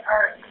 Okay,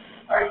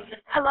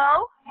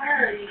 hello?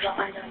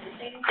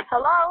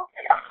 Hello?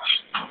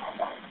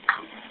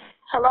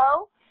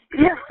 Hello?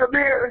 Yes, I'm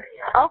here.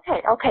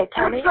 Okay,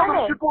 tell me your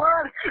name. Okay, I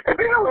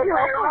really don't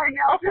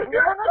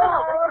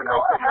know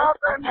what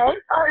happened. I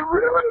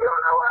really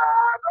don't know what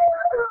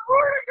happened. I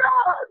swear to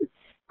God.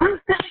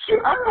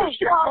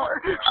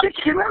 She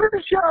came out of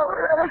the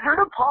shower, and I heard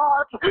a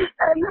pop,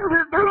 and there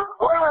was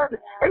blood,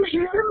 and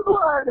she's in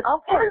blood.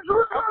 Okay.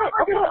 Tell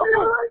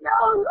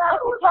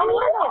me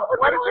your name.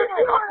 What is your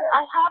name?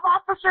 I have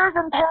officers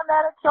and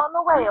paramedics on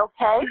the way,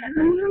 okay?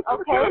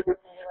 Okay,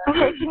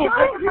 can you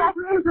take a breath?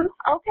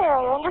 Okay,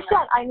 I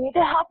understand. I need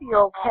to help you,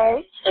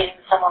 okay?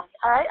 All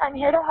right, I'm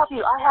here to help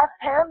you. I have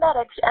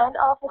paramedics and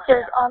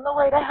officers on the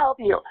way to help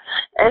you.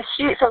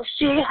 So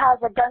she has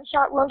a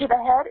gunshot wound to the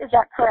head, is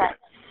that correct?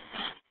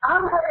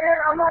 I'm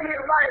not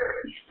here.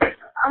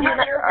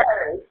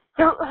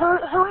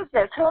 Who is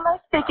this? Who am I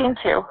speaking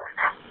to?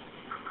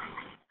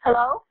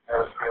 Hello?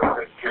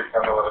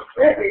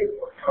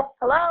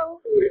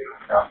 Hello?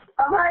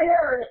 I'm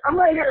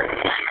right here.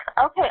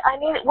 Okay,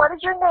 what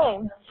is your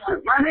name?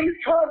 My name's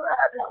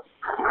Conrad.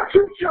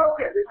 She's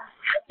choking.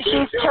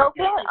 She's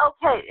choking?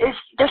 Okay,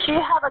 does she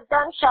have a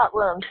gunshot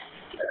wound?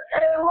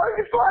 It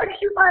looks like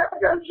she might have a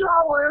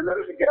gunshot wound.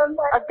 There's a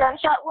gunshot. A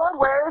gunshot wound?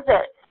 Where is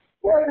it?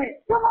 Baby,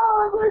 come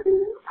on, baby.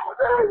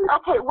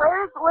 Okay,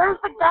 where's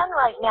the gun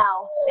right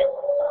now?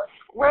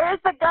 Where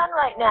is the gun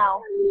right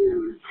now?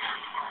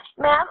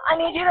 Ma'am, I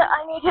need you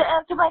to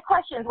answer my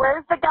questions.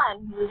 Where's the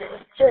gun?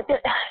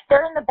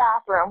 They're in the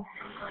bathroom.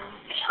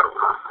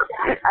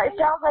 It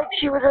sounds like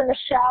she was in the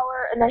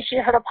shower and then she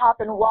heard a pop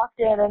and walked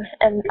in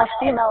and a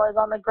female is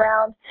on the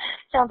ground.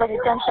 Sounds like a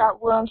gunshot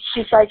wound.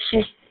 She's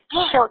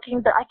choking,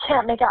 but I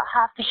can't make out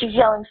half because she's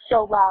yelling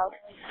so loud.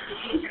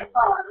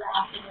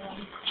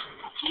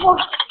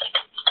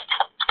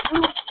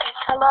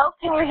 Hello,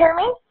 can you hear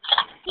me?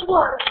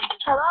 Hello?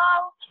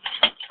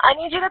 I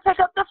need you to pick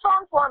up the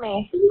phone for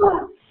me.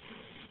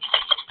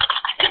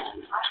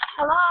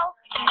 Hello?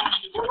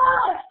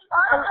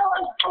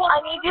 I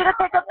need you to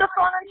pick up the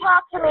phone and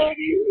talk to me.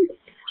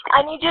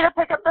 I need you to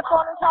pick up the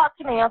phone and talk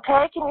to me,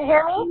 okay? Can you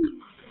hear me?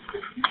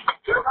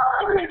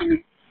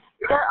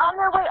 They're on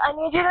their way. I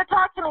need you to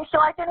talk to me so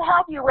I can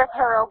help you with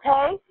her,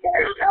 okay?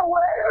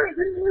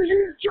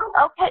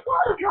 Okay,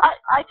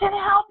 I can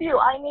help you.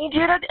 I need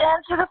you to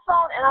answer the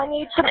phone, and I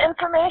need some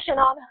information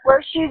on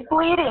where she's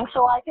bleeding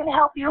so I can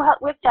help you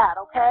with that,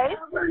 okay?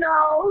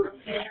 No.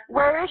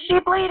 Where is she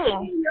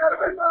bleeding? Out of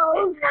her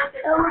nose.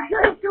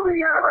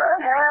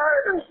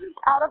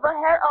 Out of her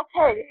head?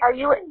 Okay.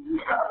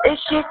 Is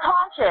she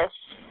conscious?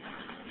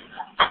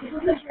 Is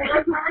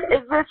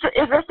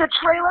this a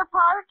trailer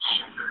park?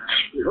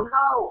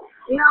 No,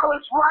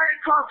 it's right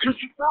across from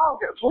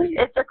Trafalgar, please.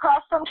 It's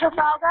across from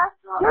Trafalgar?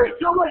 There's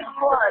so much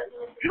blood.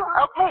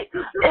 Okay,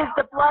 is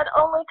the blood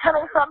only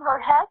coming from her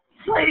head?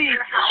 Please.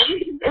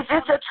 Is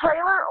this a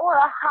trailer or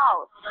a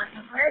house?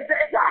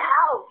 It's a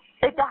house.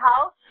 It's a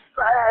house?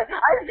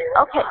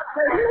 Okay.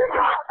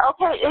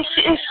 Okay, is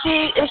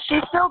she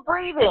still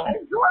breathing?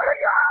 I swear to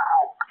God.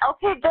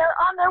 Okay, they're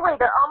on their way.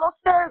 They're almost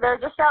there. They're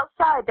just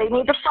outside. They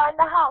need to find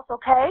the house,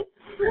 okay?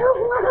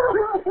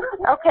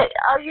 Okay,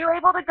 are you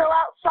able to go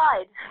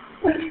outside?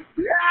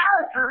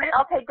 Yeah.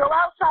 Okay, go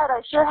outside.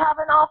 I should have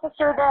an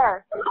officer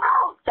there.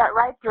 Is that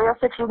right?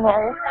 306 is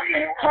Mary.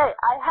 Okay,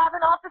 I have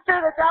an officer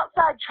that's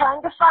outside trying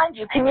to find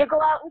you. Can you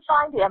go out and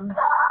find him?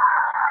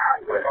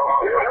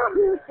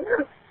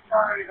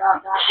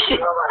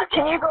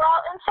 Can you go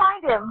out and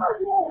find him?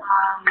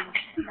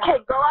 Okay,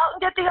 go out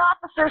and get the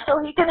officer so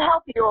he can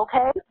help you,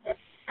 okay?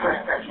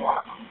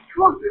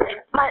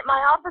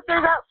 My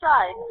officer's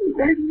outside.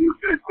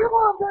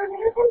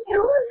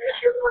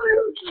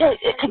 Okay,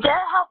 to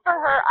get help for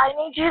her, I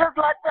need you to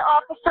let the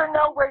officer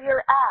know where you're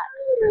at.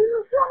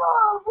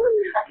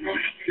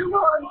 Come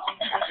on.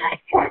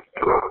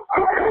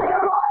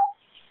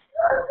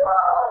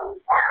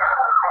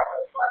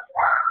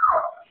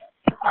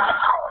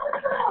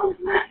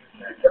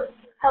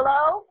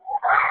 Hello?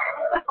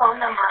 Phone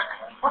number.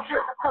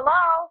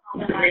 Hello?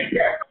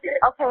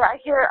 Okay, I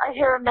hear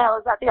a male.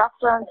 Is that the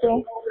officer on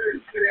scene?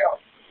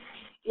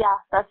 Yeah,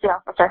 that's the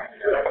officer.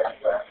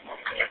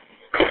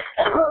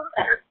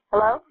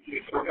 Hello?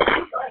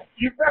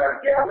 You better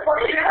get up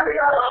on the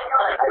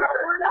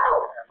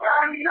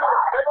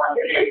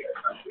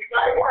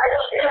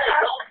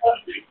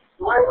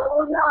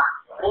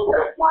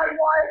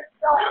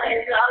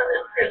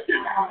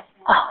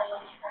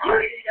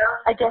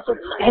I guess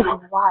it's his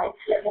wife.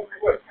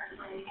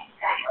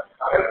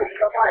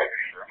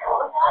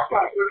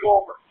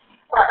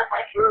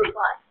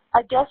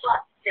 I guess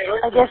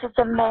it's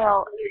a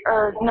male,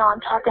 or no, I'm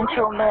talking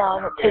to a male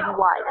and it's his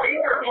wife.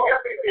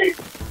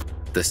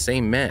 The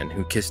same man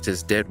who kissed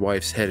his dead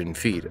wife's head and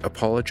feet,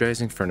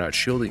 apologizing for not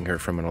shielding her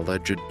from an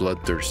alleged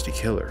bloodthirsty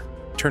killer,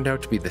 turned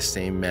out to be the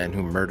same man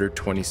who murdered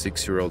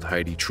 26-year-old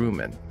Heidi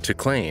Truman to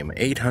claim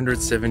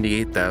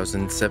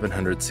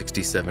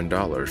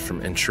 $878,767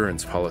 from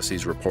insurance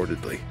policies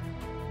reportedly.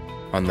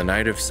 On the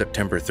night of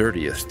September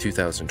 30th,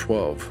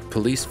 2012,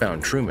 police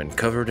found Truman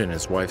covered in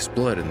his wife's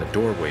blood in the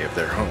doorway of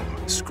their home,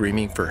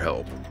 screaming for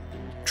help.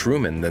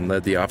 Truman then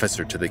led the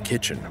officer to the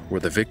kitchen,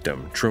 where the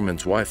victim,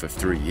 Truman's wife of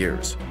 3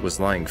 years, was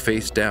lying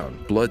face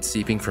down, blood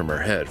seeping from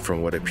her head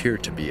from what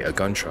appeared to be a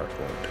gunshot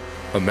wound.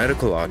 A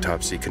medical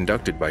autopsy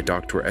conducted by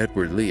Dr.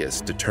 Edward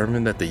Leas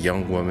determined that the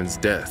young woman's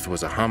death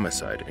was a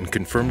homicide and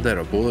confirmed that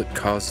a bullet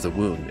caused the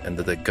wound and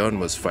that the gun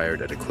was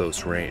fired at a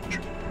close range.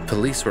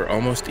 Police were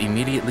almost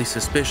immediately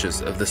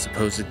suspicious of the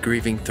supposed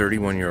grieving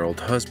 31-year-old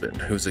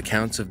husband, whose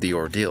accounts of the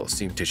ordeal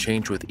seemed to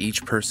change with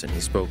each person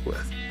he spoke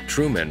with.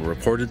 Truman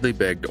reportedly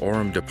begged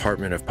Orem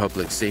Department of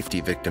Public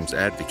Safety Victims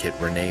Advocate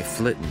Renee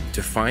Flitton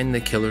to find the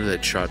killer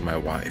that shot my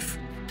wife.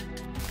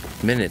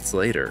 Minutes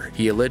later,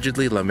 he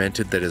allegedly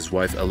lamented that his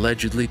wife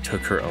allegedly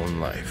took her own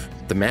life.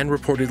 The man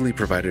reportedly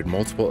provided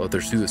multiple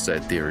other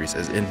suicide theories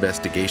as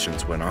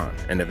investigations went on,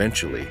 and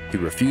eventually, he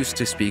refused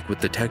to speak with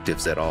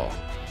detectives at all.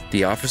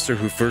 The officer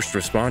who first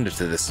responded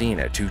to the scene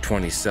at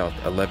 220 South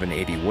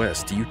 1180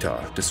 West,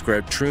 Utah,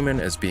 described Truman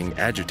as being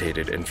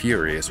agitated and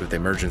furious with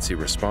emergency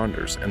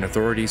responders and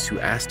authorities who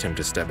asked him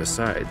to step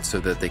aside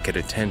so that they could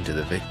attend to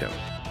the victim.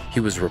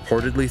 He was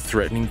reportedly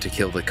threatening to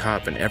kill the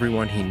cop and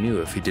everyone he knew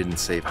if he didn't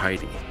save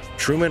Heidi.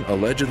 Truman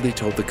allegedly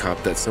told the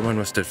cop that someone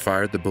must have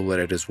fired the bullet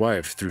at his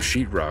wife through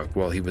sheetrock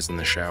while he was in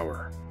the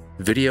shower.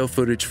 Video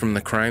footage from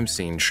the crime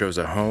scene shows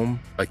a home,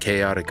 a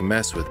chaotic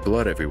mess with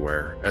blood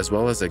everywhere, as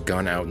well as a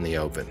gun out in the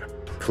open.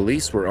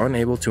 Police were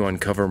unable to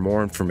uncover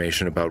more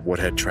information about what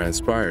had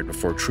transpired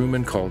before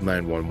Truman called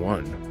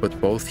 911, but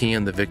both he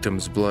and the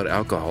victim's blood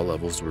alcohol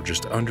levels were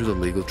just under the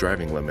legal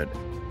driving limit,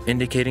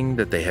 indicating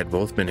that they had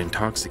both been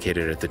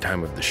intoxicated at the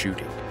time of the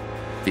shooting.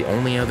 The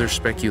only other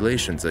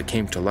speculations that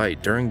came to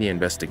light during the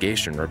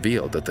investigation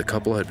revealed that the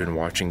couple had been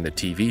watching the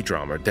TV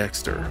drama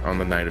Dexter on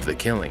the night of the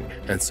killing,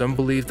 and some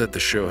believed that the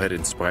show had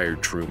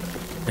inspired Truman.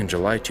 In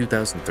July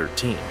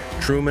 2013,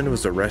 Truman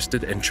was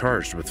arrested and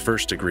charged with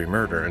first-degree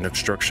murder and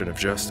obstruction of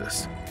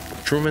justice.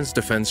 Truman's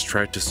defense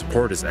tried to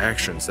support his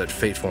actions that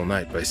fateful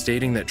night by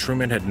stating that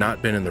Truman had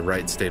not been in the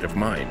right state of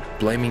mind,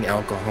 blaming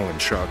alcohol and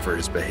shock for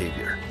his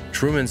behavior.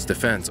 Truman's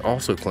defense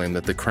also claimed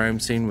that the crime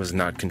scene was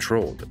not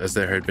controlled, as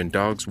there had been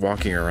dogs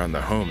walking around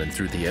the home and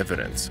through the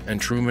evidence, and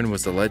Truman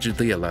was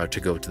allegedly allowed to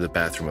go to the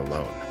bathroom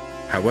alone.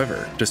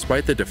 However,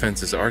 despite the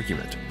defense's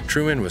argument,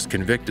 Truman was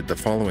convicted the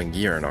following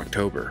year in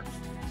October.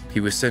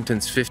 He was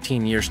sentenced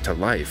 15 years to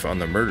life on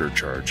the murder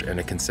charge and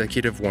a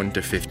consecutive 1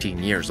 to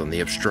 15 years on the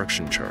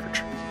obstruction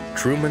charge.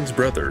 Truman's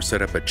brother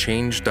set up a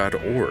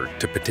change.org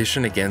to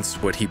petition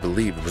against what he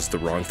believed was the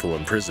wrongful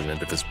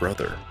imprisonment of his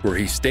brother, where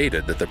he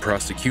stated that the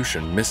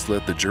prosecution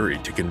misled the jury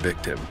to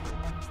convict him.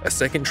 A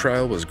second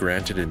trial was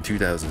granted in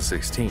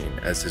 2016,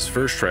 as his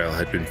first trial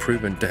had been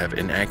proven to have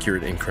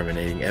inaccurate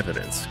incriminating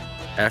evidence.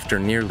 After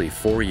nearly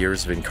 4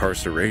 years of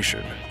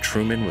incarceration,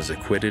 Truman was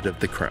acquitted of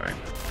the crime.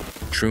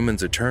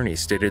 Truman's attorney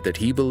stated that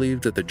he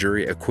believed that the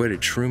jury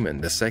acquitted Truman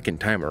the second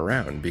time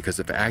around because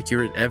of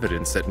accurate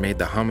evidence that made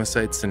the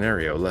homicide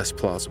scenario less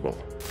plausible.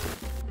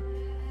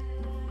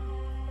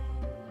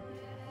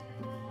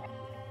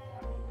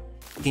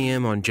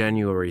 PM on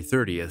January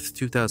 30th,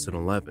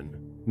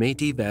 2011,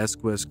 Maite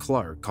Vasquez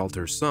Clark called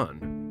her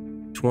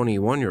son,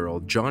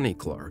 21-year-old Johnny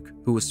Clark,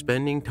 who was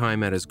spending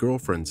time at his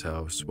girlfriend's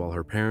house while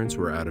her parents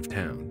were out of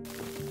town.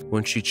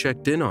 When she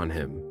checked in on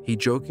him, he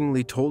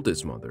jokingly told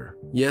his mother,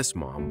 "Yes,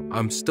 Mom,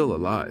 I'm still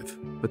alive,"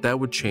 but that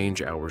would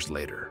change hours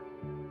later.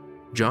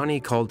 Johnny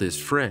called his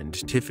friend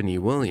Tiffany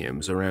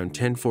Williams around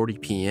 10:40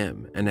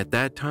 p.m., and at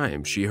that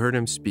time she heard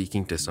him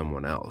speaking to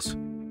someone else.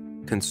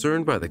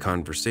 Concerned by the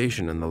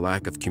conversation and the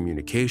lack of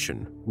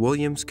communication,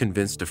 Williams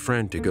convinced a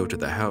friend to go to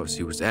the house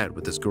he was at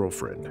with his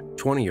girlfriend,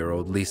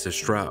 20-year-old Lisa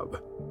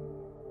Straub.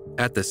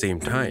 At the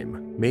same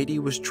time, Maite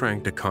was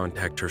trying to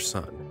contact her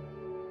son.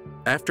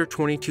 After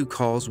 22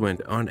 calls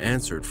went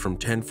unanswered from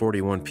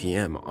 10:41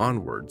 p.m.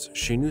 onwards,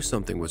 she knew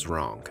something was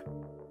wrong.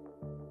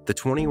 The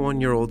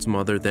 21-year-old's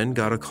mother then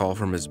got a call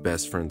from his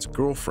best friend's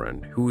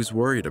girlfriend, who was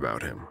worried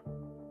about him.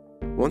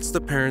 Once the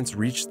parents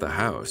reached the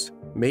house,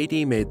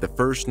 Maite made the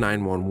first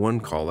 911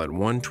 call at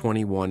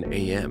 1:21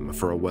 a.m.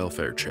 for a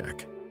welfare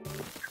check.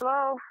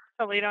 Hello?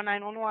 Toledo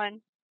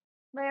 911.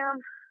 Ma'am,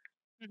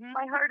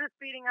 my heart is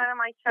beating out of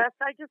my chest.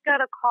 I just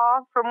got a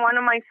call from one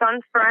of my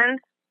son's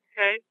friends.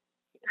 Okay.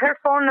 Her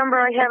phone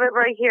number, I have it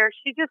right here.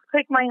 She just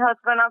picked my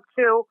husband up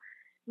too.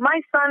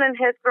 My son and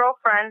his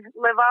girlfriend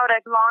live out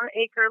at Lawn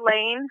Acre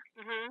Lane.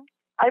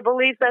 I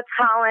believe that's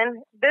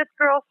Holland. This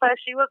girl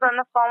says she was on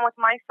the phone with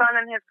my son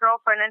and his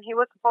girlfriend, and he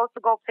was supposed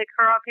to go pick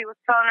her up. He was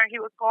telling her he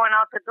was going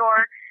out the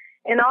door,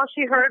 and all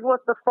she heard was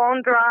the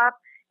phone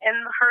drop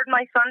and heard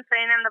my son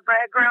saying in the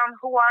background,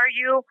 "Who are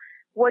you?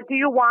 What do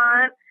you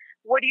want?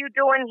 What are you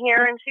doing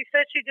here?" And she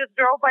said she just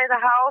drove by the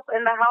house,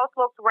 and the house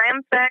looks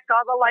ramsacked.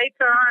 All the lights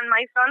are on.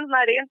 My son's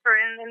not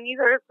answering, and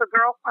neither is the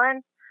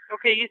girlfriend.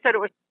 Okay, you said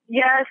it was...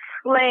 Yes,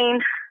 Lane.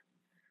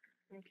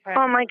 Okay.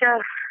 Oh, my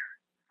God.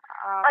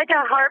 I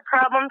got heart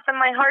problems, and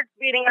my heart's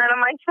beating out of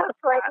my chest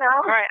right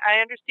now. All right,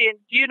 I understand.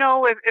 Do you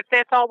know if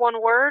that's all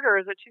one word, or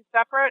is it two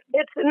separate?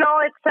 It's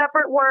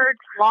separate words.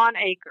 Lawn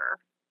Acre.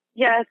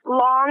 Yes,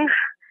 Long.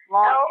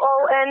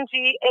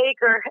 L-O-N-G,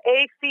 Acre,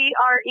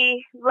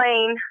 A-C-R-E,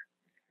 Lane.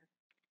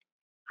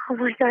 Oh,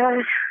 my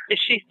God. Is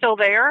she still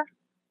there?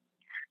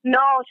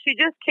 No, she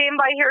just came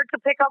by here to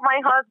pick up my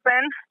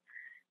husband,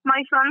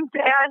 my son's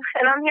dad,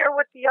 and I'm here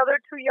with the other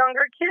two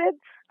younger kids.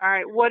 All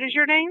right, what is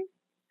your name?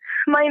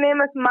 My name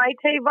is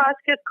Maite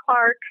Vasquez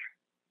Clark.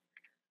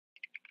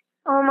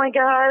 Oh, my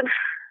God.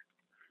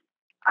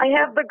 I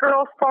have the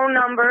girl's phone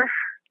number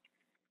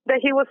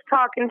that he was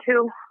talking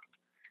to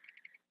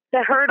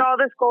that heard all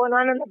this going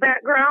on in the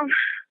background.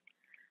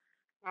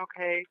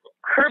 Okay.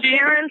 Her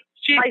parents,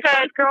 my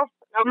son's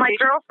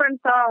girlfriend's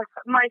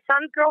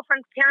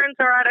parents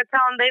are out of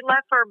town. They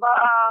left for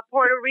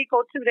Puerto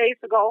Rico 2 days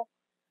ago.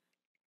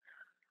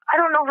 I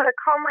don't know how to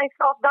calm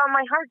myself down.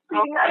 My heart's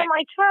beating out of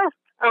my chest.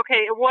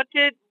 Okay, what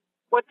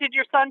did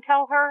your son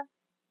tell her?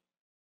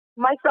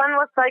 My son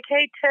was like,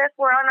 "Hey, Tiff,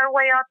 we're on our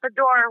way out the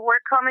door. We're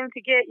coming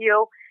to get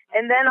you."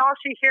 And then all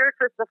she hears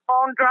is the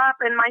phone drop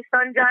and my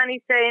son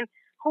Johnny saying,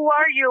 "Who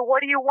are you?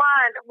 What do you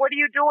want? What are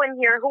you doing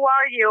here? Who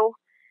are you?"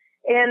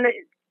 And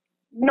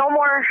no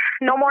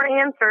more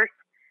answers.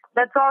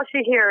 That's all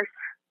she hears.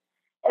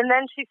 And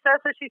then she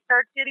says that she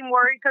starts getting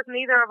worried because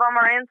neither of them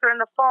are answering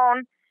the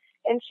phone.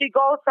 And she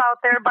goes out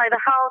there by the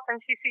house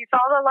and she sees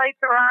all the lights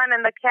are on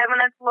and the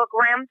cabinets look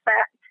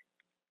ramsacked.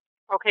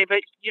 Okay,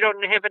 but you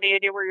don't have any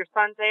idea where your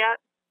son's at?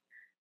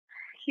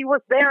 He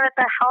was there at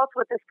the house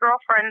with his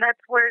girlfriend.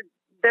 That's where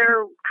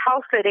they're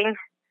house sitting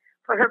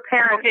for her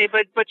parents. Okay,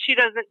 but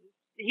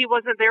he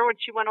wasn't there when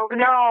she went over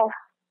there?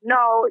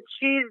 No,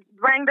 she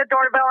rang the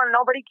doorbell and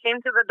nobody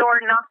came to the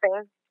door,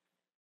 nothing.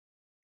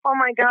 Oh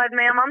my God,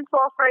 ma'am, I'm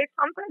so afraid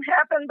something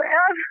happened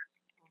bad.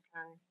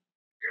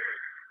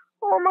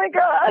 Oh my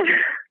God.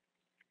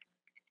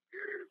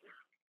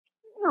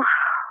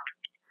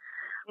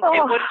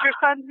 And what is your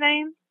son's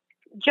name?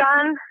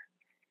 John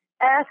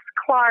S.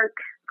 Clark.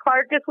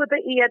 Clark is with the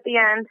E at the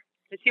end.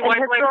 Is he white,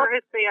 black, or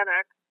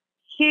Hispanic?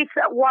 He's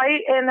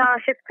white and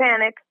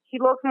Hispanic. He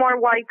looks more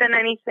white than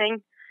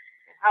anything.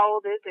 How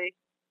old is he?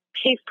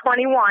 He's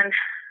 21.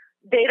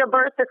 Date of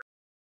birth is...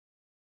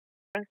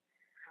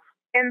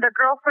 And the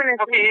girlfriend is...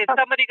 Okay, is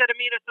somebody going to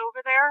meet us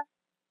over there?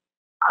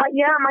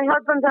 Yeah, my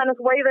husband's on his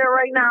way there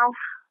right now.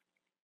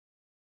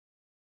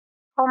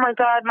 Oh my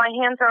God, my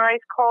hands are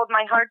ice cold.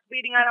 My heart's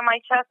beating out of my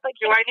chest.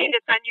 Do I need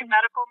to send you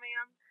medical,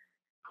 ma'am?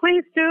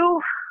 Please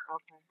do.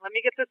 Okay. Let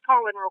me get this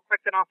call in real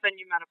quick, and I'll send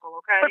you medical,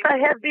 okay? But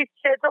I have these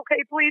kids.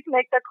 Okay, please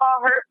make the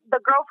call.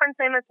 The girlfriend's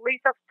name is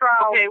Lisa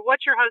Stroud. Okay,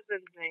 what's your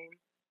husband's name?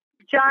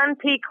 John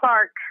P.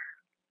 Clark.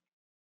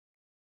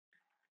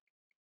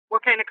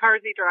 What kind of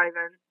car is he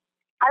driving?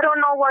 I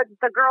don't know what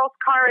the girl's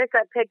car is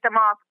that picked him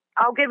up.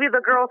 I'll give you the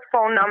girl's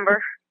phone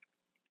number.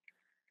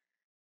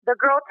 The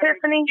girl,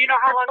 Tiffany. Do you know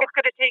how long it's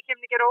going to take him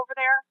to get over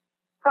there?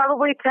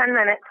 Probably 10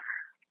 minutes.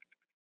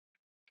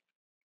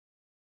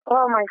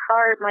 Oh, my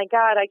heart. My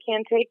God, I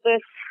can't take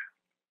this.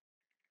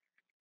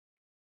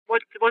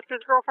 What's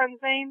his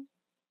girlfriend's name?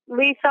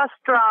 Lisa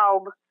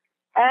Straub.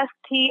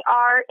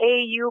 Straub.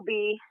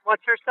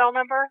 What's her cell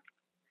number?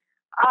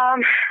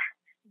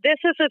 This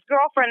is his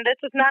girlfriend. This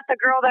is not the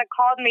girl that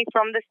called me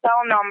from the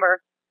cell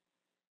number.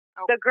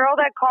 The girl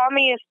that called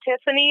me is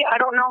Tiffany. I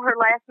don't know her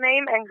last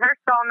name, and her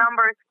cell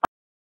number is...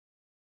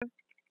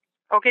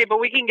 Okay,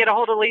 but we can get a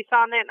hold of Lisa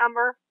on that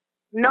number?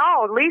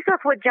 No, Lisa's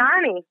with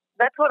Johnny.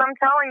 That's what I'm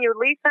telling you.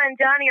 Lisa and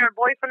Johnny are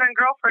boyfriend and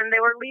girlfriend. They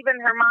were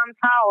leaving her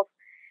mom's house.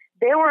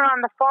 They were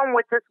on the phone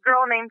with this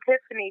girl named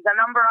Tiffany. The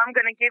number I'm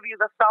going to give you,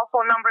 the cell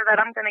phone number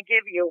that I'm going to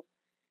give you.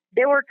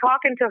 They were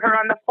talking to her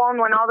on the phone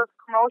when all this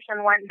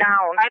commotion went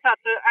down. I thought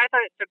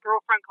the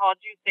girlfriend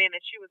called you saying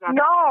that she was on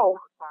No,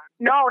 the phone.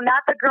 No,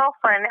 not the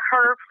girlfriend.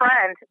 Her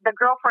friend. The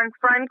girlfriend's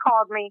friend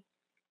called me.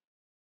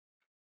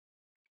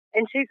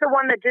 And she's the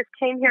one that just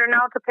came here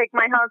now to pick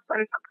my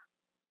husband up.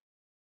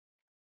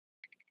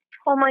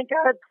 Oh my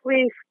God,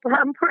 please.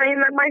 I'm praying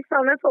that my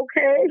son is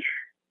okay.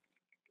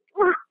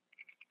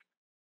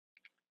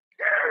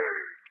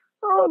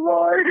 Oh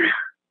Lord.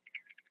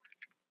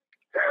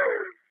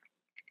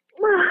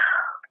 All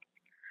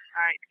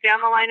right, stay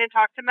on the line and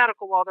talk to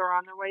medical while they're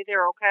on their way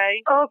there,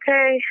 okay?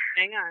 Okay.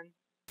 Hang on.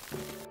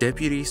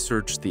 Deputies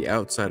searched the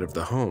outside of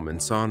the home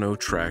and saw no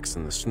tracks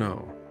in the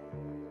snow.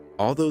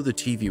 Although the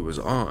TV was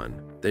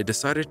on, they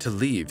decided to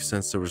leave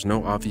since there was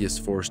no obvious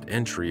forced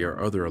entry or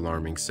other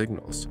alarming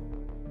signals.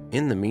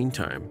 In the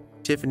meantime,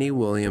 Tiffany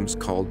Williams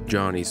called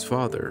Johnny's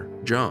father,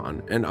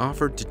 John, and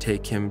offered to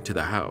take him to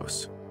the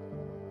house.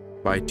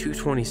 By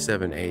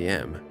 2:27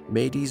 a.m.,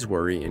 Maydie's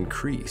worry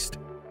increased.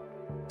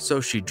 So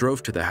she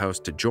drove to the house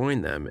to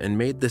join them and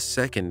made the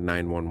second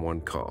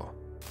 911 call.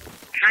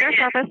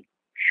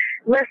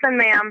 Listen,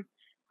 ma'am,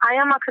 I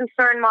am a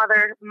concerned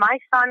mother. My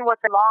son was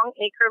in Long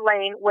Acre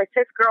Lane with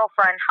his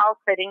girlfriend house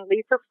sitting.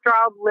 Lisa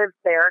Straub lives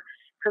there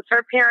because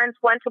her parents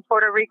went to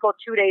Puerto Rico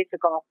 2 days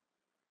ago.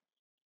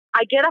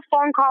 I get a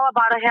phone call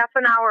about a half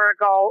an hour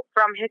ago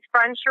from his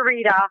friend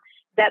Sharita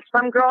that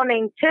some girl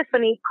named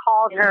Tiffany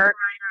called her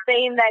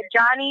saying that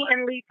Johnny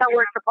and Lisa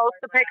were supposed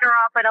to pick her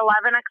up at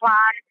 11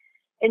 o'clock.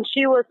 And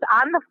she was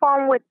on the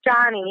phone with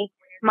Johnny,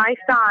 my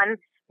son,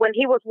 when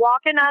he was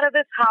walking out of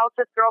his house,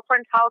 his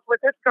girlfriend's house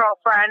with his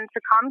girlfriend to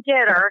come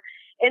get her.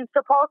 And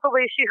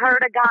supposedly she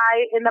heard a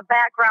guy in the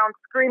background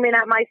screaming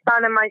at my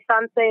son and my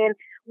son saying,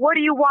 "What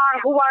do you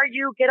want? Who are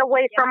you? Get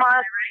away from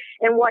us,"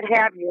 and what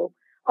have you.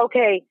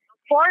 Okay,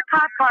 4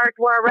 cop cars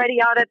were already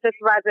out at this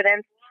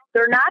residence.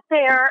 They're not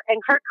there,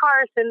 and her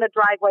car is in the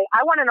driveway.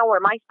 I want to know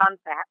where my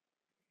son's at.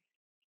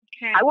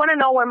 Okay. I want to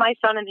know where my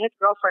son and his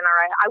girlfriend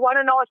are at. I want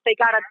to know if they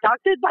got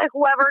abducted by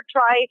whoever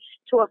tried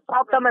to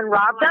assault them and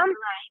rob them.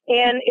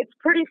 And it's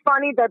pretty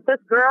funny that this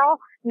girl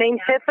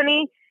named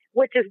Tiffany,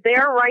 which is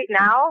there right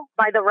now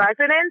by the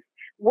residence,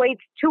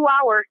 waits 2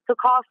 hours to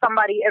call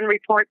somebody and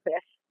report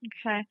this.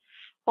 Okay.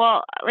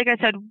 Well, like I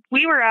said,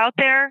 we were out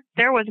there.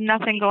 There was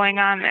nothing going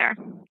on there.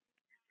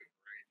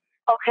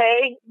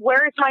 Okay.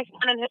 Where is my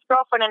son and his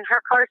girlfriend and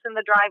her car's in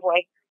the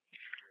driveway?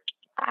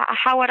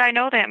 How would I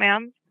know that,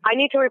 ma'am? I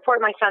need to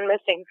report my son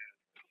missing.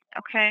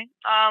 Okay.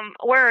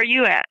 Where are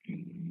you at?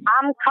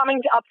 I'm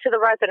coming up to the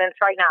residence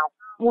right now.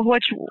 Well,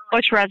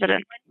 which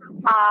residence?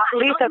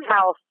 Lisa's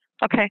house.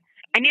 Okay.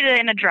 I need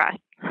an address.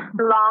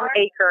 Long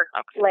Acre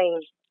Lane.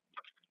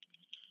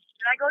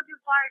 Did I go too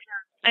far,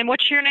 John? And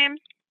what's your name?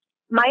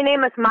 My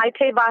name is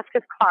Maite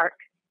Vasquez Clark.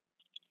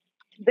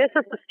 This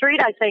is the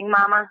street, I think,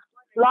 Mama.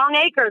 Long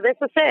Acre. This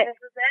is it.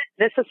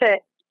 This is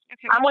it.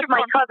 Okay, I'm with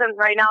my cousin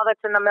right now that's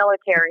in the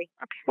military.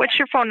 Okay. What's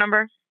your phone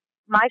number?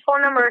 My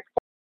phone number is...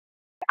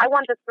 I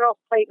want this girl's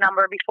plate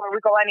number before we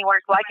go anywhere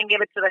so I can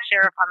give it to the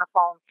sheriff on the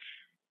phone.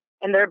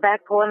 And they're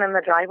back pulling in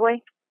the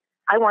driveway?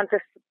 I want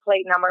this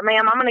plate number.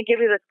 Ma'am, I'm going to give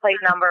you this plate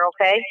number,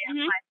 okay?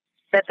 Mm-hmm.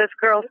 That this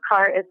girl's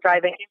car is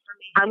driving.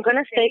 I'm going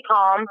to stay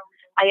calm.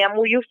 I am.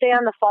 Will you stay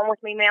on the phone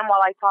with me, ma'am,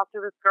 while I talk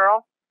to this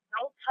girl?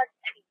 Don't touch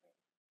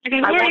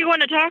anything. Okay, who are you going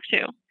to talk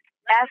to?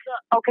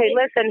 Okay,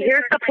 listen,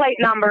 here's the plate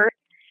number.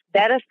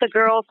 That is the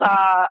girl's,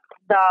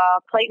 the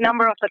plate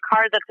number of the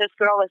car that this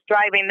girl is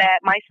driving that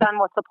my son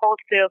was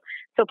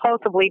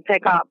supposedly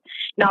pick up.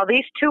 Now,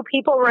 these two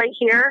people right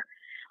here,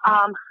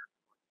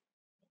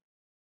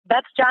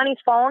 that's Johnny's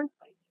phone?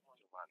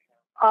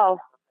 Oh,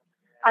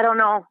 I don't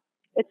know.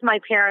 It's my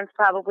parents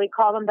probably.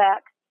 Call them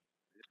back.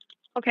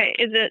 Okay,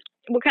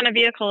 what kind of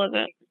vehicle is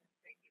it?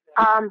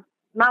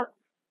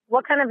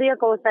 What kind of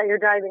vehicle is that you're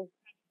driving?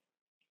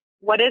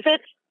 What is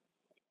it?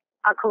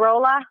 A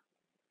Corolla?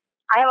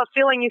 I have a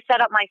feeling you set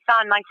up my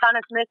son. My son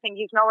is missing.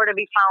 He's nowhere to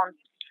be found.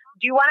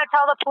 Do you want to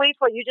tell the police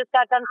what you just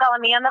got done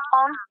telling me on the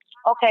phone?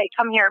 Okay,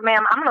 come here.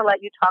 Ma'am, I'm going to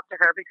let you talk to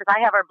her because I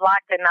have her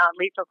blocked in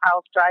Lisa's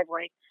house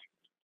driveway.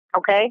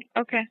 Okay?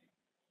 Okay.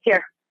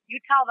 Here. You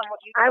tell them what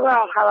you I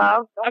will.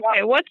 Hello?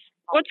 Okay,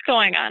 what's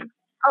going on?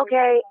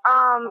 Okay,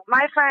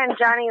 my friend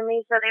Johnny and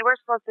Lisa, they were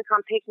supposed to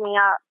come pick me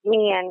up,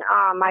 me and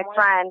my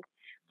friend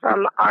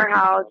from our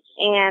house,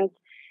 and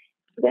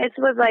this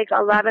was like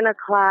 11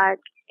 o'clock,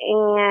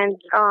 and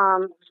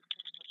I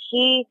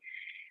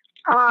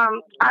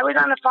was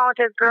on the phone with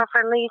his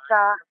girlfriend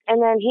Lisa,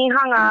 and then he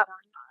hung up,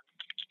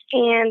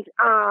 and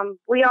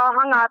we all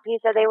hung up. He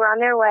said they were on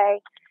their way,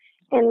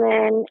 and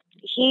then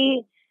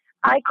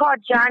I called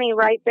Johnny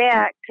right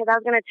back because I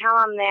was going to tell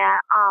him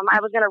that I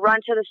was going to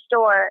run to the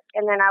store,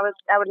 and then I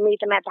would meet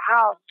them at the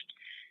house.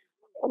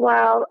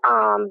 Well,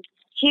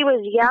 he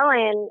was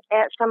yelling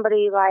at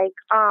somebody like,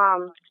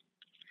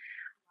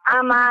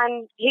 I'm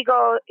on. He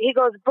goes,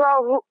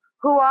 bro,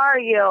 who are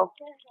you?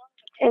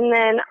 And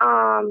then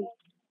I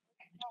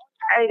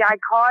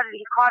called.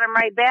 He called him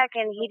right back,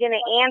 and he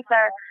didn't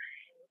answer.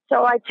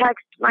 So I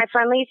texted my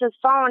friend Lisa's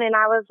phone, and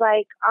I was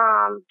like,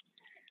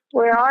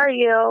 where are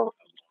you?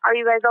 Are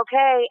you guys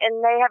okay?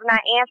 And they have not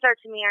answered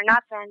to me or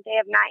nothing. They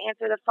have not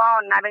answered the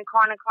phone, and I've been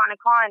calling.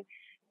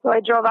 So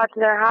I drove out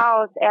to their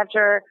house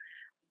after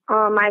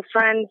my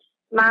friend's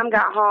mom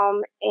got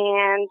home,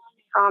 and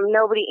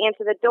nobody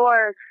answered the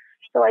door.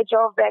 So I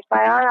drove back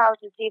by our house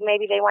to see if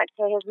maybe they went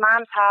to his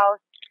mom's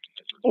house,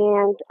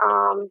 and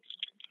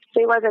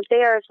they wasn't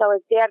there. So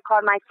his dad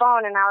called my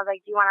phone, and I was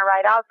like, do you want to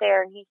ride out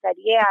there? And he said,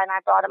 yeah, and I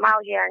brought him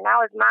out here. And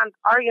now his mom's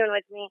arguing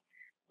with me,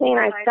 saying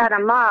I set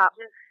him up.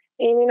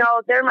 And, you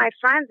know, they're my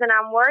friends, and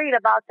I'm worried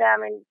about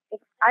them. And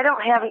I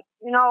don't have,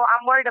 you know,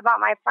 I'm worried about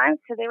my friends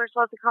because they were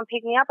supposed to come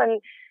pick me up, and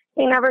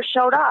they never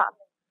showed up.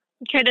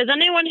 Okay, does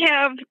anyone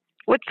have,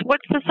 what's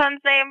the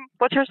son's name?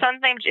 What's her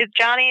son's name? Is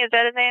Johnny, is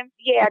that his name?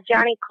 Yeah,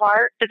 Johnny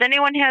Clark. Does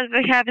anyone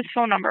have his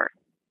phone number?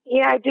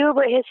 Yeah, I do,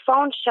 but his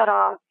phone shut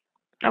off.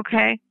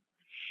 Okay.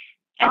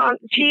 And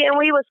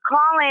we was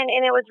calling,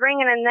 and it was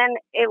ringing, and then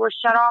it was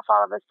shut off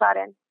all of a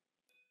sudden.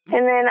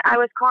 And then I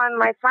was calling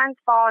my friend's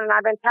phone, and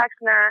I've been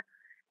texting her,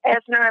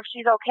 asking her if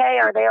she's okay.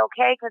 Are they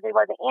okay? Because they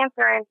wasn't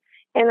answering.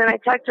 And then I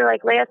texted her,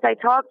 like, last I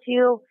talked to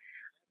you,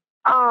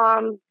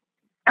 I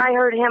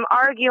heard him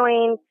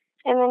arguing,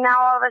 and then now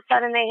all of a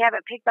sudden they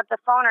haven't picked up the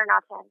phone or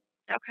nothing.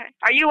 Okay.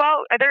 Are you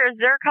out? Is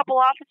there a couple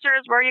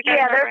officers? Where are you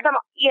guys?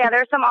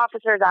 There's some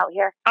officers out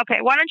here. Okay.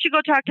 Why don't you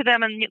go talk to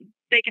them and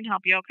they can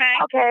help you? Okay.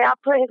 Okay. I'll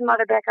put his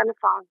mother back on the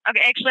phone.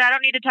 Okay. Actually, I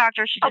don't need to talk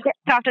to her. She just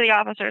talk to the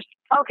officers.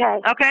 Okay.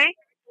 Okay.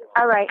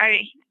 All right. All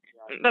right.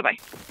 Bye-bye.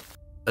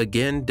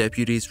 Again,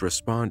 deputies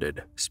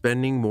responded,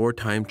 spending more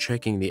time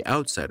checking the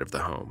outside of the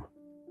home.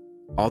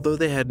 Although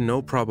they had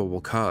no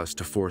probable cause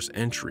to force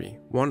entry,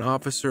 one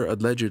officer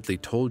allegedly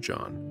told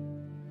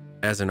John,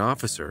 "As an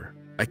officer,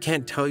 I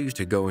can't tell you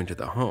to go into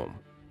the home,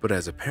 but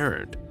as a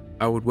parent,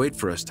 I would wait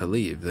for us to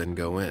leave, then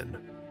go in."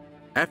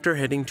 After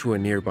heading to a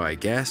nearby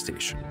gas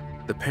station,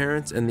 the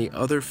parents and the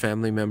other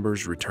family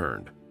members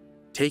returned,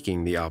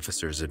 taking the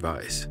officer's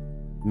advice.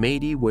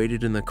 Mady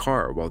waited in the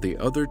car while the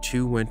other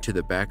two went to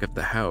the back of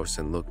the house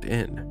and looked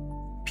in.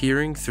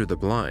 Peering through the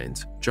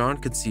blinds, John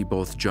could see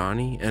both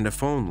Johnny and a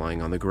phone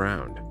lying on the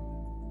ground.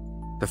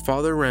 The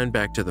father ran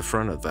back to the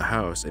front of the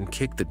house and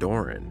kicked the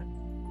door in.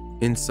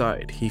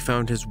 Inside, he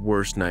found his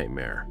worst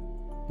nightmare.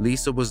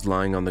 Lisa was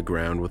lying on the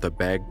ground with a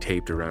bag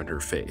taped around her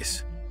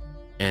face,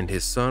 and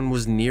his son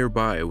was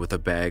nearby with a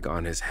bag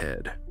on his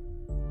head.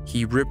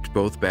 He ripped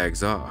both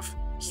bags off.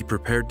 He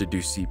prepared to do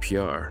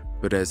CPR,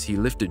 but as he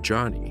lifted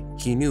Johnny,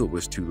 he knew it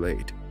was too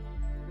late.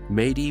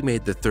 Mady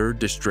made the third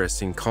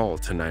distressing call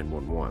to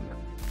 911.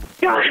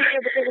 God.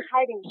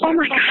 Oh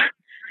my God.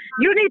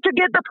 You need to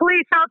get the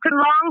police out to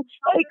Long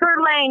Acre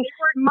Lane.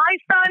 My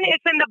son is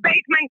in the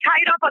basement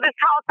tied up at his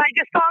house. I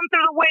just saw him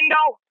through the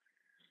window.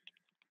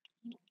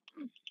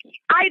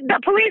 The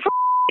police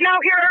were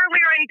out here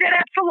earlier and did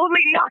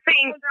absolutely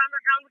nothing.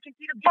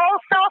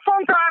 Both cell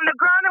phones are on the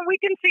ground and we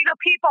can see the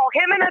people.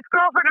 Him and his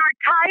girlfriend are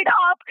tied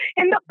up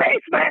in the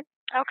basement.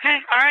 Okay.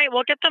 All right.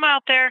 We'll get them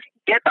out there.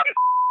 Get them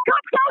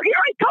cops out here.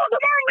 I told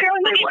them earlier.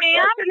 And they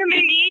ma'am, you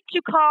need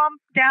to calm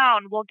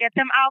down. We'll get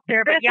them out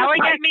there. But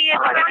yelling at me is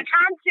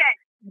unconscious.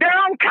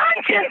 They're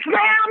unconscious,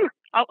 ma'am.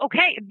 Oh,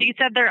 okay. You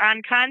said they're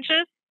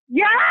unconscious?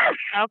 Yes!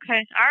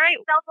 Okay, all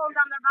right. Cell phones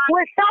on their body.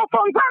 With cell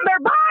phones on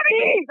their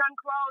bodies!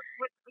 Unclothed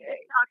with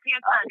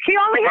pants on. She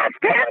only has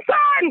pants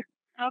on!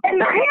 Okay. And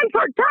their hands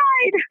are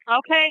tied!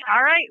 Okay,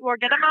 all right. We'll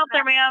get him out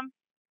there, ma'am.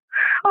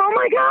 Oh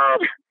my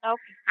God!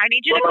 Okay. I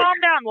need you to calm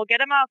down. We'll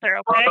get him out there,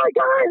 okay? Oh my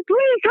God!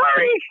 Please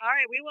hurry! All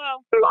right, we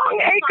will. Long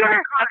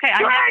Acre! Okay,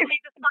 Drive!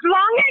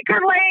 Long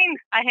Acre Lane!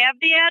 I have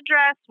the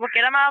address. We'll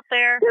get him out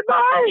there.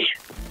 Goodbye!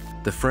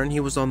 The friend he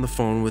was on the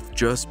phone with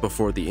just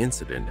before the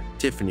incident,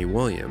 Tiffany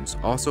Williams,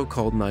 also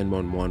called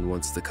 911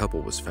 once the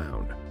couple was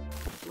found.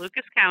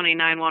 Lucas County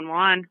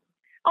 911.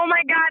 Oh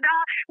my God,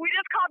 we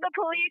just called the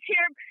police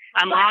here.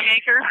 On Long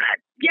Acre?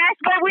 Yes,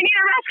 but we need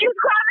a rescue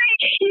squad.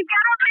 He's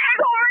got a bag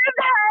over his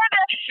head.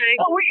 Okay.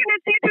 Oh, we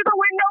can see through the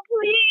window,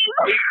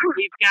 please.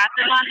 We've got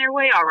them on their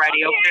way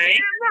already, okay?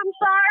 I'm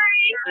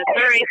sorry.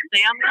 That's all right.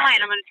 Stay on the line.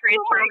 I'm going to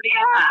transfer over to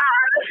you.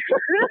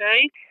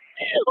 Okay?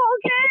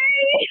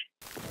 Okay.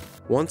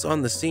 Once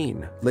on the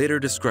scene, later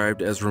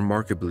described as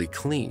remarkably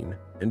clean,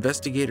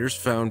 investigators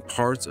found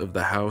parts of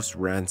the house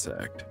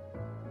ransacked.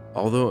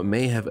 Although it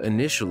may have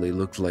initially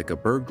looked like a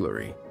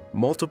burglary,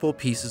 multiple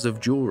pieces of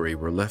jewelry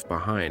were left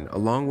behind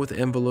along with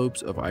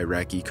envelopes of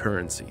Iraqi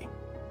currency.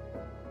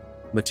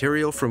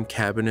 Material from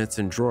cabinets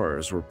and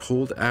drawers were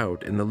pulled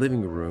out in the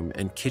living room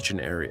and kitchen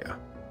area,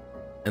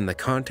 and the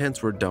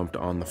contents were dumped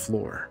on the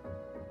floor.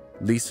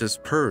 Lisa's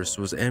purse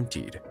was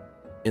emptied.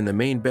 In the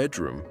main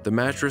bedroom, the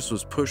mattress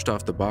was pushed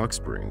off the box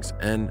springs,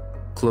 and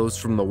clothes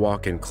from the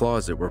walk-in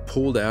closet were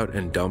pulled out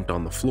and dumped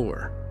on the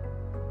floor.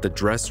 The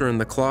dresser in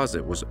the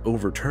closet was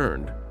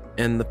overturned,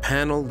 and the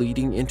panel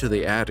leading into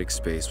the attic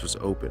space was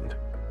opened.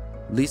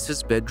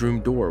 Lisa's bedroom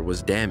door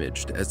was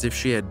damaged as if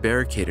she had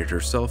barricaded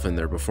herself in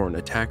there before an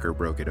attacker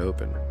broke it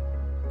open.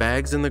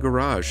 Bags in the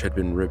garage had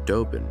been ripped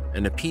open,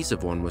 and a piece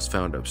of one was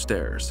found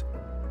upstairs.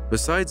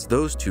 Besides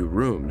those two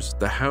rooms,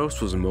 the house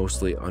was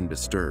mostly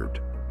undisturbed.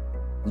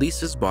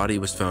 Lisa's body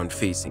was found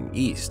facing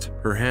east.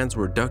 Her hands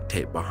were duct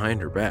taped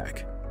behind her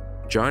back.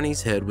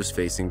 Johnny's head was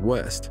facing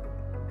west.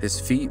 His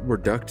feet were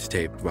duct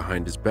taped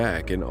behind his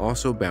back and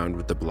also bound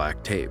with the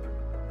black tape.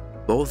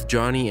 Both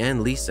Johnny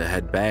and Lisa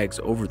had bags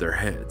over their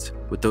heads,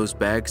 with those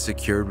bags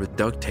secured with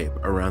duct tape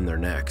around their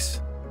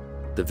necks.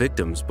 The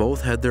victims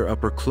both had their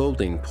upper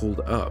clothing pulled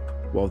up,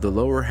 while the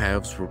lower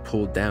halves were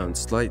pulled down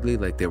slightly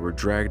like they were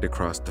dragged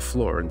across the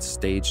floor and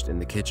staged in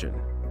the kitchen.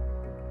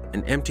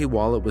 An empty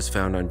wallet was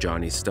found on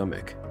Johnny's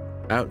stomach.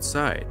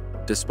 Outside,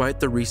 despite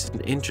the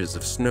recent inches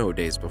of snow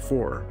days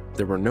before,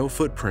 there were no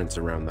footprints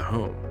around the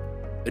home.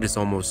 It is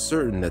almost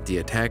certain that the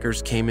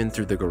attackers came in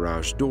through the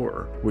garage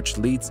door, which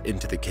leads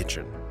into the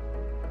kitchen.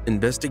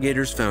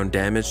 Investigators found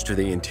damage to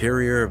the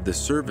interior of the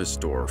service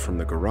door from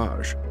the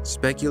garage,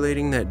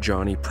 speculating that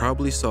Johnny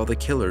probably saw the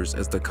killers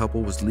as the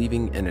couple was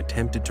leaving and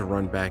attempted to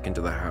run back into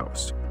the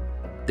house.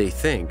 They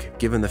think,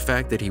 given the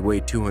fact that he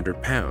weighed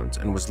 200 pounds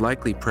and was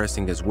likely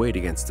pressing his weight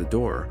against the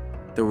door,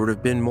 there would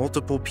have been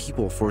multiple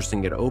people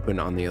forcing it open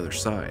on the other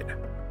side.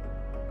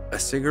 A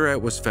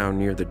cigarette was found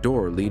near the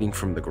door leading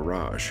from the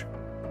garage.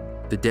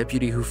 The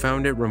deputy who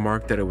found it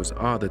remarked that it was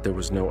odd that there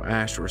was no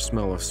ash or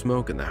smell of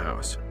smoke in the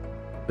house,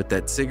 but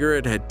that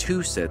cigarette had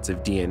 2 sets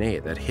of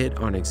DNA that hit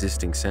on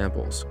existing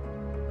samples.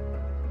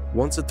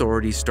 Once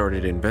authorities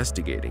started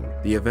investigating,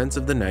 the events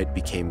of the night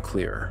became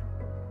clearer.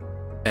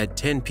 At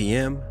 10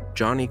 p.m.,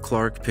 Johnny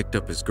Clark picked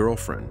up his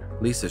girlfriend,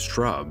 Lisa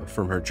Straub,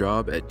 from her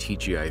job at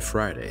TGI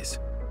Fridays.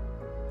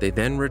 They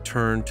then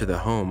returned to the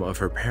home of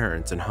her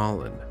parents in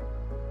Holland.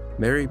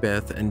 Mary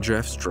Beth and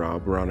Jeff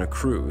Straub were on a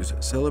cruise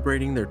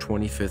celebrating their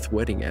 25th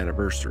wedding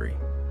anniversary.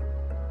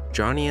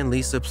 Johnny and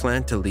Lisa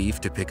planned to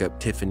leave to pick up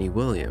Tiffany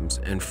Williams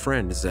and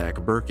friend Zach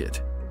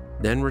Burkett,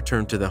 then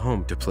return to the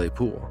home to play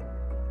pool.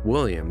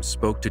 Williams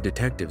spoke to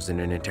detectives in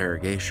an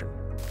interrogation.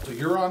 So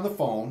you're on the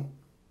phone.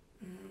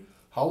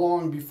 How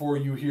long before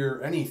you hear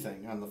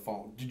anything on the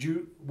phone?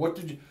 What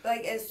did you...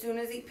 Like, as soon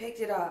as he picked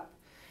it up,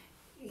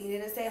 he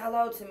didn't say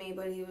hello to me,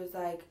 but he was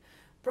like,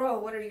 bro,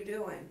 what are you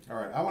doing? All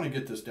right, I want to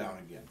get this down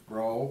again.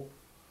 Bro,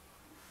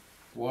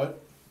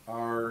 what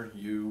are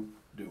you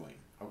doing?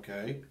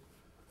 Okay?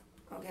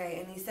 Okay,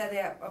 and he said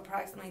that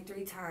approximately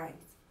 3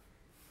 times.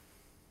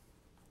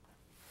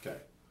 Okay.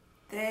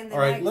 Then all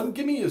right,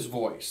 give me his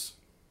voice.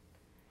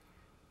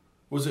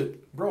 Was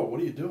it, bro, what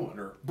are you doing?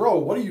 Or, bro,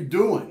 what are you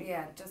doing?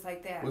 Yeah, just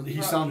like that.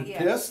 He sounded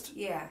pissed?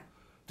 Yeah.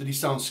 Did he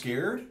sound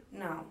scared?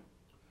 No.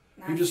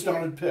 He just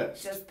sounded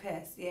pissed? Just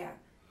pissed, yeah.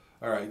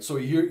 All right, so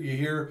you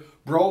hear,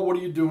 bro, what are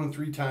you doing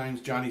 3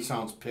 times? Johnny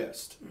sounds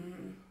pissed.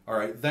 Mm-hmm. All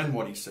right, then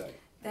what'd he say?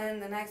 Then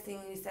the next thing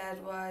he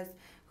said was,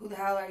 who the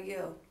hell are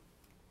you?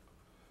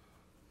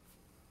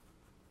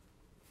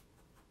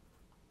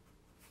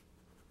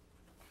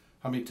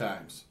 How many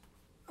times?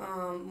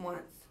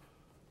 Once.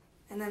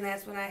 And then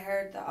that's when I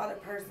heard the other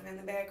person in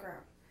the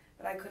background,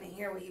 but I couldn't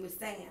hear what he was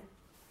saying.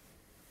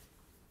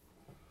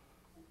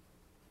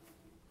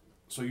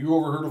 So you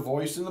overheard a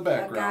voice in the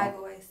background? A guy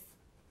voice.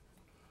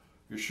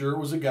 You're sure it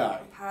was a guy?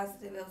 I'm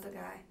positive it was a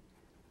guy.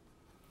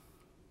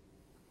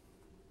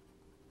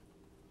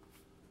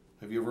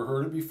 Have you ever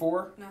heard it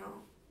before? No.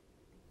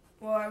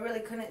 Well, I really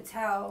couldn't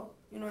tell,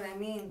 you know what I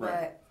mean?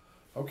 Right.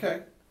 But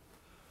Okay.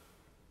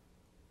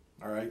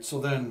 All right, so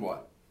then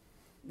what?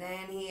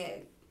 then he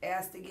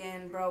asked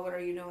again, bro, what are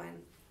you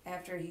doing?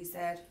 After he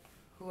said,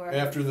 whoever.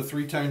 After the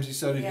 3 times he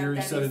said it here, he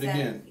then said it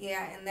again.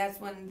 Yeah, and that's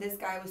when this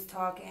guy was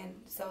talking,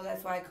 so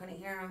that's why I couldn't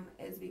hear him,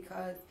 is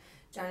because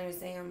Johnny was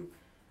saying,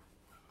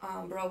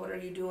 bro, what are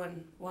you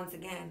doing once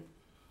again?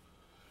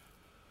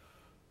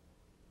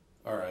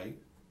 All right.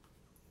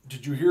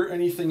 Did you hear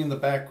anything in the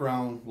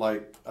background,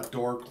 like a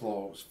door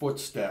close,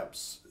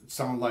 footsteps? It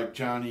sounded like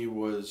Johnny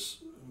was...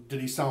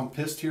 Did he sound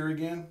pissed here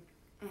again?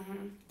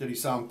 Mm-hmm. Did he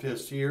sound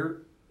pissed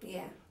here?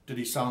 Yeah. Did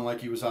he sound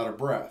like he was out of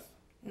breath?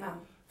 No.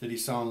 Did he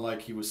sound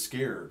like he was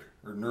scared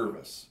or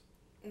nervous?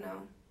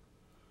 No.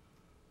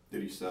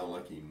 Did he sound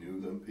like he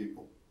knew them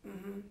people?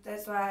 Mm-hmm.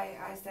 That's why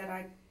I said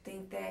I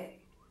think that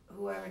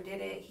whoever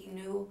did it, he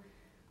knew,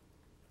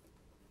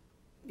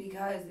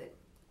 because,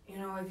 you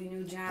know, if you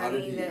knew Johnny...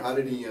 How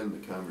did he end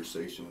the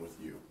conversation with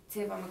you?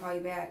 Tiff, I'm going to call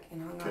you back,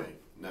 and hung up. Okay,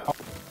 now.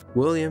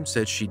 Williams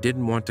said she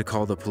didn't want to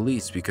call the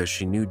police because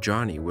she knew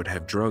Johnny would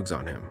have drugs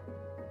on him.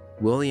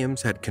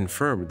 Williams had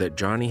confirmed that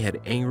Johnny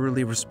had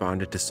angrily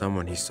responded to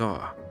someone he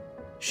saw.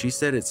 She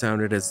said it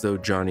sounded as though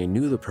Johnny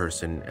knew the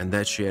person and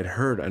that she had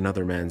heard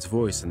another man's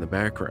voice in the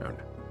background.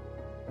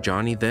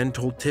 Johnny then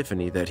told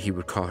Tiffany that he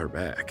would call her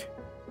back.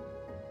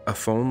 A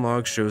phone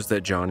log shows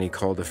that Johnny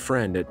called a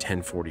friend at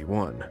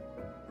 10:41.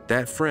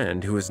 That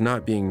friend, who is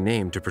not being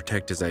named to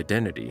protect his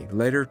identity,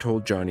 later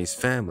told Johnny's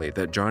family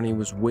that Johnny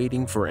was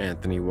waiting for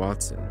Anthony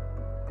Watson.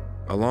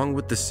 Along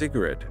with the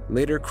cigarette,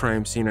 later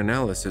crime scene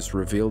analysis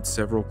revealed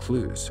several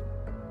clues.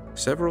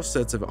 Several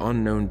sets of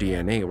unknown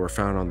DNA were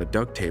found on the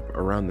duct tape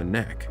around the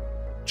neck,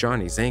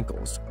 Johnny's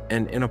ankles,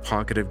 and in a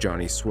pocket of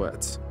Johnny's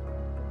sweats.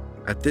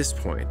 At this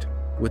point,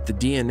 with the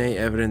DNA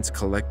evidence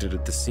collected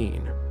at the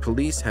scene,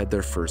 police had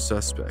their first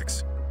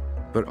suspects,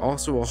 but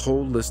also a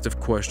whole list of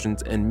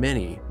questions and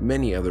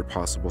many other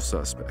possible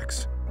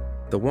suspects.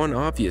 The one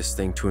obvious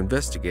thing to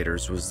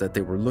investigators was that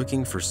they were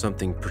looking for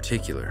something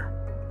particular,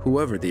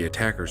 whoever the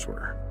attackers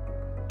were.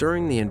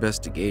 During the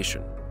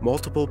investigation,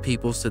 multiple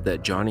people said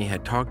that Johnny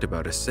had talked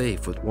about a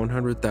safe with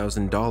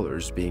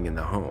 $100,000 being in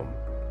the home.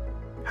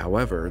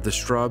 However, the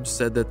Straubs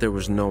said that there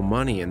was no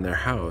money in their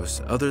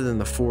house other than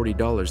the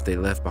 $40 they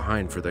left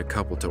behind for the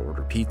couple to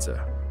order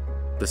pizza.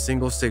 The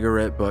single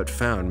cigarette butt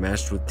found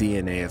matched with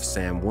DNA of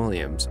Sam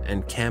Williams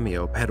and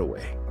Cameo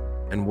Petaway,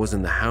 and was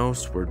in the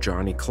house where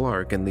Johnny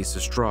Clark and Lisa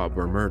Straub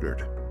were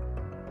murdered.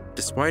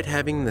 Despite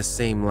having the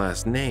same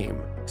last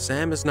name,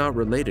 Sam is not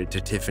related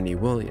to Tiffany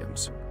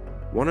Williams,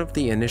 one of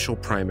the initial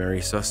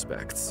primary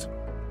suspects.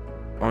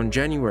 On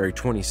January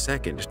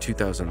 22,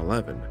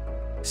 2011,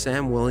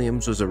 Sam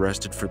Williams was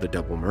arrested for the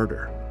double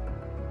murder.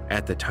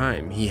 At the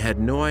time, he had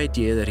no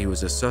idea that he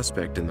was a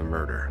suspect in the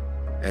murder,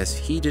 as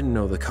he didn't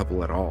know the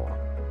couple at all.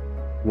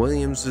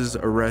 Williams's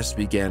arrest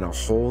began a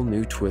whole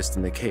new twist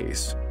in the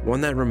case,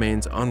 one that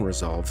remains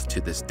unresolved to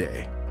this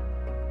day.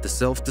 The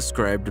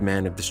self-described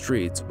man of the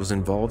streets was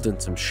involved in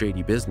some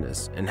shady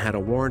business and had a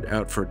warrant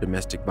out for a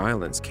domestic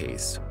violence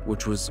case,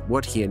 which was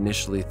what he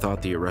initially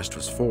thought the arrest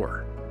was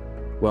for.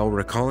 While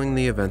recalling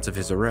the events of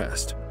his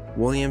arrest,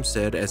 Williams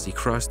said as he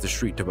crossed the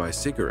street to buy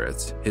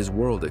cigarettes, his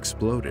world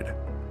exploded.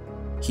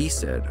 He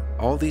said,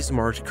 all these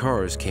marked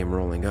cars came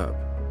rolling up.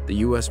 The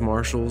U.S.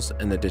 Marshals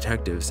and the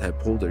detectives had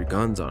pulled their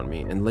guns on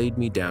me and laid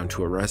me down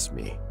to arrest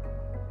me.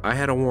 I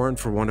had a warrant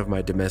for one of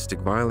my domestic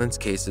violence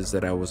cases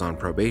that I was on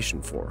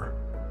probation for.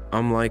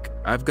 I'm like,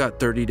 I've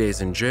got 30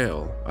 days in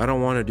jail, I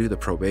don't want to do the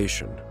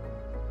probation.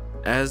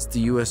 As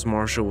the U.S.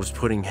 Marshal was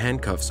putting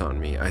handcuffs on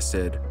me, I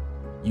said,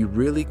 you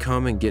really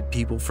come and get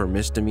people for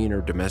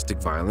misdemeanor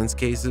domestic violence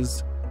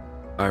cases?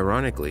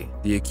 Ironically,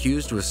 the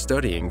accused was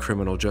studying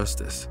criminal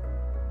justice.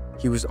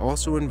 He was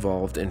also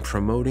involved in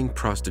promoting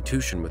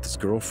prostitution with his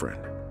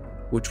girlfriend,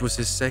 which was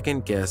his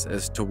second guess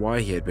as to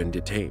why he had been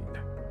detained.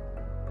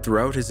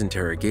 Throughout his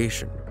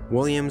interrogation,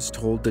 Williams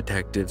told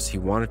detectives he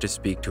wanted to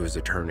speak to his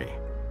attorney.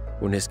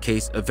 When his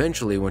case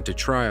eventually went to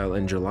trial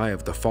in July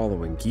of the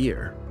following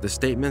year, the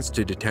statements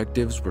to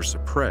detectives were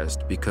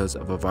suppressed because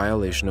of a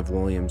violation of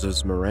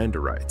Williams's Miranda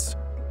rights.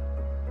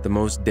 The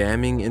most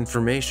damning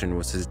information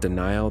was his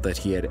denial that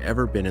he had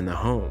ever been in the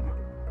home.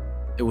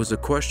 It was a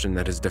question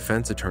that his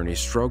defense attorney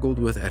struggled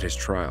with at his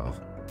trial.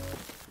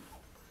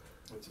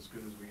 That's as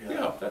good as we got.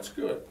 Yeah, that's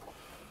good.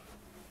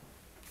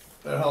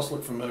 That house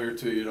look familiar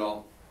to you at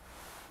all?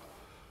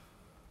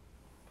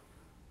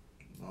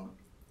 No.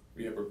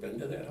 You ever been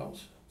to that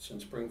house? It's in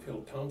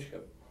Springfield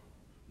Township.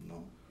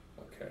 No.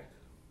 Okay.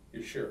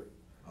 You sure?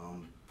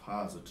 I'm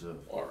positive.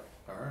 All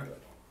right.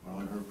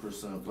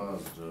 100%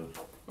 positive.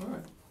 All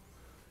right.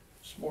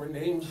 Some more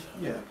names?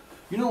 Yeah.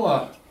 You know,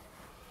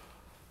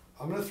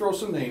 I'm going to throw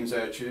some names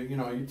at you. You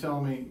know, you tell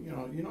me,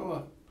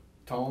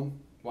 Tone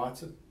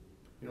Watson?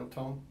 You know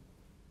Tone?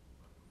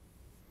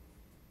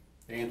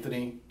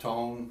 Anthony,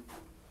 Tone.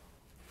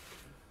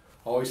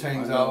 Always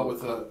hangs out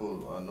with I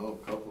know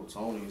a couple of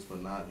Tonys, but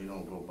he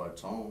don't go by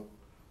Tone.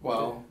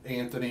 Well,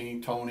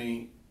 Anthony,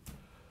 Tony,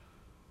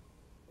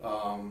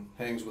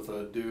 hangs with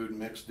a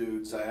mixed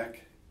dude,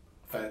 Zach.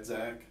 Fat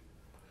Zach.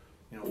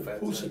 You know, Fat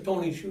Who's the Zach.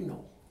 Tonys you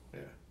know?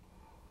 Yeah.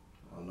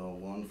 I know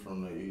one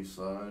from the east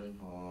side,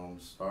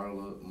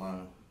 Starlet, my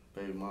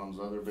baby mom's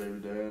other baby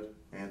dad,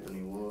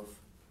 Anthony Wolf.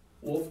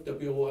 Wolf,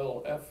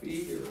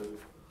 W-O-L-F-E, or?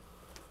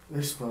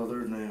 They spell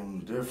their name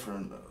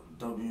different,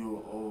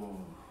 E-L-F?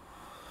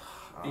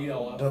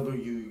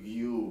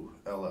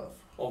 W-U-L-F.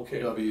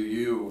 Okay.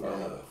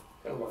 W-U-L-F.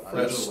 Yeah.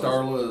 That's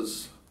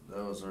Starla's.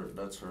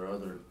 That's her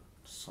other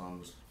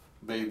son's.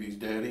 Baby's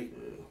daddy?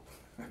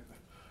 Yeah.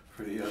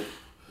 Pretty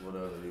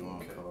Whatever you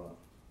want to call it.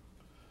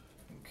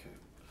 Okay.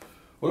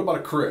 What about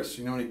a Chris?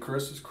 You know any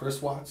Chris's?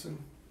 Chris Watson?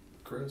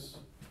 Chris?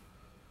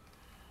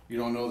 You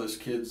don't know this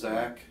kid,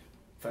 Zach?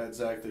 Fat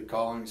Zach, they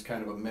call him. He's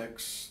kind of a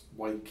mix.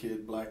 White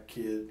kid, black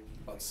kid,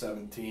 about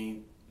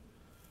 17.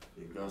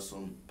 You got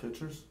some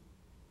pictures?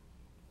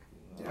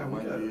 Yeah,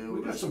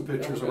 we got some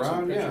pictures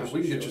around. Yeah,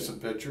 we can get you some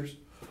pictures.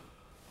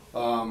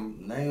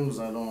 Names,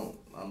 I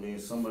mean,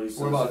 somebody says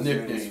what about his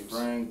nicknames? name's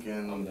Frank,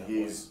 and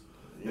he's,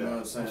 you know what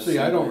I'm saying? See,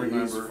 I don't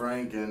remember. He's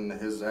Frank, and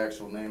his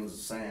actual name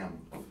is Sam.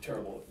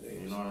 Terrible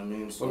names. You know what I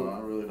mean? So I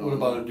really don't What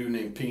know. about a dude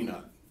named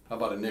Peanut? How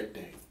about a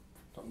nickname?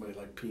 Somebody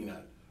like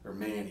Peanut or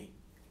Manny.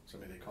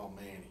 Somebody they call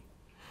Manny.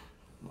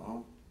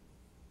 No.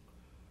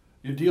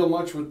 You deal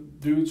much with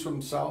dudes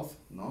from South?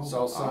 No.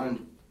 South side?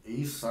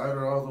 East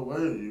Sider all the way.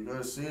 You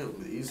guys see it.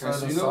 The East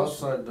Side and South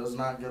Side does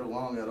not get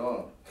along at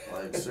all.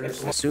 Like,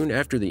 seriously. Soon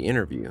after the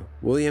interview,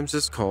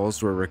 Williams's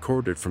calls were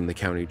recorded from the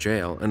county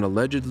jail and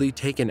allegedly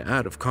taken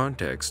out of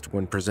context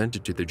when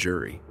presented to the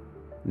jury.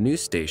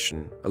 News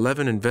station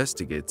 11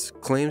 Investigates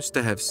claims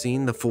to have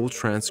seen the full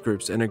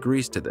transcripts and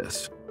agrees to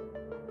this.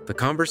 The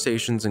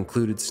conversations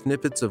included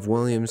snippets of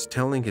Williams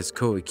telling his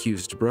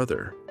co-accused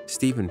brother,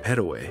 Stephen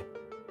Pettaway,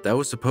 "That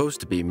was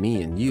supposed to be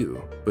me and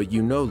you, but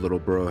you know little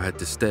bro had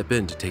to step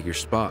in to take your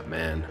spot,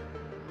 man."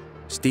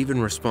 Stephen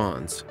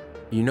responds,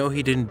 "You know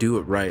he didn't do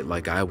it right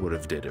like I would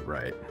have did it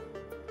right."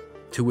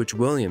 To which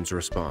Williams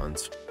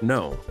responds,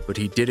 "No, but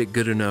he did it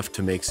good enough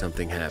to make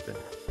something happen."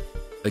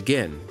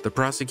 Again, the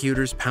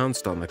prosecutors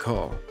pounced on the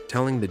call,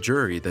 telling the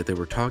jury that they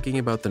were talking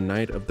about the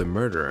night of the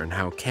murder and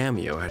how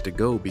Cameo had to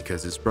go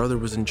because his brother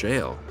was in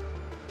jail,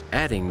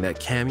 adding that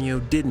Cameo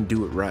didn't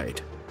do it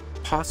right,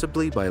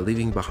 possibly by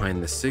leaving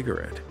behind the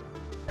cigarette.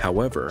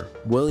 However,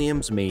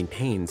 Williams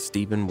maintained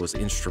Stephen was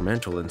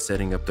instrumental in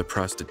setting up the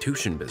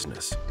prostitution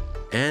business,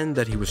 and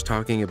that he was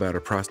talking about a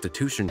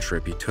prostitution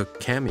trip he took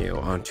Cameo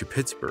on to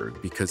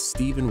Pittsburgh because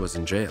Stephen was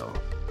in jail.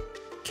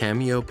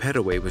 Cameo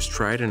Pettaway was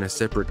tried in a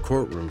separate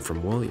courtroom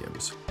from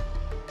Williams.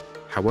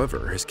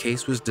 However, his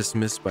case was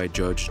dismissed by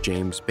Judge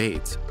James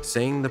Bates,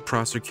 saying the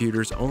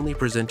prosecutors only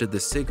presented the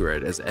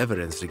cigarette as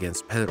evidence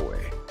against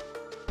Pettaway.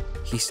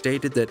 He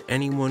stated that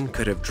anyone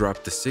could have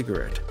dropped the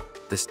cigarette.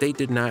 The state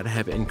did not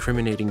have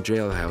incriminating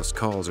jailhouse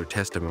calls or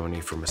testimony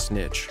from a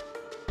snitch.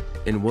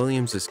 In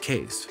Williams's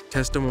case,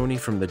 testimony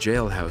from the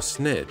jailhouse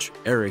snitch,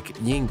 Eric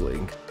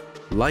Yingling,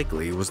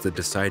 likely was the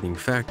deciding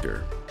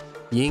factor.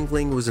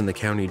 Yingling was in the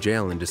county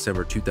jail in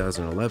December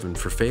 2011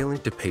 for failing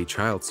to pay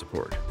child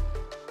support.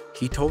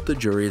 He told the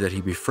jury that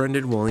he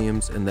befriended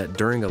Williams and that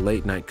during a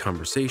late-night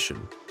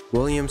conversation,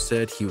 Williams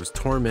said he was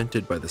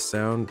tormented by the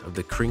sound of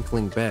the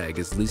crinkling bag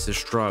as Lisa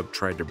Straub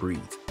tried to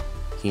breathe.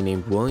 He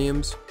named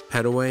Williams,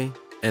 Pettaway,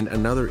 and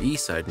another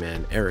Eastside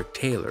man, Eric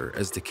Taylor,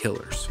 as the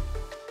killers.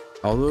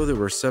 Although there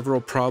were several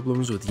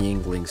problems with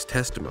Yingling's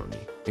testimony,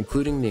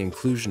 including the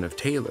inclusion of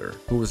Taylor,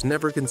 who was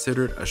never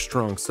considered a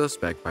strong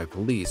suspect by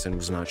police and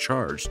was not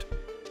charged,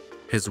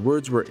 his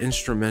words were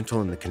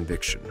instrumental in the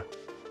conviction.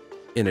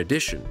 In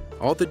addition,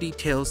 all the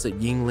details that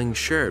Yingling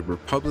shared were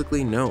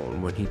publicly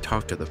known when he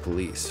talked to the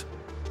police.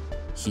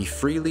 He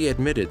freely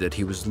admitted that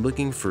he was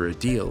looking for a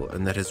deal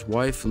and that his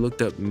wife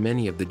looked up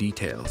many of the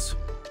details.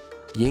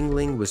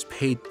 Yingling was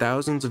paid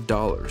thousands of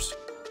dollars.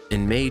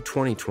 In May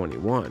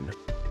 2021,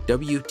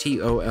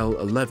 WTOL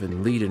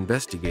 11 lead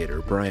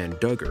investigator Brian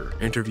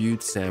Duggar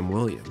interviewed Sam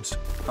Williams.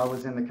 I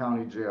was in the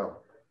county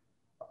jail.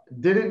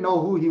 Didn't know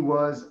who he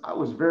was. I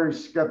was very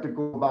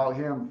skeptical about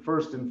him,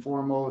 first and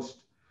foremost.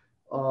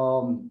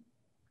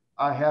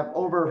 I have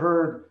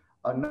overheard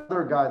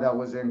another guy that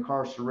was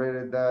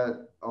incarcerated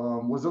that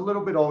was a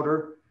little bit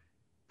older,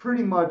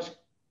 pretty much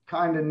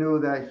kind of knew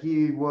that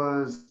he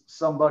was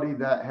somebody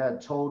that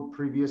had told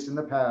previous in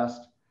the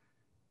past,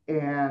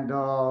 and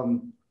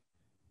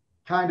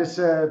kind of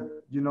said,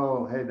 you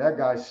know, hey, that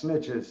guy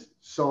snitches.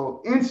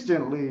 So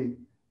instantly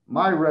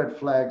my red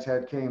flags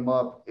had came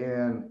up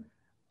and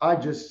I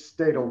just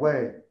stayed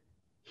away.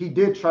 He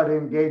did try to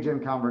engage in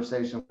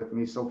conversation with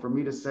me. So for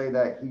me to say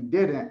that he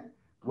didn't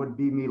would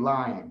be me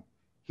lying.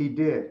 He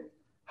did.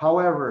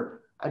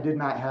 However, I did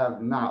not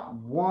have not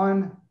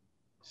one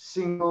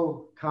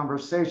single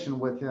conversation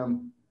with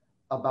him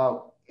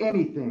about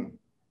anything.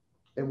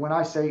 And when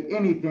I say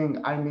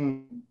anything, I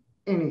mean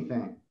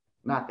anything.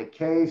 Not the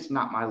case,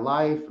 not my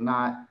life,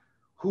 not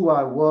who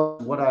I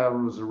was, what I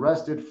was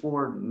arrested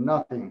for,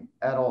 nothing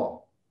at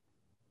all.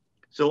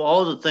 So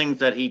all the things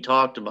that he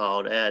talked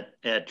about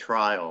at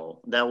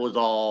trial, that was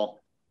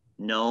all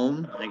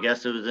known? I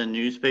guess it was in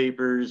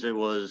newspapers, it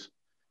was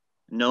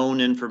known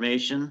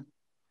information?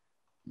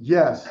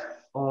 Yes.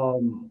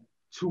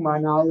 To my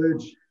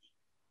knowledge,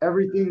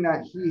 everything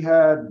that he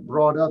had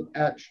brought up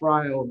at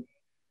trial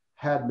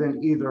had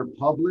been either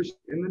published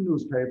in the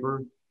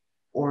newspaper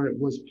or it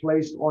was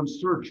placed on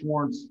search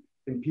warrants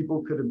and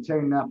people could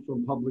obtain that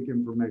from public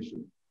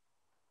information.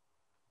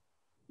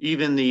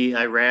 Even the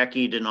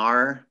Iraqi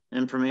dinar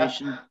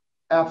information?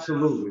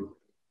 Absolutely.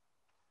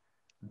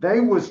 They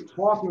was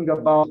talking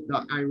about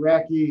the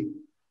Iraqi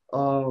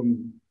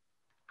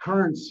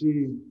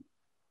currency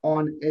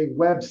on a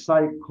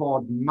website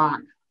called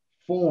Mock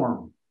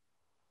Form.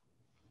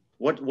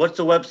 What's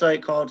the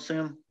website called,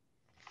 Sam?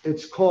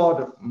 It's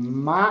called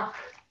Mock.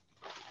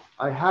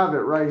 I have it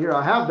right here.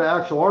 I have the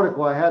actual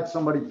article. I had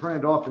somebody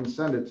print it off and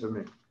send it to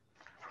me.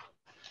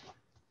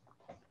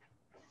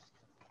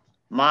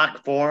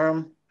 Mock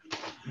Forum?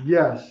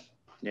 Yes.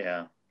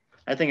 Yeah,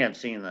 I think I've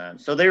seen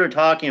that. So they were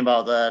talking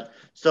about that.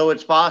 So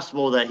it's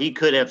possible that he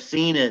could have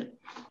seen it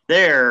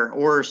there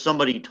or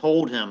somebody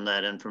told him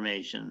that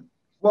information.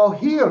 Well,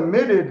 he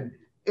admitted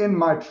in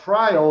my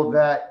trial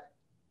that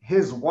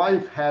his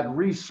wife had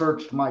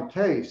researched my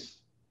case.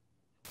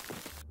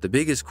 The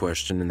biggest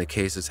question in the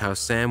case is how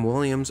Sam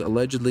Williams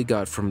allegedly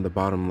got from the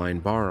Bottom Line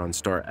bar on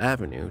Star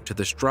Avenue to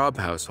the Straub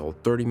household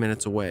 30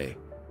 minutes away.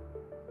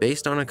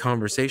 Based on a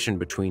conversation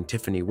between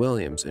Tiffany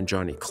Williams and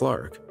Johnny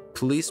Clark,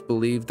 police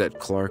believe that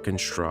Clark and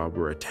Straub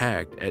were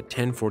attacked at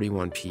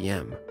 10:41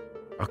 p.m.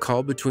 A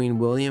call between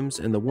Williams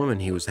and the woman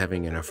he was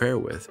having an affair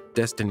with,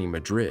 Destiny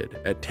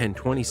Madrid, at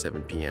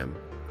 10:27 p.m.,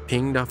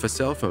 pinged off a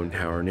cell phone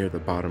tower near the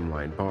Bottom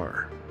Line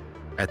bar.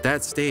 At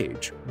that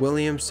stage,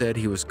 Williams said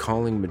he was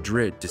calling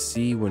Madrid to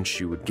see when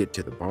she would get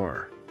to the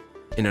bar.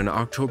 In an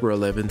October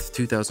 11,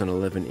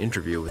 2011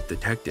 interview with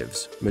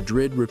detectives,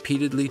 Madrid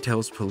repeatedly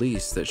tells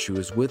police that she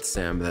was with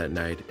Sam that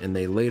night and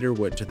they later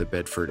went to the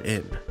Bedford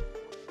Inn.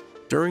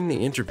 During the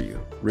interview,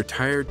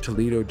 retired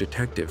Toledo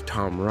detective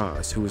Tom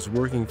Ross, who was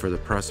working for the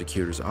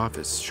prosecutor's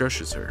office,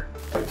 shushes her.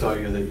 I tell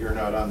you that you're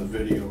not on the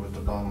video with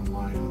the Bottom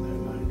Line on that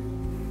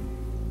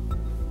night.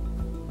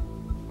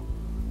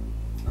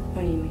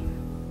 What do you mean?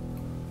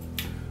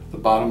 The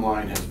Bottom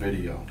Line has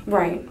video.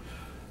 Right.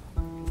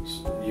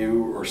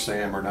 You or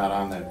Sam are not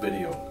on that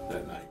video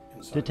that night.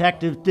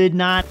 Detectives did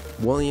not.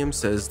 Williams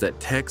says that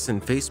texts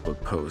and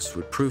Facebook posts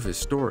would prove his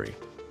story.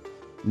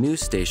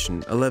 News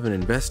station 11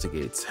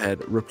 Investigates had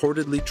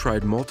reportedly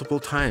tried multiple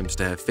times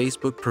to have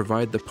Facebook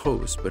provide the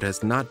post but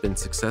has not been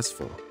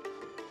successful.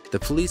 The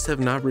police have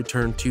not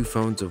returned 2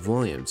 phones of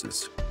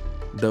Williams's,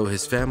 though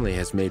his family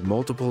has made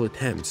multiple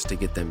attempts to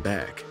get them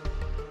back.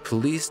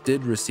 Police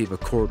did receive a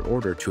court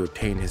order to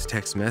obtain his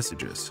text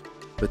messages,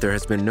 but there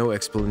has been no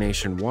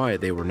explanation why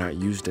they were not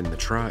used in the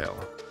trial.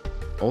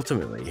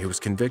 Ultimately, he was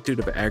convicted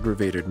of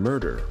aggravated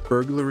murder,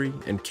 burglary,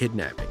 and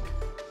kidnapping.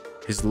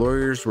 His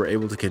lawyers were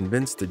able to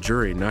convince the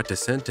jury not to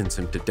sentence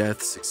him to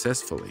death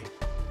successfully,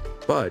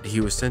 but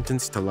he was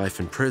sentenced to life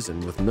in prison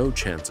with no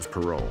chance of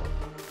parole.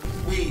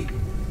 We,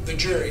 the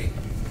jury,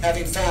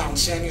 having found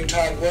Samuel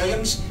Todd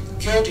Williams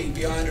guilty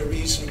beyond a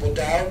reasonable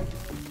doubt.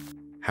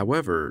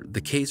 However,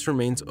 the case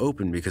remains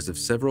open because of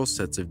several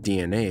sets of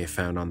DNA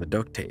found on the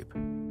duct tape,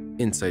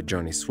 inside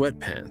Johnny's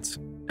sweatpants,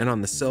 and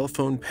on the cell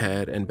phone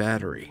pad and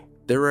battery.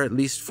 There are at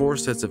least 4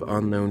 sets of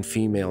unknown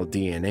female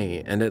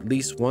DNA and at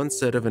least 1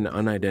 set of an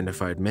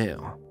unidentified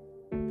male.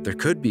 There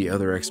could be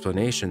other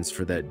explanations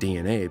for that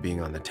DNA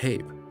being on the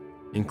tape,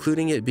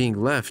 including it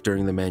being left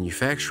during the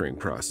manufacturing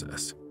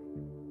process.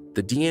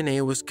 The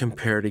DNA was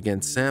compared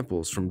against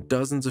samples from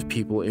dozens of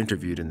people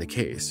interviewed in the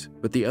case,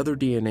 but the other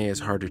DNA is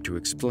harder to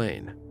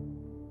explain.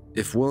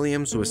 If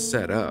Williams was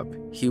set up,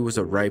 he was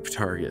a ripe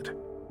target.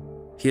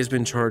 He has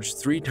been charged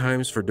 3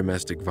 times for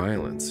domestic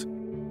violence.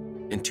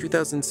 In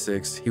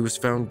 2006, he was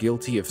found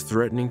guilty of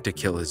threatening to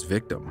kill his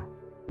victim.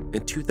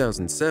 In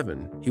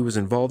 2007, he was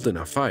involved in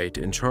a fight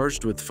and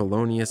charged with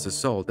felonious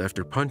assault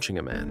after punching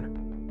a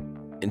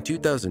man. In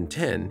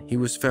 2010, he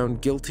was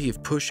found guilty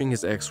of pushing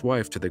his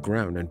ex-wife to the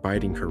ground and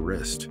biting her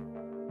wrist.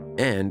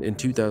 And in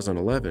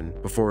 2011,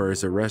 before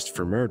his arrest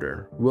for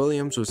murder,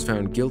 Williams was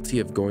found guilty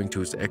of going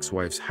to his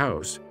ex-wife's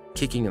house,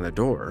 kicking in the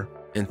door,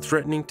 and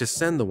threatening to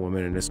send the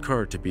woman in his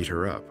car to beat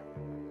her up.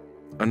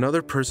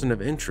 Another person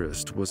of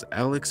interest was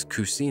Alex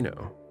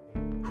Cusino,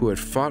 who had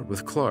fought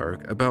with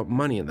Clark about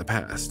money in the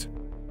past.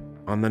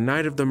 On the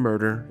night of the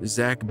murder,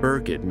 Zach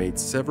Burkett made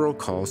several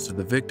calls to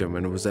the victim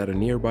and was at a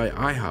nearby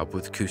IHOP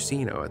with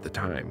Cusino at the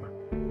time.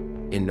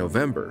 In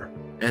November,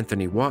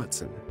 Anthony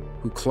Watson,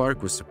 who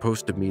Clark was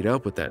supposed to meet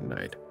up with that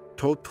night,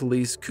 told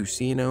police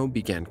Cusino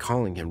began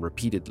calling him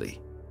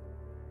repeatedly.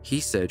 He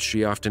said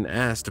she often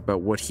asked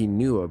about what he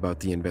knew about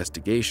the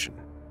investigation.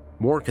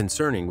 More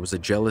concerning was a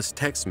jealous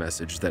text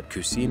message that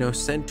Cusino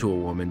sent to a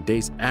woman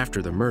days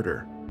after the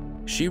murder.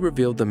 She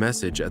revealed the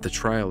message at the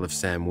trial of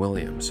Sam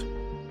Williams.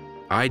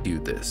 "I do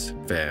this,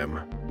 fam.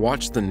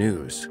 Watch the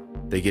news.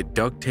 They get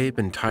duct tape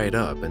and tied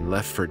up and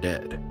left for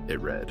dead," it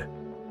read.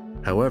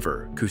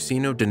 However,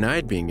 Cusino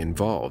denied being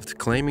involved,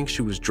 claiming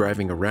she was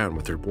driving around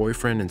with her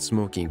boyfriend and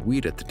smoking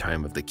weed at the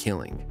time of the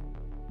killing.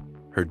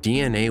 Her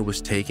DNA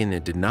was taken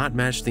and did not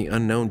match the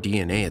unknown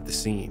DNA at the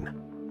scene.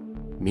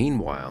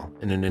 Meanwhile,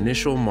 in an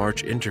initial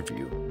March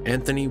interview,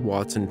 Anthony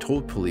Watson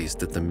told police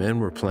that the men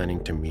were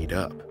planning to meet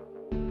up.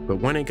 But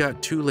when it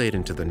got too late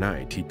into the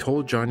night, he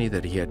told Johnny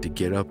that he had to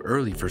get up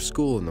early for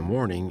school in the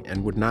morning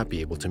and would not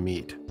be able to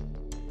meet.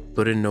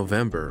 But in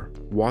November,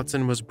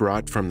 Watson was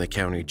brought from the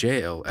county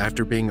jail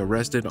after being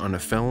arrested on a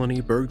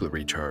felony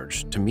burglary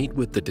charge to meet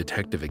with the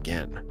detective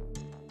again.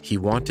 He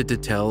wanted to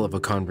tell of a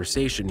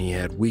conversation he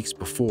had weeks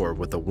before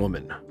with a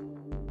woman.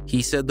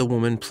 He said the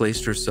woman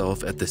placed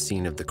herself at the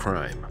scene of the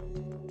crime.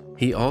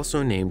 He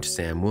also named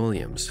Sam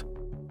Williams.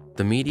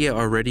 The media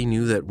already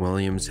knew that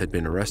Williams had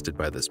been arrested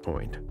by this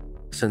point.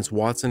 Since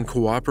Watson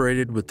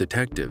cooperated with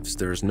detectives,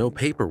 there is no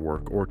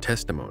paperwork or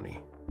testimony.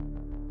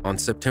 On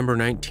September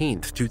 19,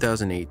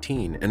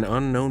 2018, an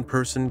unknown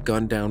person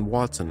gunned down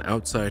Watson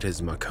outside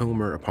his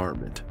Macomber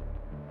apartment.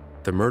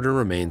 The murder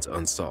remains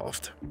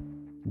unsolved.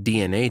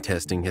 DNA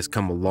testing has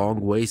come a long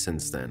way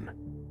since then.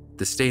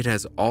 The state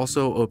has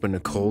also opened a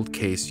cold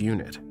case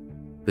unit,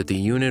 but the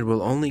unit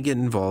will only get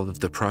involved if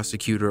the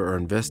prosecutor or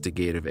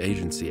investigative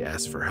agency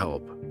asks for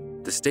help.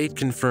 The state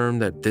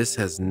confirmed that this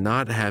has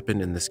not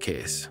happened in this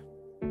case.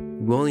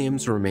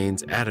 Williams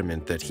remains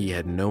adamant that he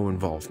had no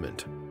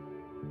involvement.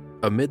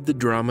 Amid the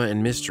drama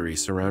and mystery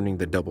surrounding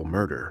the double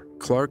murder,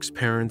 Clark's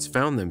parents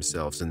found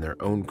themselves in their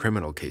own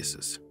criminal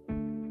cases.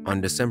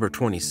 On December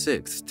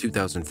 26,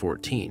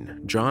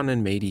 2014, John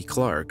and Maddie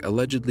Clark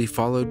allegedly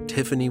followed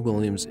Tiffany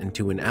Williams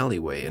into an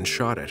alleyway and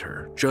shot at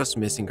her, just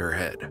missing her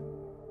head.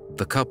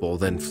 The couple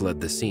then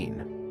fled the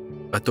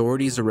scene.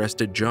 Authorities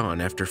arrested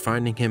John after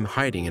finding him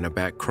hiding in a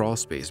back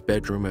crawlspace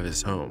bedroom of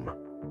his home.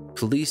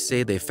 Police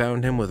say they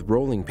found him with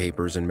rolling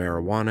papers and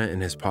marijuana in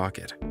his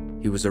pocket.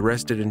 He was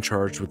arrested and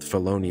charged with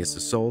felonious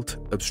assault,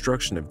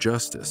 obstruction of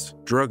justice,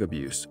 drug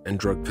abuse, and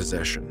drug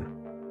possession.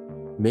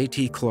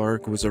 Maddie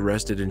Clark was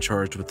arrested and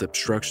charged with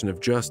obstruction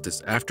of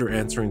justice after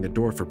answering the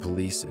door for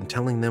police and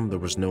telling them there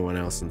was no one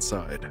else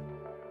inside.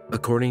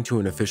 According to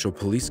an official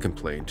police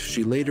complaint,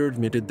 she later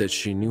admitted that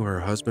she knew her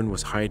husband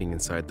was hiding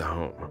inside the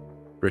home.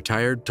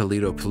 Retired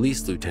Toledo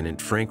Police Lieutenant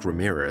Frank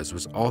Ramirez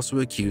was also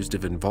accused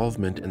of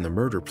involvement in the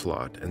murder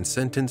plot and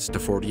sentenced to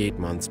 48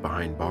 months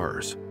behind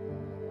bars.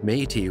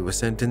 Maddie was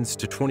sentenced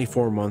to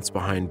 24 months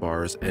behind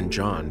bars and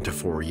John to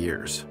 4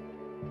 years.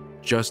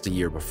 Just a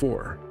year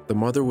before, the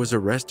mother was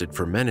arrested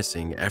for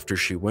menacing after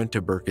she went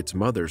to Burkett's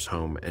mother's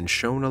home and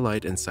shone a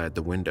light inside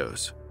the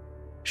windows.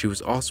 She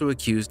was also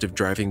accused of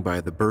driving by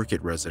the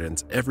Burkett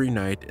residence every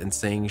night and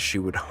saying she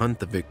would hunt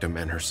the victim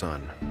and her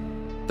son.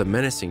 The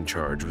menacing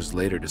charge was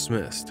later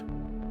dismissed.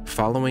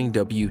 Following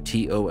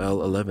WTOL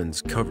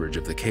 11's coverage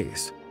of the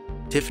case,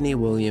 Tiffany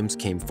Williams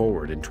came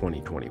forward in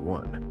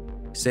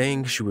 2021,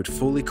 saying she would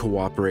fully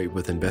cooperate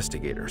with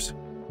investigators.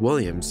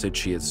 Williams said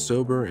she is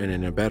sober and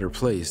in a better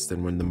place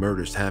than when the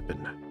murders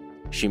happened.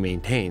 She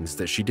maintains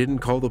that she didn't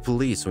call the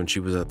police when she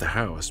was at the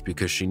house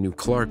because she knew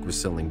Clark was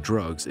selling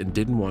drugs and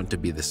didn't want to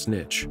be the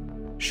snitch.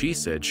 She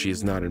said she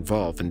is not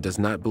involved and does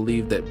not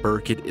believe that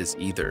Burkett is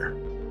either.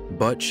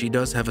 But she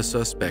does have a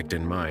suspect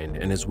in mind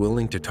and is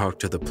willing to talk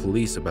to the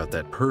police about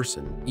that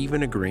person,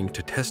 even agreeing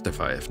to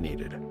testify if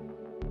needed.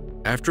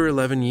 After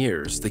 11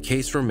 years, the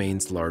case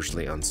remains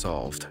largely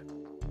unsolved.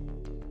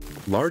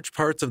 Large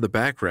parts of the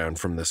background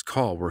from this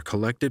call were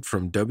collected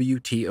from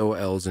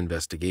WTOL's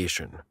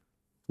investigation,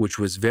 which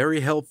was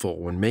very helpful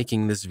when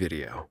making this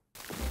video.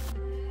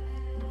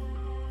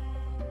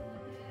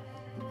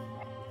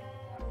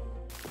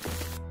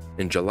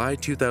 In July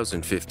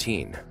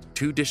 2015,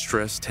 2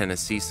 distressed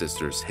Tennessee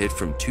sisters hid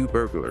from 2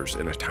 burglars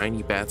in a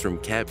tiny bathroom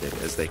cabinet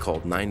as they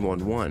called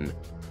 911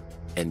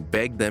 and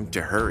begged them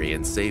to hurry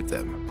and save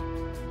them.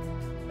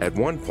 At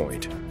one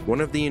point,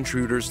 one of the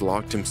intruders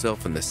locked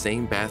himself in the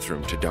same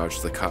bathroom to dodge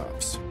the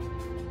cops.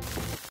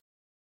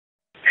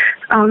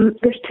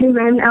 There's 2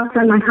 men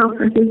outside my house.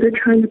 I think they're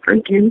trying to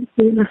break in.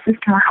 Me and my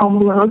sister are home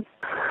alone.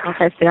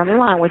 Okay, stay on the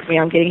line with me.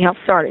 I'm getting help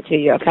started to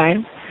you, okay?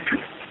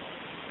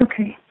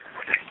 Okay.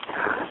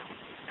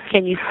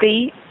 Can you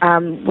see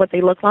what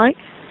they look like?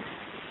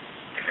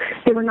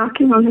 They were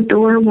knocking on the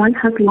door. One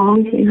has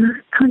long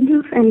hair, kind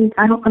of, and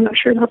I'm not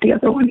sure about the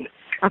other one.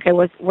 Okay,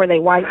 were they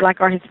white, black,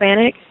 or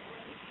Hispanic?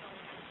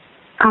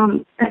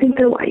 I think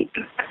they're white.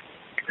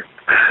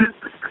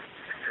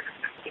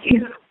 Yeah.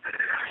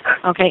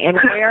 Okay, and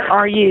where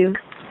are you?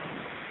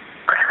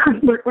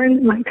 We're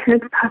in my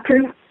parents'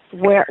 bathroom.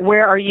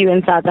 Where are you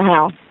inside the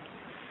house?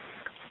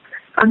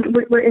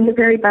 We're in the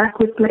very back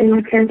in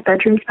my parents'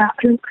 bedroom's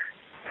bathroom.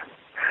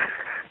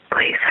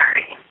 Please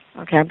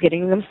hurry. Okay, I'm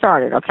getting them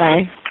started,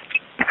 okay?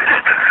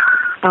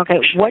 Okay,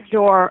 what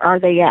door are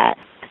they at?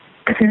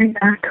 The very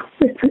back.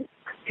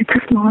 It's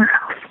a smaller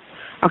house.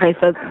 Okay,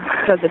 so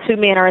the 2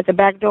 men are at the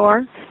back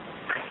door?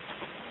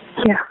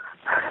 Yeah.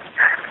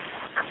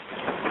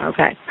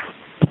 Okay.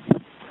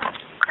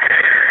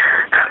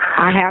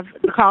 I have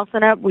the call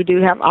set up. We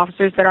do have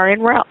officers that are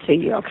en route to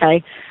you,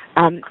 okay?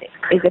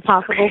 Is it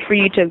possible for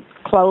you to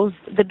close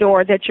the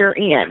door that you're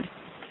in?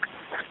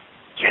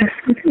 Yes,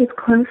 it's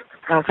closed.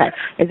 Okay.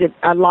 Is it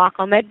a lock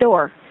on that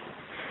door?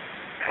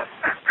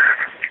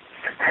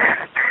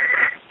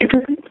 It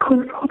doesn't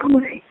close all the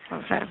way.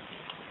 Okay.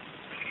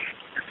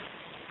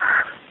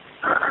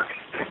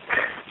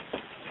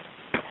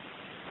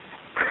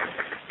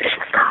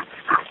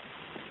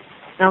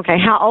 Okay,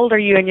 how old are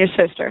you and your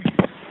sister?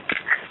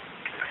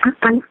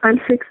 I'm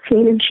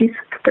 16 and she's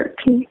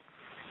 13.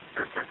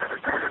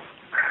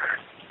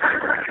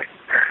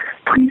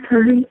 Please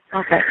hurry.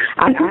 Okay.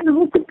 I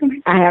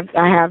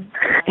have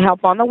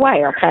help on the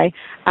way, okay?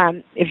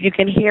 If you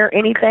can hear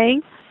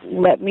anything,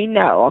 let me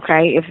know,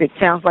 okay? If it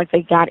sounds like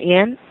they got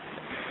in,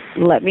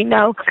 let me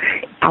know.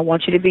 I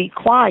want you to be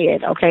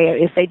quiet, okay?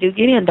 If they do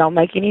get in, don't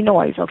make any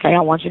noise, okay?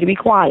 I want you to be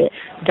quiet.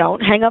 Don't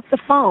hang up the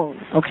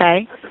phone,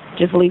 okay?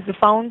 Just leave the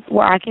phone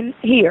where I can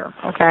hear,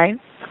 okay?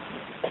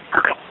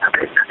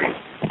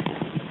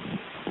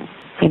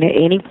 And at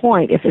any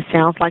point, if it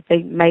sounds like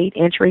they made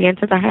entry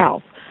into the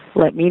house,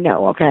 let me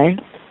know, okay?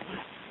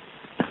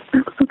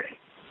 Okay.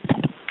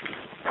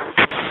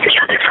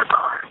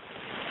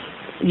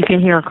 You can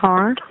hear a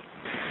car?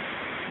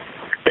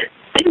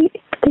 They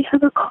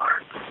have a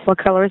car. What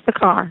color is the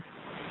car?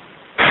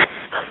 I'm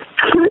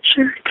not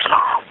sure. It's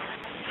small.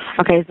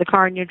 Okay, is the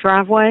car in your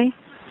driveway?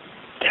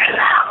 They're in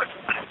the house.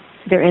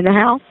 They're in the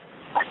house?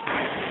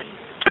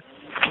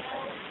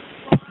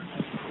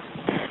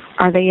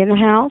 Are they in the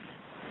house?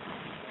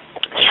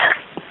 Yes.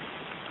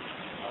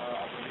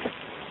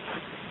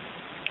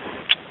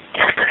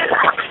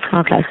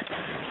 Okay.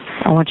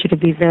 I want you to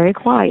be very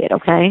quiet,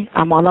 okay?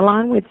 I'm on the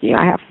line with you.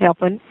 I have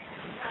help on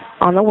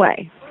the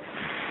way.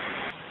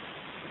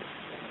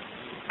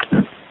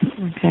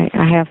 Okay,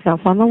 I have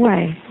help on the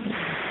way.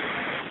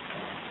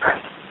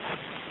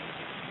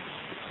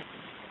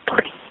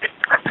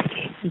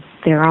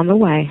 They're on the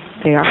way.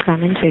 They are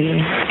coming to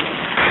you.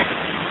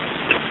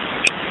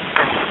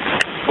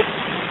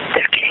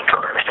 They're getting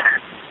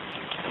closer.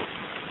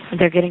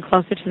 They're getting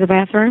closer to the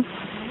bathroom?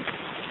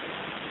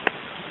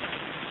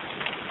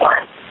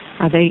 What?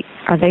 Are they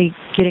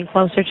getting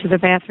closer to the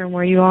bathroom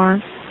where you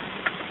are?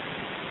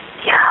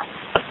 Yeah.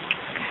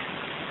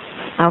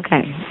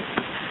 Okay.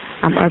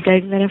 I'm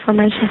updating that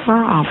information for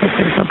our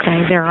officers,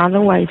 okay? They're on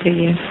the way to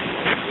you.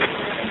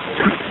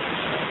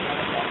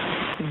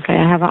 Okay,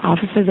 I have an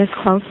officer that's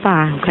close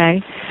by,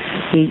 okay?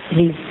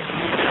 He's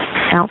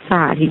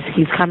outside.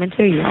 He's coming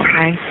to you,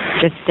 okay?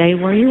 Just stay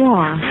where you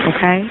are,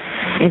 okay?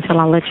 Until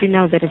I let you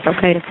know that it's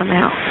okay to come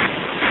out.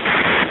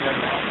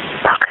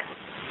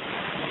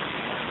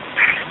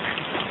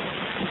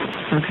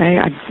 Okay,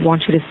 I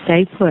want you to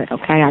stay put,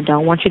 okay? I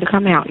don't want you to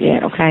come out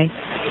yet, okay?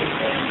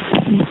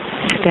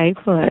 Stay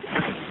put.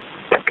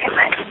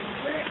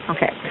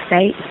 Okay,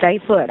 stay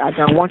put. I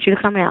don't want you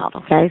to come out,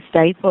 okay?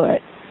 Stay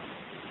put.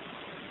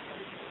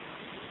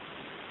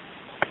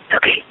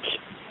 Okay.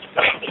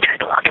 He tried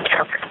to lock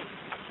himself in.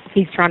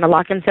 He's trying to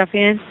lock himself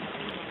in?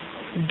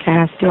 Okay,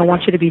 I still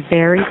want you to be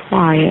very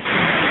quiet.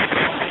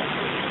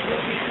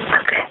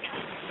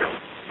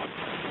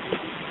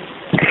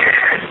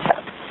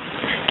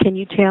 Can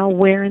you tell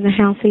where in the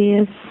house he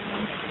is?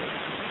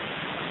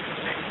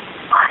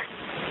 What?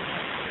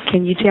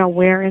 Can you tell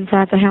where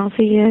inside the house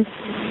he is?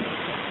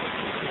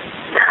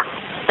 No.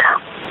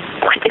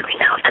 Why do we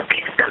know it's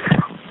okay to come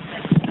out?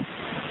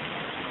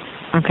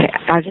 Okay,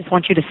 I just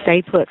want you to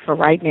stay put for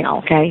right now,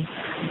 okay?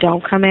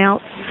 Don't come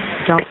out.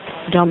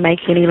 Don't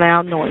make any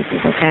loud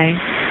noises, okay?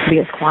 Be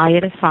as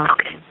quiet as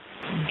possible.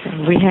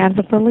 Okay. We have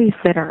the police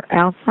that are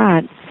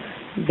outside.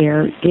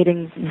 They're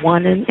getting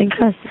one in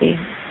custody.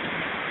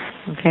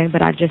 Okay,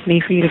 but I just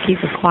need for you to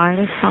keep as quiet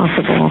as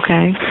possible,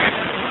 okay?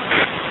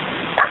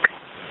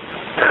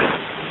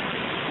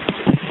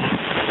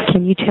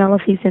 Can you tell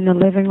if he's in the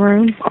living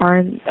room or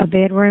in a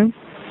bedroom?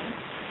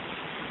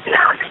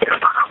 No, it's too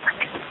far.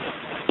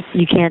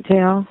 You can't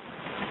tell?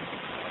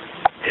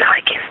 No,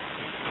 I can't.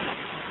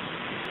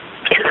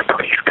 Can the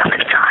police come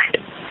inside?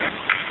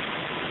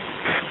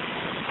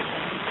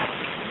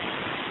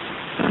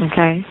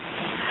 Okay.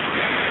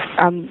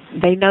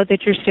 They know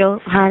that you're still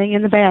hiding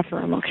in the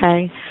bathroom,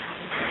 okay?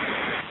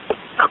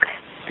 Okay.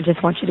 I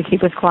just want you to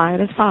keep as quiet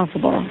as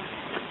possible.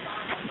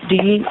 Do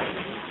you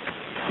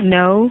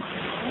know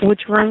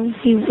which room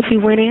he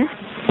went in?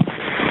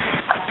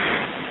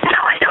 No,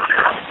 I don't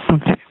know.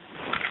 Okay.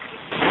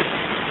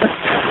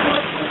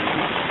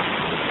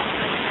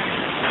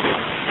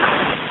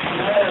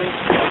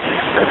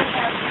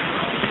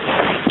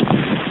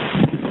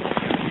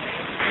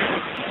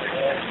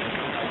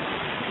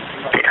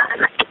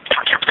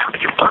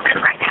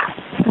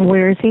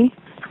 Where is he?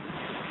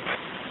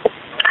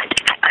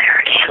 I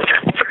heard hands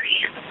up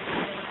freeze.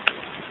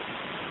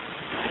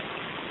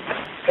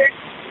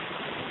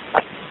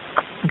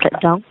 Okay,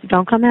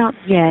 don't come out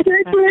yet.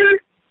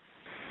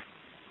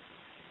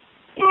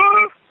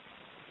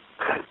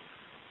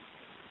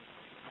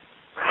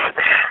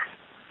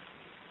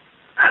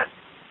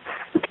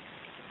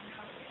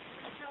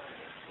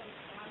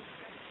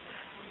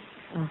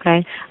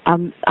 Okay.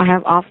 I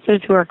have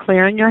officers who are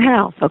clearing your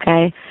house,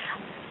 okay?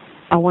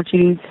 I want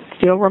you to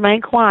still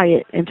remain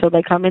quiet until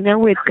they come in there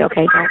with you,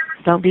 okay?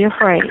 Don't be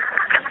afraid.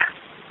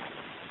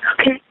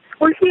 Okay.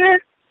 We're here.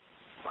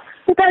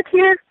 We're back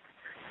here.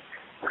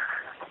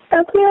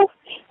 Back here.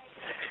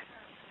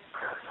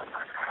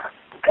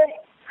 Okay.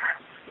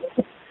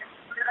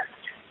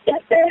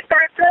 Yes, there's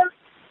back there.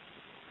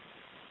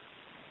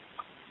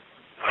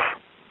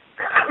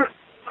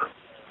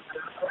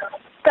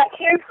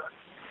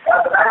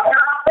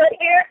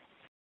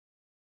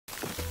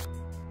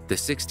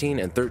 16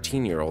 and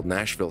 13-year-old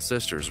Nashville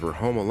sisters were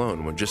home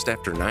alone when just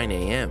after 9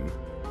 a.m.,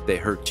 they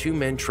heard two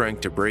men trying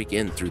to break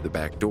in through the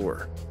back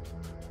door.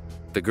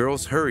 The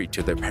girls hurried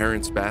to their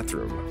parents'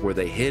 bathroom, where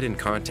they hid and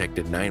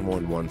contacted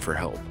 911 for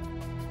help.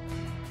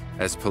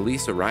 As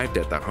police arrived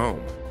at the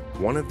home,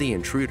 one of the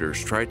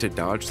intruders tried to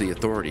dodge the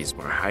authorities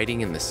by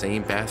hiding in the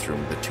same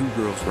bathroom the two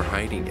girls were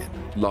hiding in,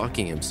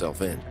 locking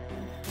himself in.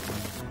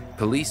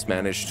 Police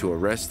managed to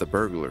arrest the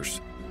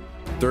burglars,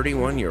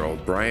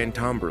 31-year-old Brian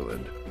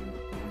Tomberland,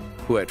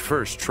 who at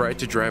first tried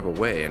to drive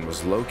away and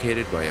was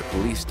located by a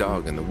police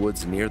dog in the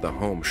woods near the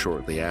home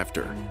shortly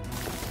after.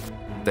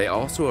 They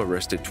also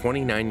arrested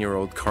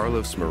 29-year-old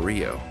Carlos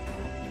Murillo,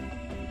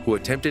 who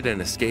attempted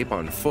an escape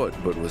on foot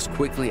but was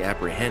quickly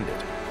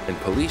apprehended, and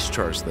police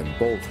charged them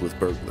both with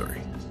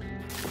burglary.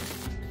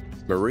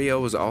 Murillo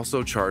was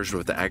also charged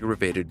with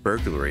aggravated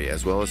burglary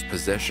as well as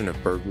possession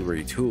of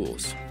burglary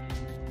tools.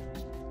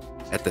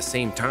 At the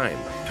same time,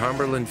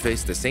 Tomberland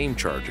faced the same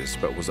charges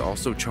but was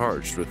also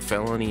charged with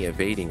felony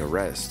evading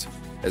arrest,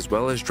 as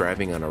well as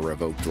driving on a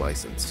revoked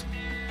license.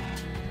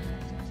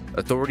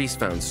 Authorities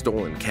found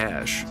stolen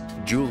cash,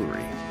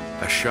 jewelry,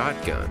 a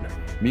shotgun,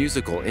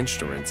 musical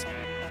instruments,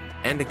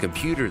 and a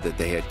computer that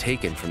they had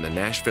taken from the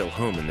Nashville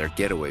home in their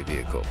getaway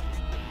vehicle.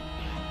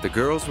 The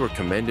girls were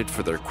commended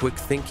for their quick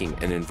thinking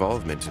and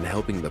involvement in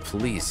helping the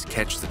police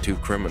catch the two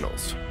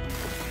criminals.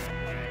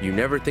 "You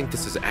never think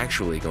this is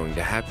actually going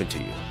to happen to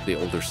you," the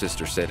older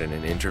sister said in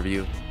an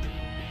interview.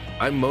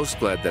 "I'm most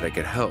glad that I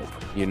could help,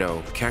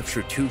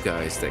 capture two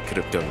guys that could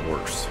have done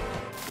worse."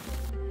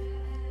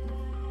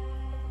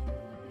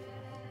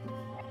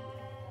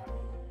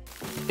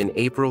 In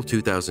April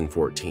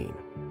 2014,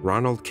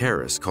 Ronald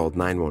Karras called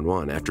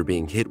 911 after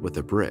being hit with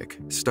a brick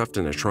stuffed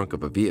in a trunk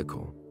of a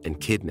vehicle and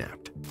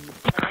kidnapped.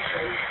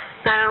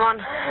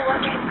 911.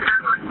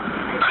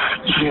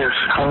 Yes,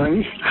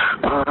 hi.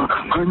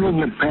 I'm in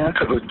the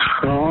back of a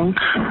trunk.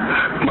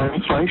 My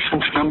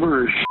license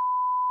number is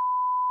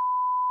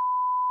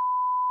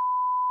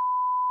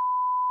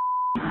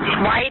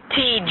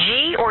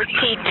YTG or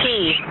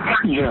TT?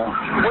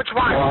 Yeah. Which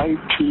one?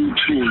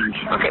 YTG.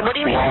 Okay, what do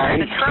you mean?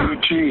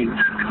 YTG.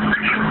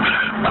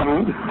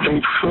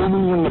 They threw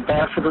me in the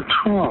back of a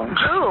trunk.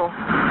 Who?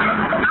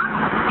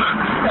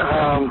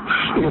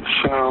 It's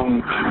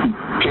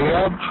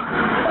Deb,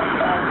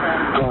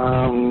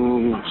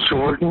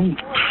 Jordan,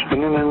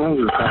 and then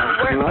another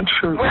guy. I'm not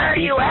sure. Where are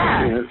you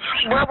at? Is.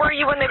 Where were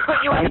you when they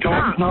put you in the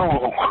trunk? I don't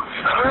know.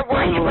 Where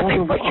were you when they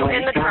put you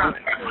in the trunk?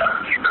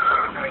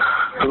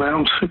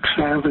 Around 6th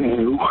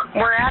Avenue.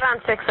 We're at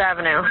on 6th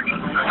Avenue.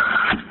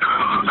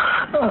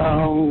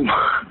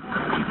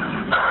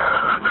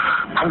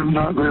 I'm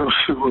not real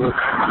sure.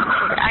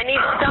 I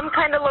need some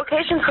kind of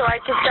location so I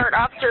can start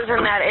officers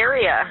in that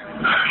area.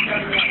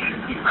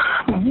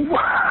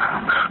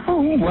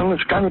 Well,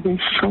 it's got to be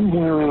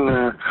somewhere in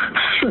the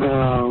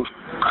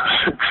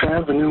 6th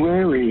Avenue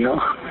area.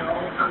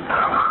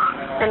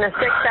 In the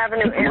 6th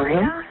Avenue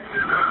area?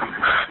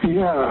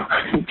 Yeah.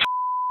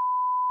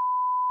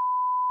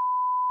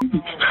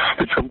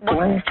 It's a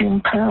black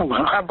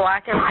Impala. A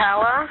black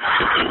Impala?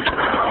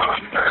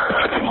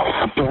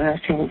 A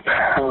black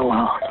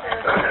Impala.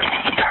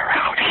 They're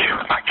out here.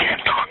 I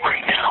can't talk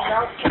right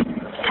now.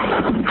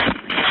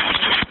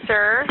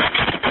 Sir?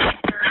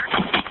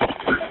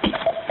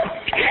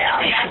 Yeah.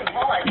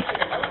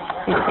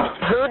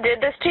 Who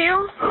did this to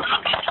you?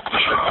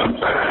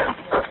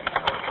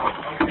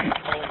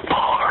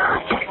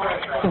 Barb.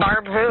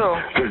 Barb who?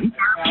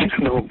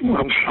 No,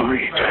 I'm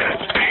sorry.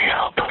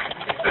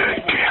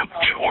 Deb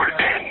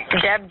Jordan.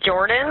 Deb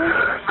Jordan?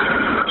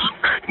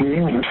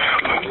 Yes.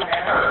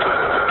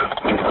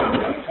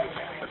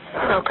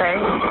 Okay.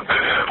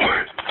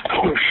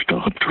 We're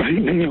stopped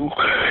right now.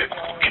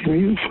 Can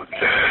you? Is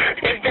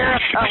there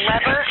a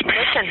lever?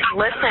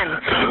 Listen.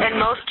 In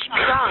most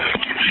trunks,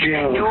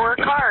 newer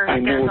cars,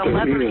 there's a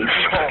lever you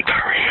can pull.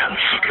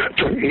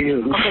 There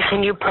is. Okay,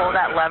 can you pull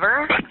that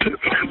lever? But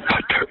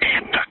they're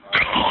in the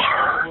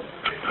car.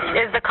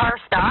 Is the car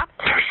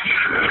stopped?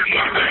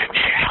 Yes.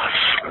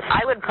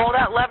 I would pull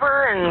that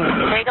lever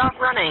and take off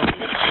running.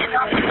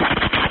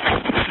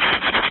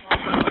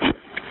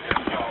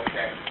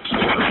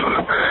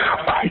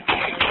 I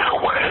can't get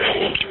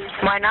away.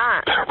 Why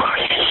not? They're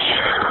right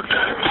here.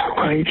 They're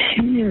right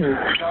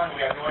here.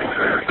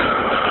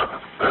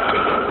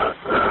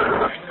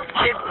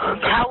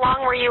 How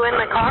long were you in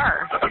the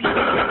car?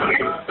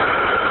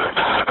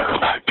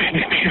 I've been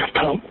in here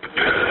about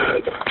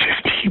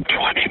 15,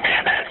 20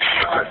 minutes.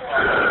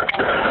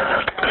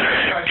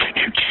 Can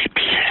you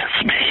GPS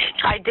me?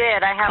 I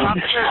did. I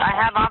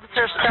have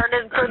officers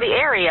started for the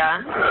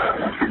area.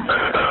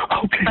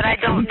 Okay. But I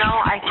don't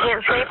know. I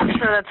can't say for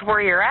sure that's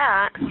where you're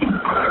at.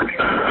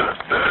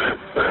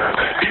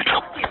 It's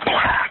a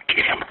black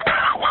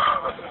Impala.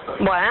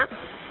 What?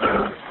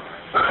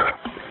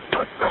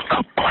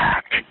 A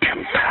black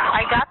Impala.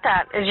 I got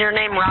that. Is your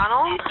name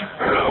Ronald?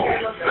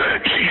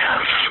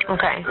 Yes.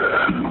 Okay.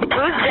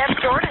 Who's Deb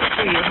Jordan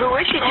to you? Who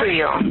is she to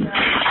you?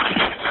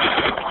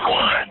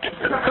 What?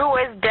 Who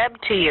is Deb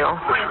to you?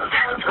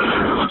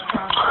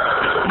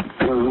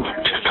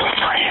 Just a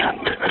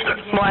friend.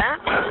 What?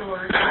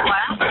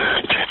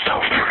 Just a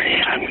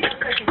friend.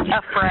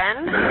 A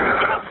friend?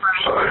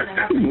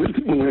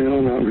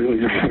 Well, not really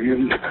a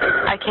friend.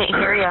 I can't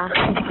hear you.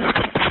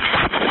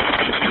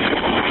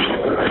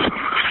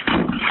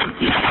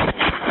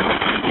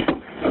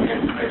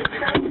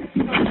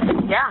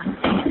 Yeah.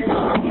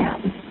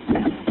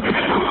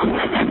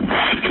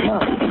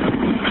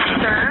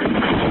 Sir?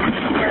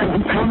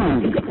 Come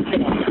on.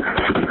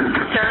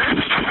 Sir?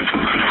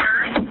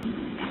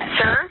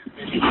 Sir?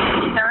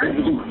 Sir?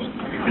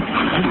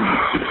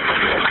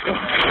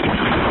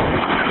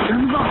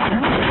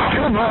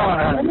 Come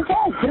on.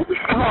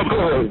 Come on,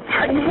 boy.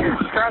 I can hear a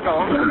struggle.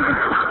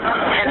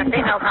 And a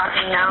female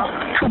talking now.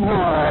 Come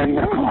on.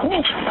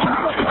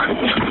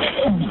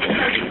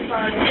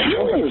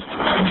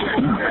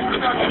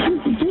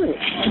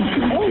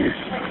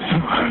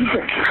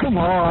 Come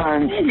on.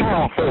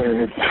 Stop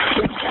it.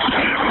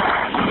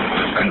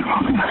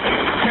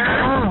 Come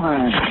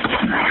on.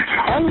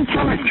 I'm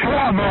trying to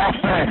tell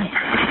nothing.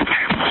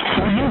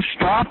 Will you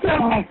stop that?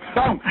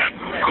 Don't.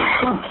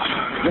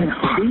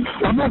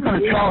 I'm not going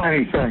to tell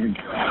anything.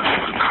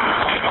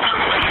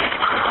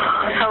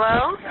 Hello?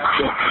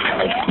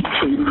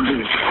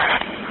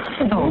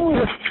 No,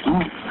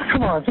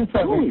 come on, just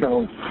let me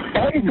go. I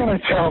ain't going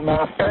to tell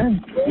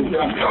nothing.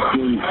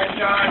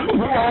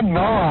 I'm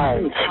not.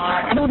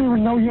 I don't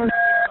even know your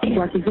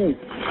what to do.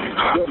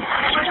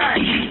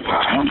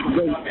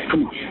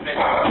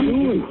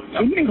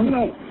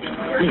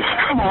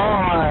 Come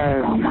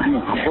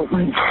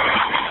on.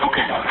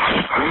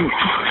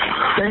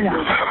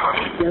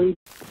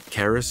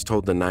 Karras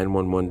told the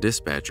 911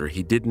 dispatcher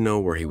he didn't know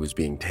where he was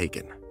being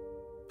taken.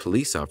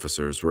 Police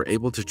officers were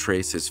able to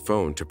trace his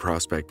phone to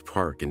Prospect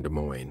Park in Des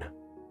Moines.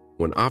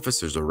 When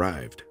officers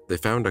arrived, they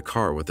found a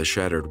car with a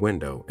shattered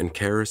window and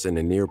Karras in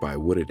a nearby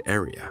wooded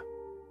area.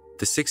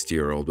 The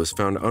 60-year-old was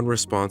found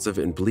unresponsive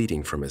and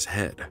bleeding from his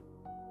head.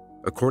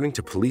 According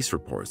to police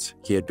reports,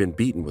 he had been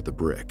beaten with a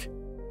brick.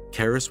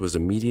 Karras was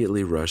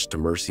immediately rushed to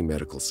Mercy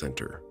Medical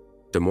Center.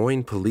 Des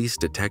Moines Police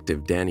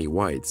Detective Danny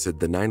White said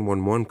the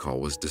 911 call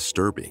was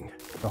disturbing.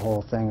 The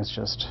whole thing is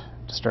just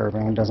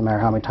disturbing. It doesn't matter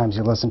how many times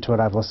you listen to it.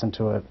 I've listened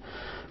to it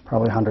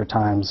probably 100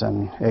 times,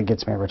 and it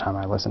gets me every time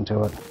I listen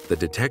to it. The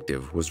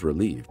detective was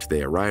relieved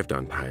they arrived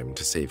on time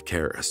to save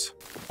Karras.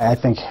 I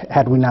think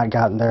had we not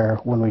gotten there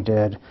when we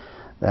did,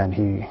 then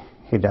he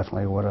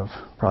definitely would have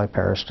probably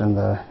perished in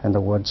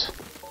the woods.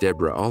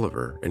 Deborah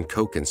Oliver and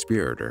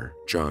co-conspirator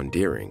John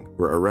Deering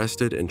were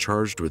arrested and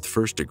charged with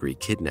first-degree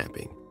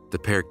kidnapping. The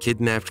pair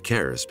kidnapped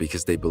Karras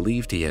because they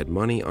believed he had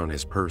money on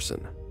his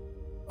person.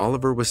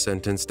 Oliver was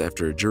sentenced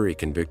after a jury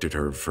convicted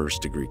her of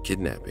first-degree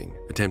kidnapping,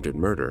 attempted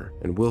murder,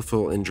 and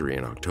willful injury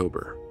in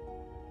October.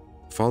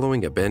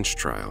 Following a bench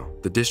trial,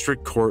 the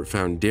district court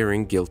found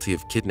Deering guilty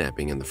of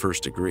kidnapping in the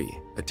first degree,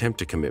 attempt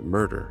to commit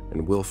murder,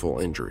 and willful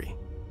injury.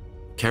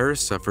 Karras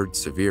suffered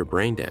severe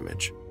brain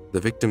damage. The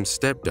victim's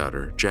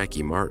stepdaughter,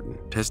 Jackie Martin,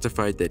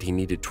 testified that he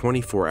needed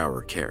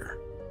 24-hour care.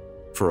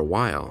 For a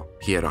while,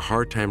 he had a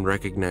hard time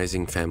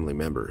recognizing family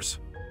members.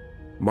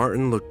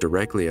 Martin looked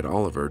directly at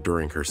Oliver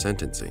during her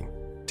sentencing,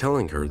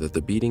 telling her that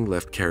the beating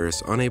left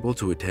Karras unable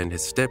to attend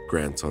his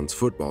step-grandson's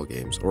football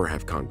games or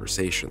have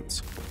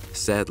conversations.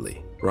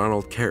 Sadly,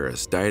 Ronald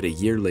Karras died a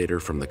year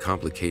later from the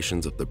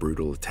complications of the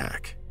brutal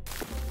attack.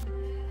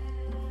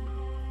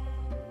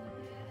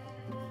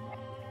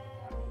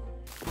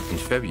 In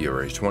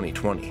February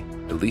 2020,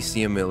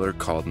 Alicia Miller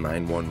called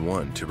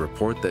 911 to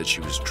report that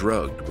she was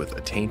drugged with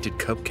a tainted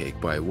cupcake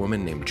by a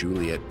woman named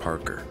Juliet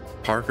Parker.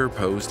 Parker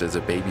posed as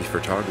a baby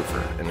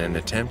photographer in an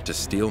attempt to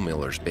steal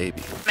Miller's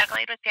baby. Medical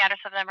aid with the address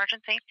of the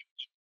emergency?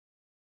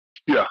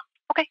 Yeah.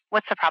 Okay,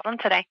 what's the problem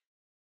today?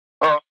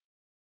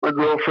 My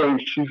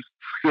girlfriend, she's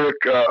sick,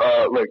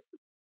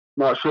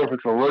 not sure if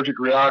it's an allergic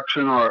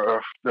reaction or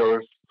if there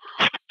was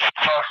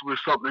possibly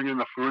something in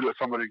the food that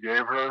somebody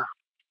gave her.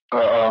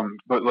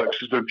 But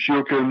she's been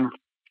puking.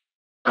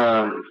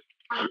 I'm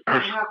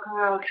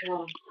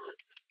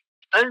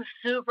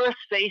super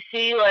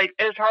spacey,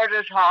 it's hard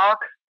to talk.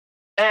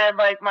 And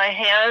my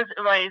hands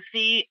and my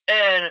feet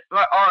and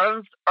my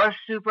arms are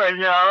super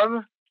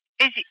numb.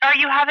 Are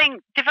you having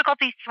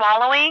difficulty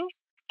swallowing?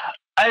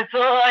 I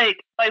feel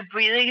like my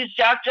breathing is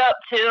jacked up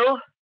too.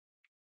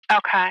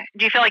 Okay.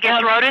 Do you feel like your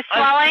throat is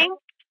swelling?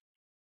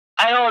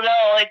 I don't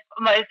know.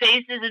 My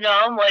face is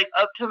numb,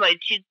 up to my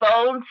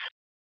cheekbones.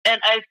 And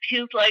I've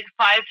puked 5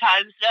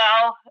 times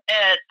now.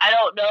 And I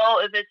don't know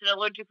if it's an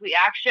allergic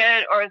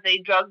reaction or if they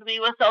drugged me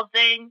with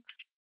something.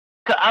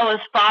 'Cause I was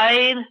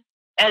fine.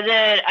 And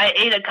then I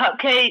ate a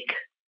cupcake.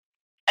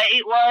 I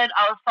ate one.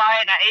 I was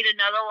fine. I ate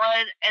another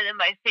one. And then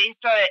my face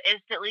started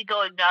instantly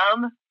going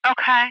numb.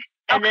 Okay.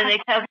 And then they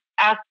kept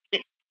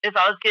asking if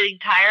I was getting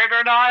tired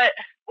or not.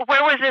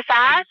 Where was this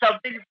at?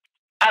 Something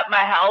at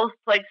my house.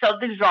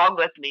 Something's wrong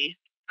with me.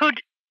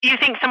 You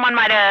think someone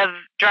might have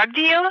drugged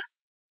you?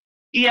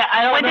 Yeah,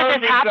 I don't know. When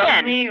did this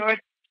happen? Me or, at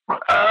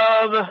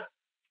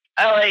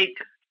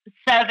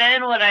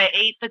 7 when I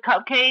ate the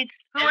cupcakes.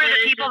 Who are the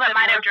people that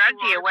might have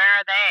drugged you? Where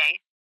are they?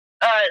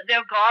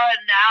 They're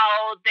gone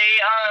now. They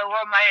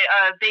were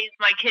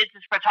my kids'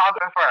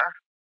 photographer.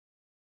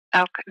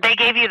 Okay. They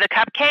gave you the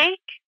cupcake?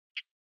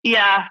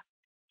 Yeah.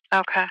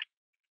 Okay.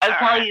 I'm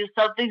telling you,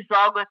 something's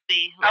wrong with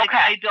me. Like, Okay.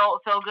 I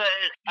don't feel good.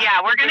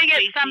 Yeah, we're gonna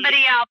get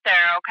somebody out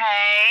there,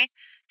 okay?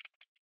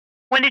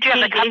 When did you have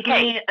the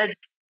cupcake?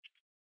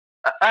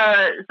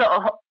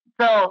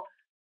 So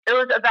it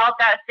was about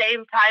that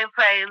same time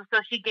frame.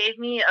 So she gave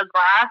me a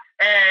glass,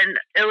 and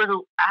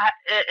it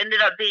ended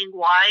up being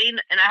wine,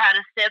 and I had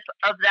a sip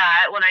of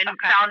that when I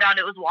found out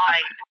it was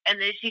wine. And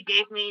then she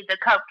gave me the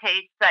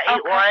cupcakes. I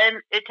ate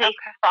one. It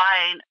tastes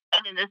fine.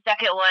 And then the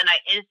second one, I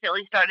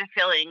instantly started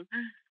feeling.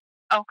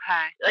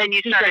 Okay. Like, Then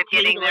you started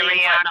getting the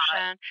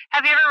reaction.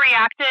 Have you ever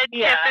reacted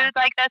to food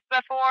like this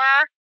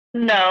before?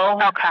 No.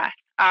 Okay.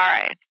 All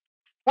right.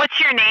 What's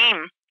your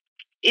name?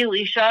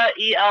 Elisha,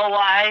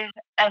 Elysia.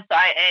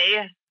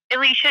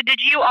 Elisha, did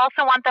you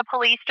also want the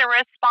police to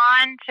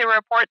respond to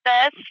report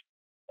this?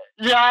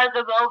 Not at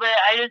the moment.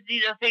 I just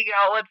need to figure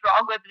out what's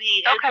wrong with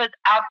me. Okay. Because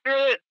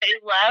after they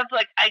left,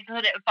 like, I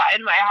couldn't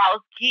find my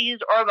house keys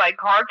or my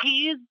car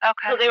keys.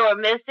 Okay. So they were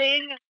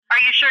missing. Are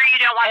you sure you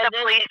don't want the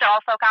police to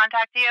also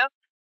contact you?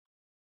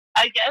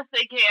 I guess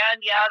they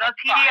can. Yeah, that's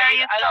PD, fine. are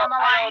you still on the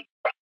line?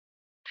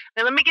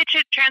 Now, let me get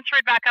you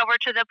transferred back over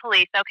to the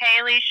police, okay,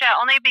 Alicia?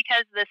 Only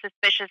because of the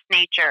suspicious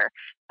nature,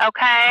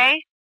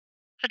 okay?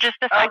 So just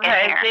a second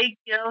here. Thank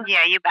you.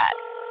 Yeah, you bet.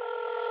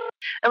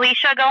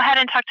 Alicia, go ahead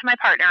and talk to my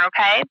partner,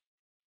 okay?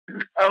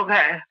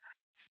 Okay.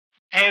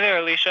 Hey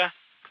there, Alicia.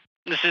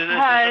 This is the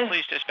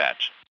police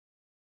dispatch.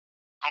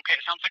 Okay,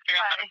 sounds like they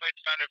got another plate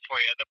started for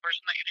you. The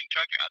person that you think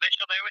drugged you, are they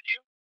still there with you?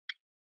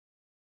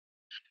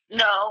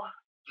 No.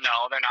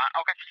 No, they're not.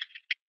 Okay.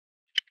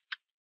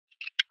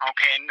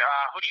 Okay, and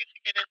who do you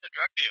think it is that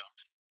drugged you?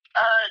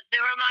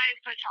 They were my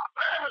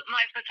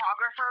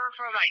photographer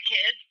for my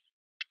kids.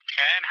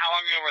 Okay, and how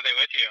long ago were they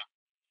with you?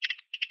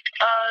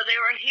 They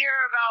were here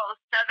about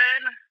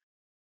 7,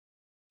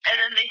 and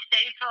then they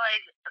stayed for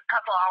like a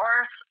couple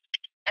hours,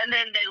 and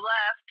then they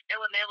left. And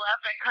when they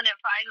left, I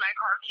couldn't find my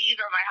car keys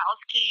or my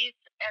house keys,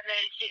 and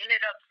then she ended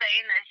up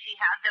saying that she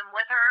had them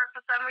with her for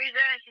some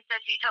reason. She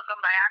said she took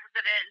them by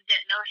accident and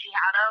didn't know she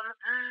had them,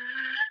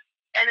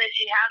 and then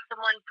she had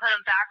someone put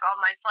them back on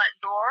my front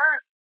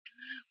door,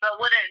 but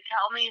wouldn't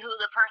tell me who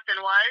the person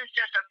was,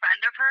 just a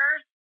friend of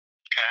hers.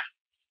 Okay.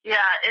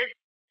 Yeah,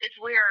 it's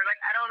weird.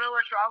 Like, I don't know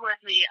what's wrong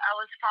with me. I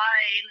was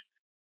fine,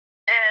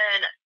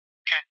 and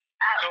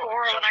at 4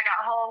 when I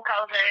got home,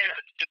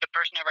 Did the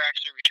person ever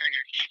actually return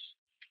your keys?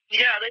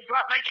 Yeah, they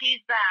brought my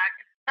keys back.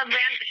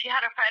 She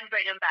had a friend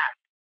bring them back.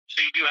 So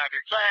you do have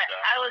your keys, But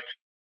though?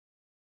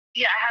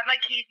 I have my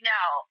keys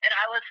now, and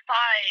I was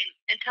fine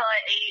until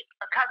I ate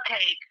a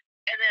cupcake.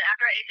 And then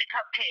after I ate the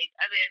cupcake,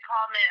 I made a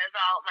comment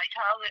about my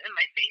tongue and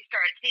my face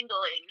started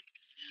tingling.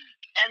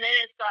 And then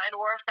it's gotten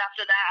worse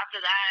after that.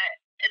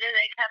 And then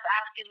they kept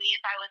asking me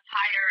if I was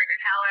tired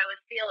and how I was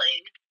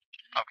feeling.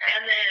 Okay.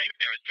 And then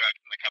there was drugs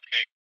in the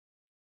cupcake?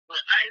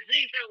 I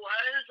think there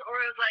was,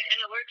 or it was like an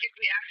allergic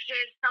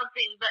reaction,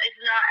 something, but it's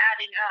not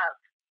adding up.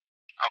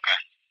 Okay.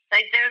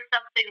 Like, there's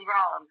something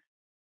wrong.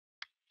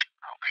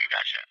 Okay,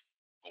 gotcha.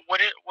 What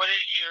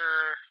is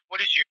your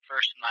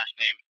first and last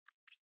name?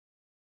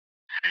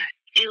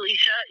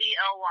 Elisha,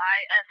 Elysia.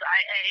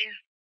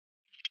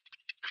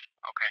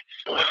 Okay.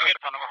 Let me get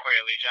a phone number for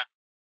you, Alicia.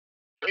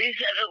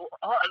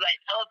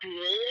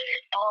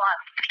 Hold on.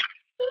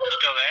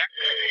 Still there?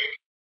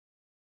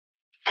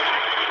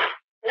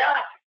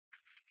 Yeah.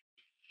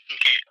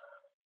 Okay.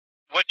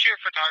 What's your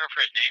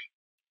photographer's name?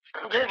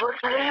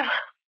 What's her name?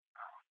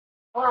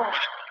 Oh,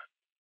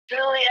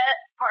 Juliet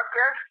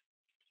Parker.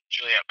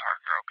 Juliet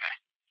Parker, okay.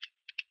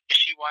 Is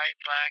she white,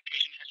 black,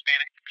 Asian,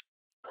 Hispanic?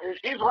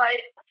 She's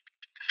white.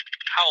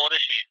 How old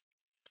is she?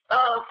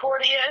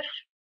 40-ish.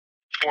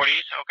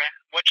 40s, okay.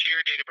 What's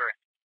your date of birth?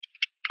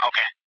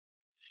 Okay.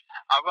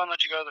 I'll go and let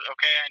you go.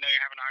 Okay, I know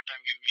you're having a hard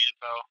time giving me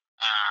info.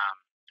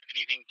 If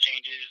anything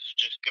changes,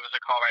 just give us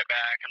a call right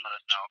back and let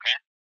us know, okay?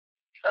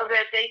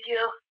 Okay, thank you.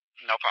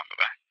 No problem,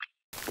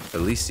 bye-bye.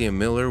 Alicia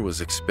Miller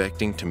was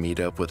expecting to meet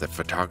up with a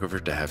photographer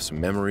to have some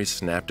memories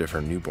snapped of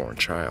her newborn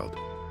child.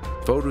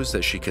 Photos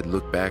that she could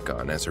look back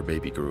on as her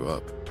baby grew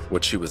up.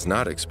 What she was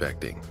not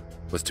expecting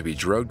was to be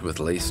drugged with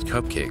laced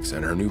cupcakes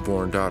and her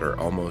newborn daughter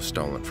almost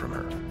stolen from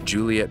her.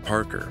 Juliet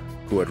Parker,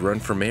 who had run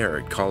for mayor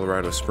at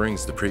Colorado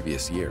Springs the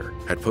previous year,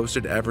 had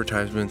posted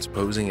advertisements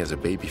posing as a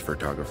baby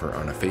photographer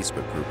on a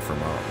Facebook group for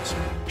moms.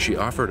 She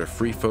offered a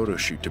free photo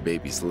shoot to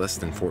babies less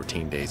than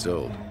 14 days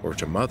old, or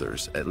to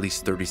mothers at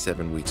least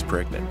 37 weeks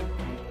pregnant,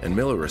 and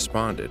Miller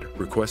responded,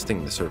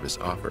 requesting the service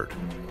offered.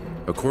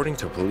 According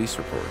to police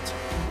reports,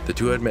 the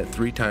two had met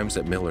 3 times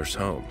at Miller's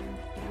home.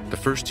 The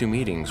first 2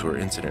 meetings were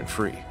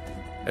incident-free,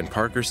 and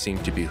Parker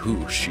seemed to be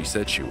who she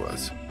said she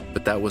was,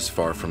 but that was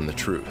far from the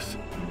truth.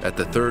 At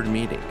the 3rd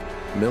meeting,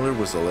 Miller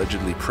was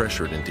allegedly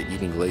pressured into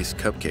eating laced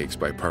cupcakes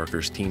by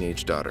Parker's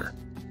teenage daughter.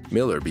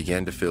 Miller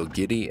began to feel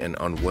giddy and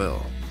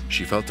unwell.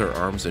 She felt her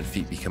arms and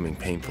feet becoming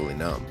painfully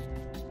numb,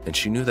 and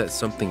she knew that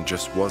something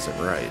just wasn't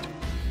right.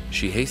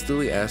 She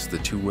hastily asked the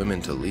two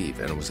women to leave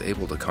and was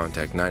able to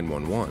contact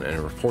 911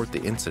 and report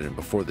the incident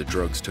before the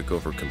drugs took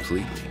over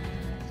completely.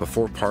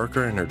 Before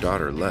Parker and her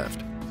daughter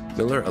left,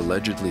 Miller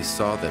allegedly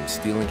saw them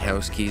stealing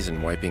house keys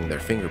and wiping their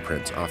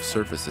fingerprints off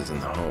surfaces in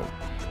the home.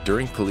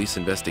 During police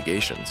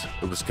investigations,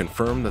 it was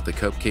confirmed that the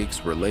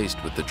cupcakes were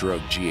laced with the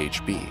drug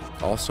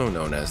GHB, also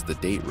known as the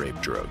date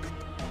rape drug.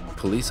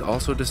 Police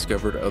also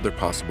discovered other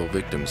possible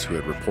victims who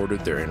had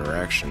reported their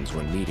interactions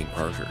when meeting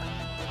Parker,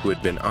 who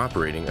had been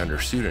operating under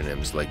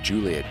pseudonyms like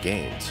Juliet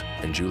Gaines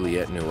and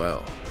Juliette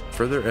Noel.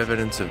 Further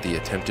evidence of the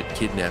attempted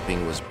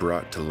kidnapping was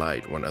brought to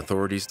light when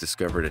authorities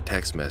discovered a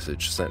text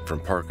message sent from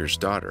Parker's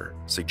daughter,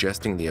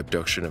 suggesting the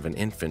abduction of an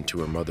infant to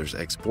her mother's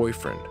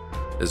ex-boyfriend,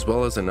 as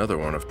well as another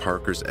one of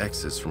Parker's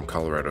exes from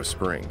Colorado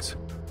Springs.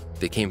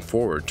 They came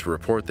forward to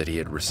report that he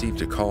had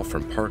received a call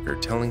from Parker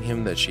telling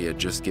him that she had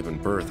just given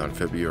birth on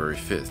February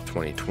 5,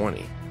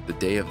 2020, the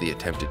day of the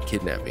attempted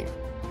kidnapping.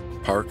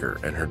 Parker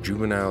and her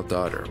juvenile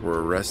daughter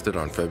were arrested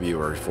on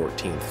February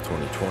 14,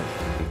 2020,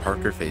 and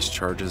Parker faced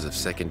charges of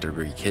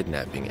second-degree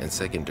kidnapping and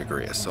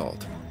second-degree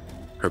assault.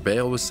 Her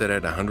bail was set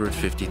at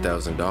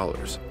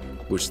 $150,000,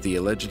 which the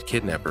alleged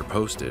kidnapper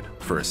posted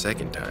for a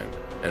second time,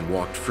 and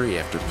walked free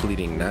after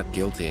pleading not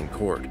guilty in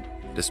court,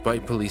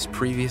 despite police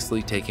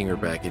previously taking her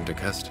back into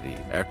custody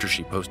after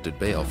she posted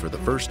bail for the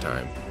first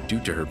time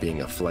due to her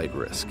being a flight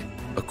risk.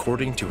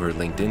 According to her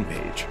LinkedIn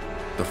page,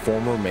 the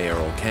former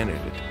mayoral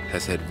candidate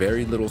has had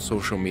very little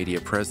social media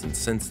presence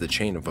since the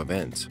chain of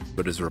events,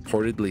 but is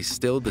reportedly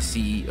still the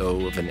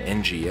CEO of an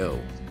NGO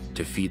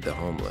to feed the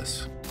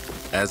homeless.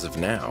 As of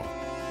now,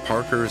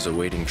 Parker is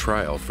awaiting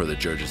trial for the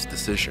judge's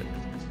decision,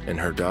 and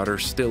her daughter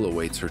still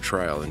awaits her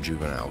trial in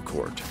juvenile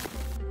court.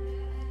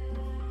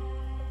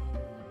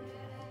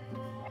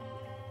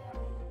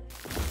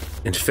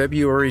 In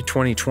February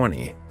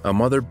 2020, a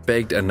mother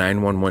begged a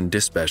 911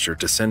 dispatcher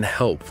to send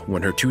help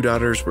when her two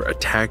daughters were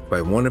attacked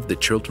by one of the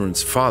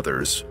children's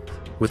fathers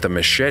with a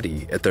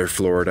machete at their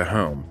Florida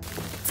home.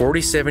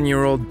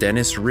 47-year-old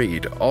Dennis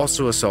Reed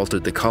also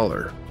assaulted the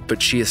caller, but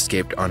she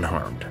escaped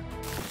unharmed.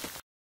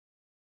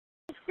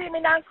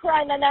 Screaming and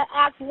crying, and I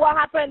asked what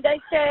happened. They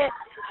said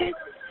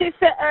she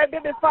said her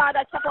baby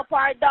father chop up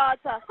her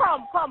daughter.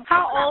 Come.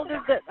 How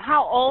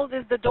old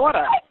is the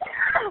daughter?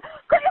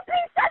 Could you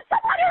please send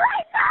somebody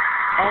right now?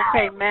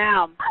 Okay,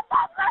 ma'am. I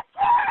love my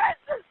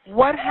kids.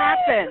 What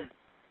happened?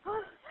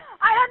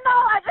 I don't know.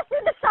 I just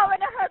in the shower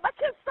and I heard my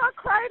kids start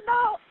crying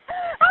now.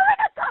 I want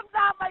to come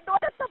down. My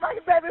daughter said my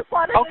baby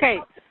father. Okay,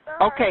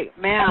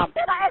 ma'am.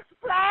 Can I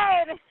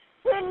explain?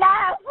 He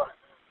left.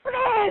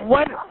 Please.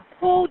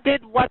 Who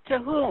did what to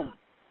whom?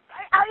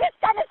 Are you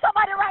sending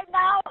somebody right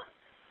now?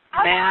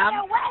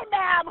 Ma'am?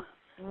 Ma'am.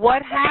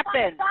 What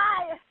happened?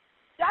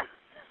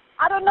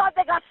 I don't know if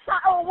they got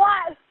shot or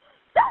what.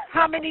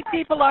 How many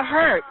people are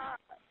hurt?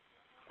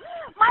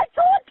 My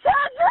two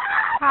children.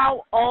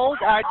 How old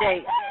are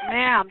they?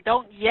 Ma'am,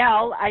 don't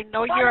yell. I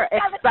know you're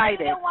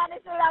excited. One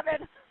is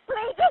 11.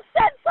 Please just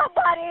send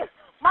somebody.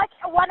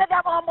 One of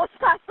them almost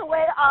passed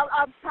away.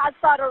 Passed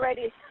out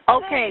already.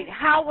 Okay,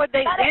 how were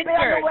they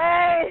injured?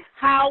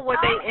 How were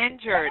they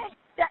injured?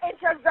 They're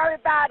injured very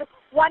bad.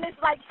 One is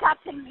like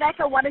chopped in the neck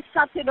and one is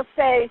chopped in the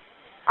face.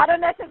 I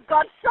don't know if it's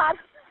gunshot.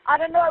 I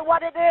don't know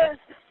what it is.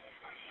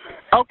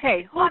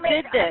 Okay, who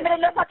did this?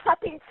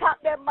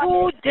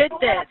 Who did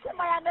this?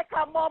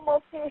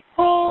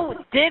 Who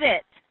did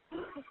it?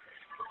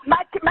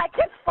 My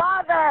kid's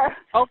father.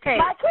 Okay.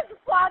 My kid's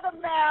father,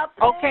 ma'am.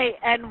 Okay,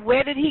 and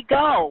where did he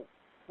go?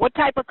 What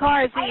type of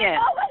car is he in? I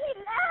don't know where he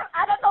left.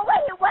 I don't know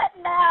where he went,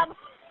 ma'am.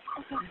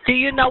 Do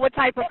you know what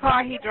type of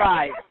car he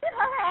drives? In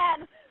her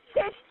hand.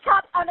 She's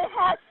chopped on her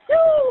head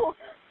too.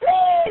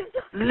 Please.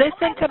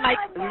 Listen to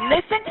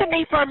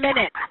me for a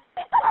minute.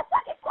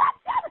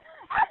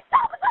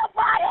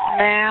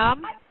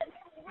 Ma'am,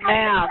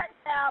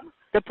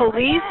 the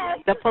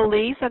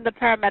police and the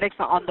paramedics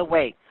are on the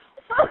way.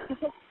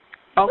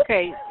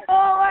 Okay.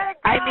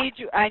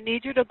 I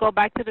need you to go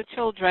back to the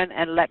children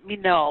and let me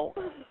know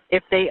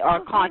if they are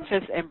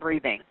conscious and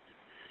breathing.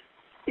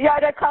 Yeah,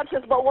 they're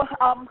conscious, but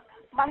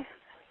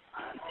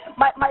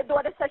my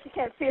daughter said she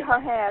can't feel her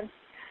hands.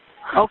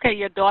 Okay,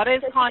 your daughter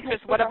is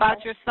conscious. What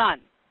about your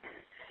son?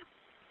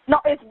 No,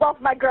 it's both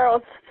my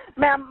girls.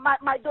 Ma'am,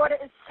 my daughter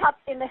is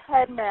chopped in the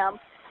head, ma'am.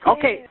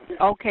 Okay,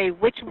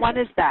 which one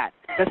is that?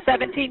 The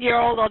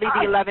 17-year-old or the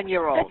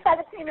 11-year-old? The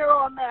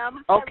 17-year-old,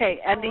 ma'am. Okay,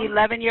 and the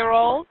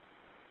 11-year-old?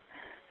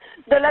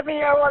 The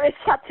 11-year-old is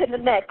chopped in the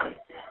neck.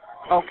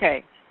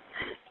 Okay.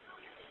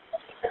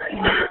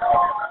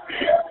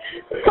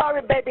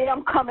 Sorry, baby,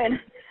 I'm coming.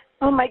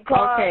 Oh, my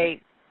God.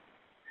 Okay.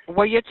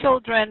 Were your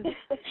children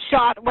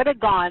shot with a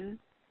gun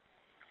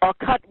or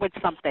cut with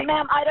something?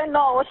 Ma'am, I don't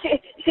know.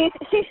 She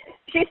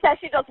said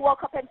she just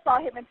woke up and saw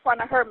him in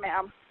front of her,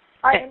 ma'am.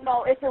 I don't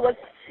know if it was.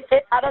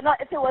 I don't know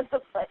if it was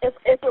if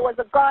it was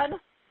a gun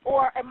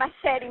or a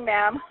machete,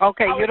 ma'am.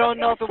 Okay, you don't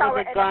know if it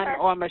was a gun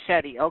or a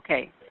machete.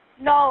 Okay.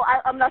 No,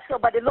 I'm not sure,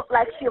 but it looked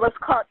like she was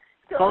cut.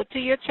 Go to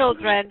your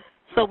children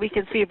so we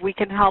can see if we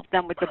can help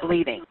them with the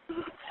bleeding.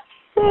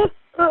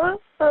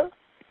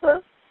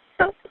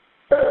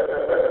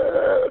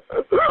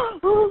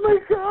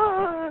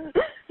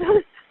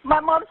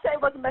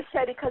 it was a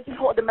machete because he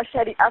pulled the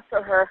machete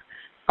after her.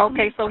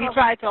 Okay, so he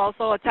tried to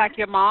also attack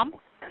your mom?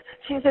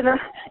 She's in a,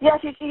 yeah,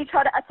 he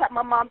tried to attack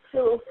my mom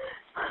too.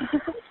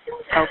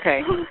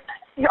 Okay.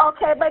 You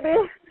okay, baby?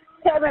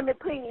 Stay with me,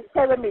 please.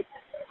 Stay with me.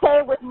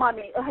 Stay with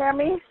mommy. You hear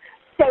me?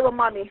 Stay with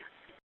mommy.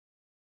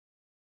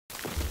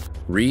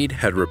 Reed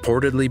had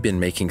reportedly been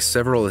making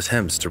several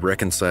attempts to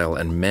reconcile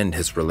and mend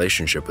his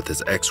relationship with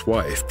his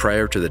ex-wife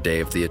prior to the day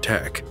of the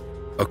attack.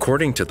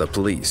 According to the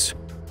police,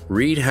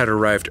 Reed had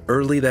arrived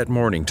early that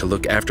morning to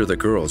look after the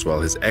girls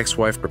while his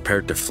ex-wife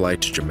prepared to fly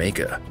to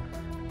Jamaica.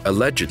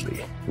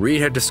 Allegedly,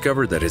 Reed had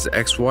discovered that his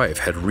ex-wife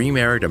had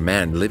remarried a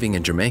man living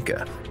in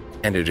Jamaica,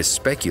 and it is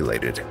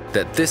speculated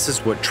that this is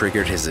what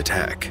triggered his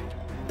attack.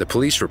 The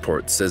police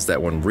report says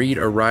that when Reed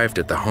arrived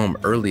at the home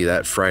early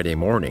that Friday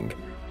morning,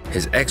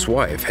 his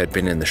ex-wife had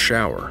been in the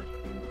shower.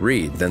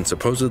 Reed then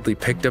supposedly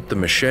picked up the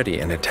machete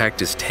and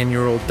attacked his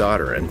 10-year-old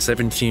daughter and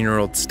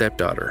 17-year-old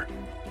stepdaughter.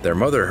 Their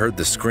mother heard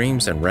the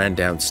screams and ran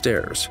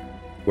downstairs,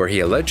 where he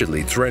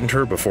allegedly threatened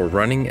her before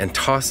running and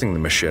tossing the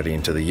machete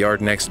into the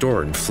yard next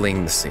door and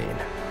fleeing the scene.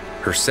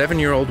 Her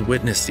 7-year-old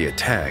witnessed the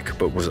attack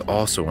but was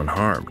also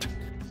unharmed.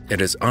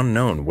 It is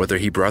unknown whether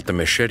he brought the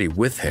machete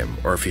with him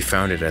or if he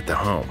found it at the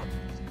home.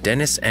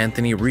 Dennis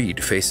Anthony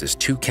Reed faces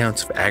 2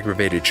 counts of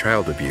aggravated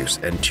child abuse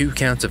and 2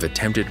 counts of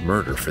attempted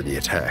murder for the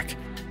attack.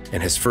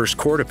 In his first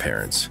court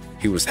appearance,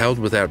 he was held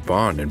without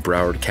bond in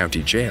Broward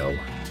County Jail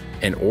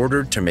and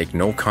ordered to make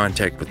no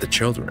contact with the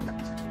children.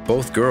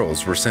 Both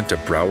girls were sent to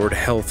Broward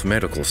Health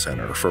Medical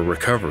Center for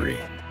recovery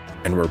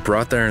and were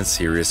brought there in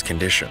serious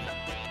condition.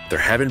 There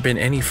haven't been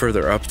any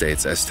further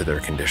updates as to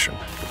their condition.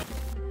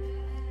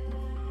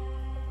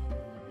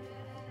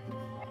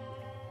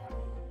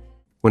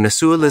 When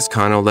Asua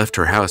Lizcano left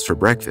her house for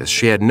breakfast,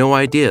 she had no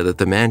idea that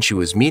the man she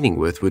was meeting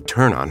with would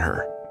turn on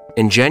her.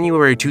 In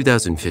January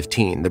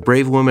 2015, the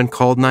brave woman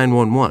called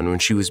 911 when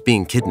she was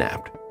being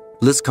kidnapped.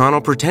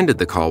 Lizcano pretended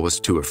the call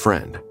was to a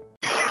friend.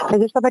 Is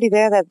there somebody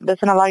there that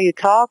doesn't allow you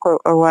to talk or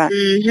what?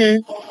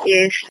 Mm-hmm.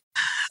 Yes.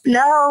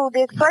 No,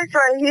 this place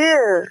right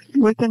here.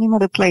 What's the name of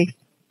the place?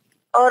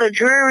 Oh, the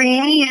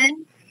Drury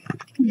Inn.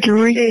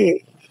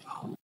 Drury.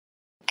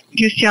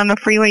 You still on the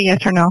freeway,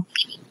 yes or no?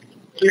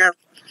 No.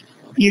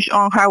 You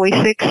on Highway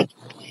 6?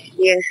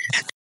 Yes.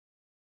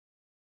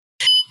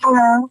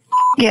 Hello?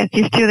 Yes,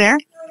 you still there?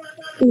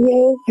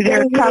 Yes. Is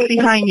there a cop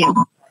behind you?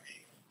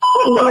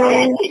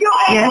 Yes.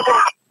 Yes.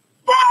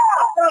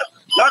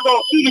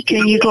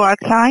 Can you go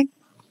outside?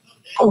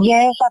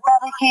 Yes, I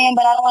probably can,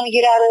 but I don't want to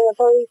get out of the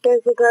police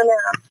station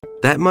now.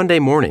 That Monday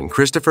morning,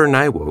 Christopher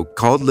Nywoke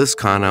called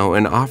Lizcano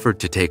and offered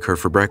to take her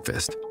for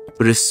breakfast.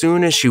 But as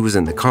soon as she was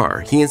in the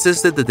car, he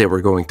insisted that they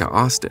were going to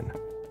Austin.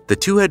 The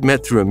two had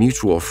met through a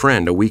mutual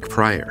friend a week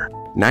prior.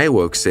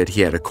 Nywoke said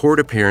he had a court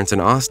appearance in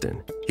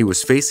Austin. He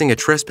was facing a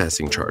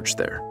trespassing charge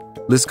there.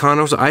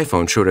 Lizcano's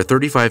iPhone showed a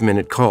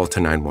 35-minute call to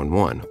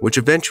 911, which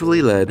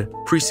eventually led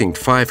Precinct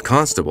 5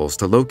 constables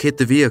to locate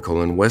the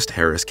vehicle in West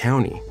Harris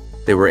County.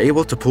 They were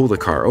able to pull the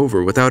car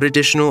over without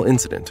additional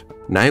incident.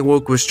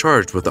 Nywoke was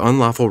charged with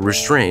unlawful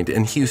restraint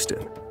in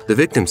Houston. The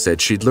victim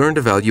said she'd learned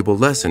a valuable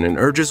lesson and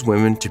urges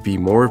women to be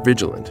more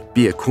vigilant,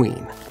 be a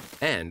queen.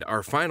 And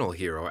our final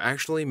hero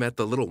actually met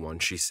the little one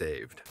she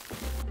saved.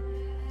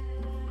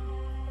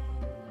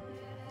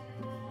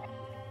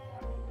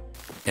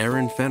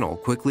 Erin Fennell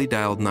quickly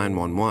dialed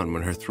 911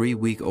 when her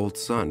 3-week-old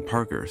son,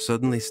 Parker,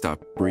 suddenly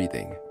stopped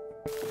breathing.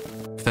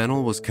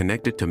 Fennell was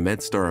connected to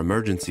MedStar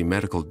emergency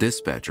medical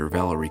dispatcher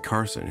Valerie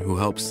Carson, who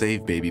helped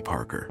save baby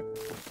Parker.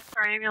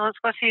 Our ambulance,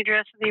 what's the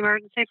address of the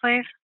emergency,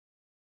 please?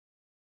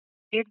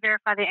 Please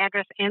verify the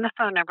address and the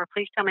phone number.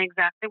 Please tell me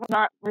exactly what.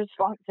 Not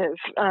responsive.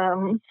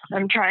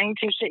 I'm trying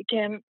to shake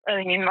him,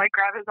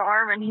 grab his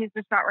arm, and he's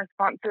just not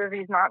responsive.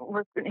 He's not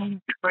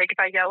listening. Like, if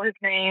I yell his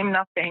name,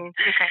 nothing.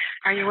 Okay.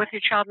 Are you with your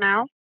child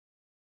now?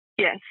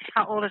 Yes.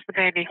 How old is the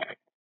baby?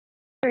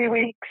 3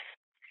 weeks.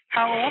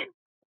 How old?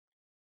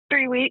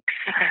 3 weeks.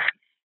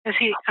 Okay. Is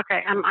he,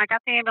 okay, I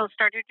got the ambulance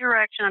started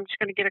direction. I'm just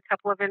going to get a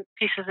couple of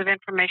pieces of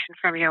information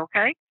from you,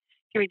 okay?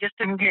 Give me just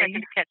a second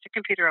to catch the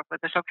computer up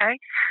with us, okay?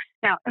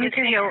 Now,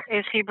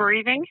 is he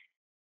breathing?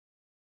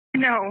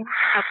 No.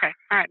 Okay.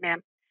 All right, ma'am.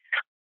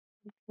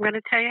 I'm going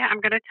to tell you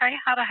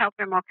how to help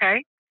him,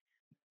 okay?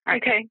 All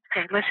right. Okay.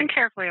 Okay. Listen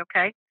carefully,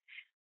 okay?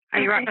 Are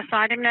you right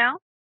beside him now?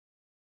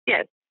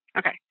 Yes.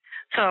 Okay.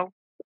 So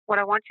what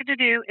I want you to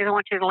do is I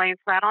want you to lay him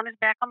flat on his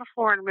back on the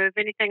floor and remove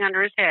anything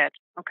under his head,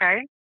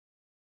 okay?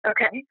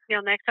 Okay.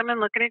 Next time and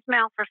look in his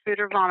mouth for food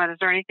or vomit. Is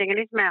there anything in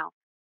his mouth?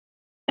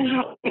 I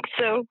don't think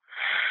so.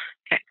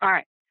 Okay. All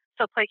right.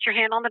 So place your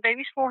hand on the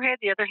baby's forehead,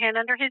 the other hand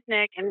under his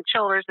neck and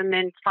shoulders, and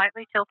then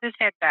slightly tilt his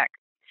head back.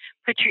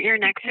 Put your ear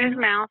next to his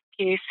mouth.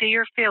 Can you see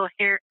or feel or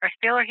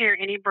hear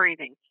any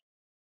breathing?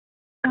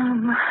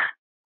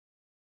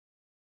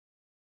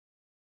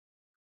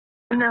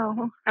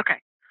 No. Okay.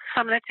 So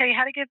I'm going to tell you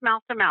how to give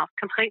mouth to mouth.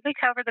 Completely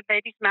cover the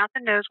baby's mouth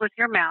and nose with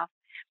your mouth.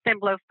 Then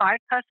blow 5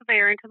 puffs of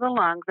air into the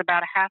lungs,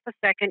 about a half a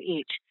second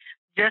each,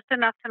 just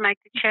enough to make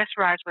the chest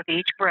rise with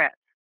each breath.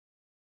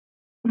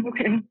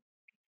 Okay.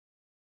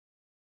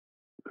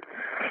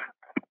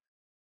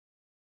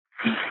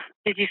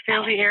 Did you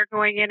feel the air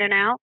going in and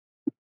out?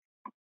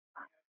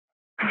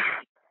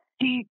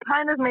 He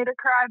kind of made her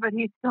cry, but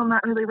he's still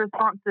not really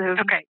responsive.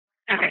 Okay.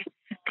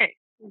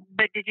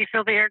 But did you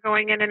feel the air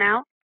going in and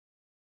out?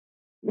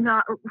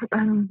 Not,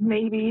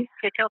 maybe.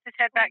 Okay, tilt his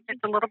head back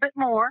just a little bit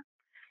more.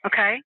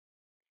 Okay.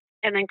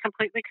 And then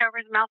completely cover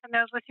his mouth and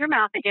nose with your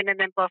mouth again, and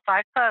then blow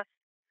 5 puffs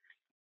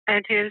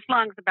into his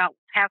lungs, about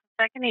half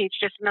a second each,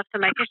 just enough to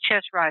make his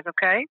chest rise,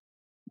 okay?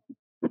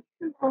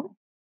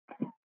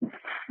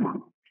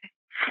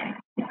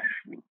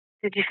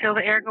 Did you feel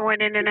the air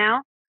going in and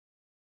out?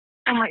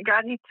 Oh my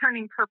God, he's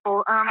turning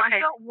purple. I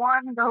felt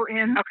one go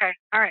in. Okay,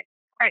 all right.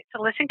 All right,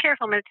 so listen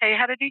carefully. I'm going to tell you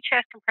how to do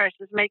chest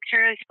compressions. Make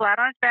sure he's flat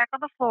on his back on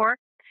the floor.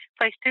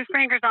 Place 2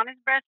 fingers on his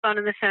breastbone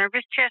in the center of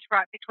his chest,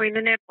 right between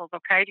the nipples,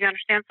 okay? Do you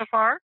understand so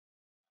far?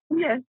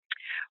 Yes.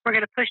 We're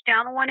going to push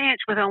down 1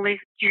 inch with only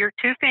your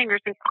 2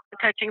 fingers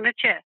touching the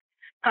chest.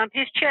 Pump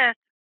his chest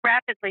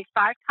rapidly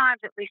 5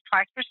 times, at least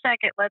twice per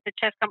second. Let the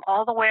chest come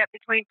all the way up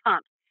between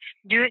pumps.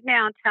 Do it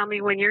now and tell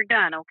me when you're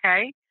done,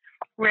 okay?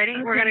 Ready?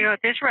 Okay. We're going to go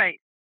at this rate.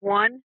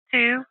 1,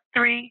 2,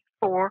 3,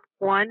 4.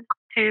 1,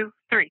 2,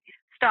 3.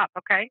 Stop,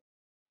 okay?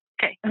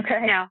 Okay.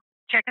 Now,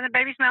 checking the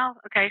baby's mouth.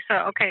 Okay, so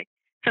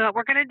what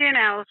we're going to do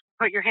now is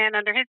put your hand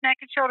under his neck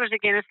and shoulders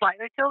again and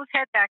slightly tilt his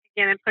head back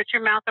again and put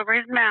your mouth over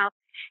his mouth.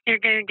 You're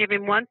going to give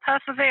him 1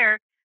 puff of air,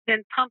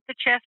 then pump the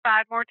chest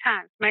 5 more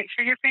times. Make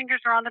sure your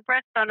fingers are on the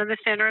breastbone in the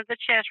center of the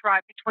chest,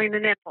 right between the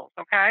nipples,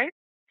 okay?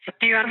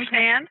 Do you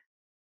understand?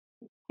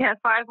 Yeah,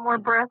 5 more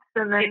breaths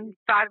and then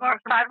 5 more.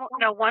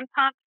 No, 1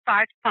 pump,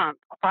 5 pumps.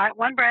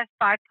 1 breath,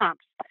 5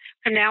 pumps.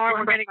 So now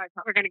we're going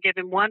to give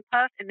him 1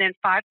 puff and then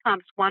 5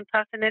 pumps. 1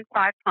 puff and then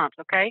 5 pumps.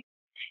 Okay.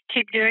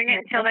 Keep doing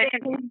it until they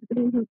can.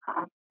 He's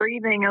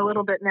breathing a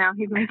little bit now.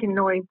 He's making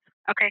noise.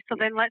 Okay, so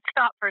then let's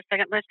stop for a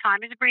second. Let's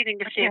time his breathing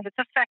to see if it's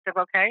effective.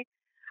 Okay.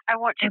 I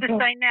want you to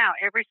say now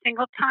every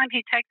single time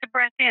he takes a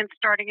breath in,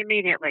 starting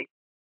immediately.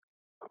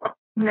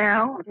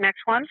 Now.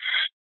 Next one.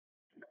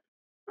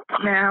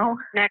 Now.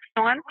 Next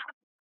one.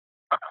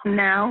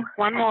 Now.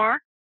 1 more.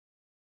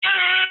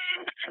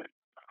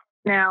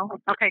 Now.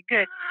 Okay,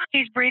 good.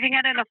 He's breathing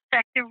at an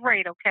effective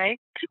rate, okay?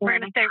 We're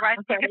going to stay right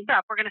there.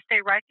 Stop. We're going to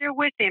stay right there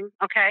with him,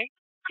 okay?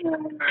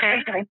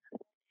 Okay.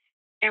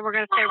 And we're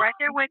going to stay right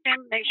there with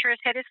him. Make sure his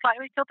head is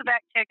slightly tilted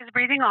back. Check his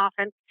breathing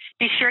often.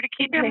 Be sure to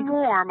keep him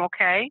warm,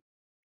 okay?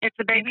 If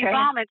the baby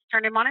vomits,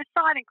 turn him on his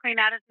side and clean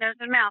out his nose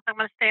and mouth. I'm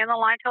going to stay on the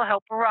line till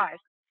help arrives.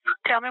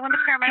 Tell me when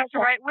the paramedics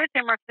are right with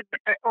him or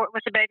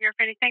with the baby or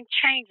if anything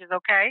changes,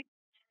 okay?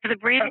 If the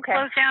breathing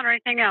slows down or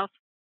anything else.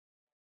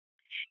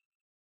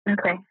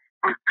 Okay.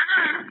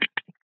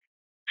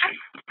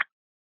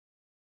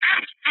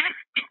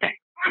 Okay.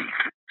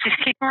 Just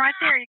keep him right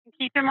there. You can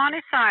keep him on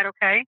his side,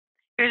 okay?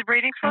 If his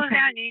breathing slows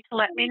down, you need to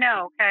let me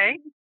know, okay?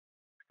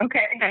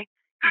 Okay.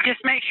 Just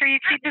make sure you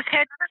keep his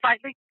head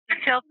slightly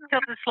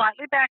tilted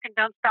slightly back and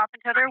don't stop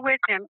until they're with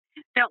him.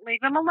 Don't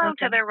leave him alone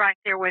till they're right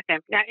there with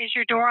him. Now, is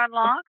your door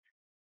unlocked?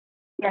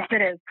 Yes,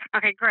 it is.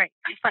 Okay, great.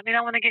 Just let me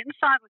know when they get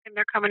inside with him.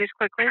 They're coming as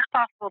quickly as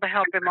possible to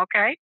help him,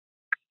 okay?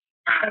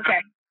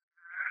 Okay.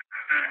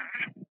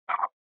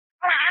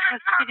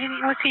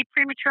 Was he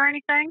premature or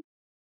anything?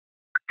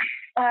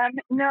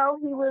 No,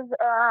 he was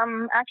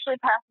actually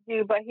past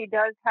due, but he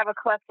does have a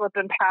cleft lip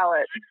and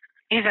palate.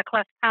 He's a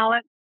cleft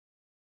palate?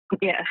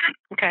 Yes.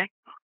 Okay.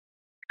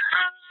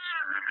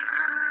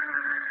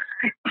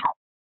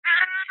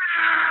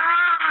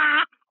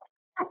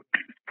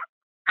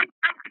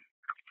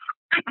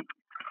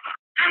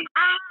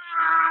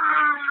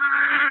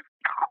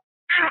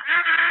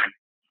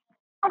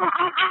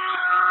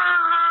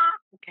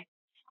 Okay.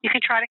 You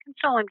can try to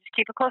console him. Just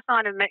keep a close eye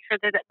on him and make sure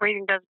that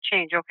breathing doesn't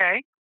change,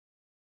 okay?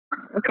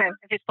 Okay.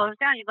 If he slows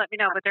down, you let me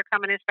know, but they're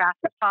coming as fast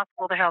as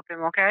possible to help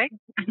him, okay?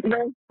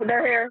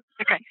 They're here.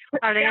 Okay.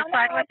 Are they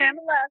inside with him?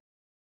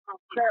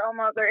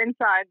 They're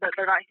inside, but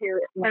they're not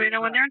here. Let me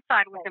know when they're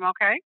inside with him,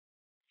 okay?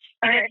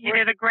 You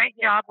did a great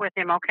job with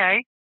him,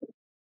 okay?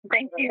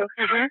 Thank you.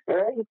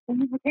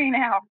 Okay,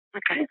 now.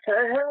 Okay.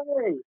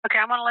 Okay,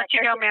 I'm going to let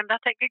you go, ma'am. They'll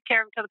take good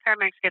care of him until the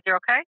paramedics get there,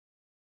 okay?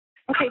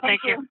 Okay,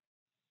 thank you.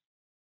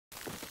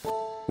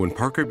 When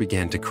Parker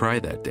began to cry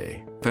that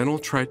day, Fennel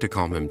tried to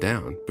calm him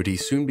down, but he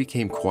soon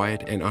became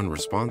quiet and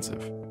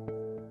unresponsive.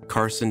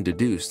 Carson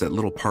deduced that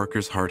little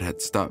Parker's heart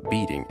had stopped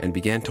beating and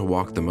began to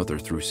walk the mother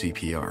through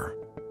CPR.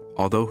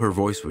 Although her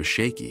voice was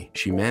shaky,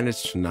 she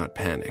managed to not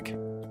panic.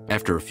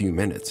 After a few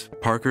minutes,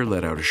 Parker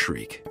let out a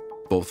shriek.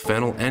 Both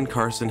Fennel and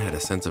Carson had a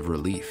sense of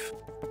relief.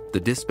 The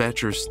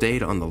dispatchers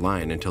stayed on the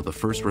line until the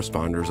first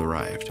responders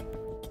arrived.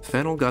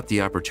 Fennel got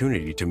the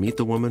opportunity to meet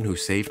the woman who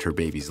saved her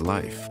baby's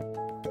life.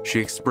 She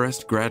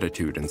expressed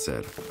gratitude and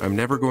said, "I'm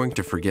never going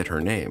to forget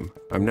her name.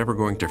 I'm never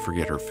going to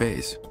forget her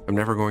face. I'm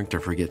never going to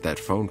forget that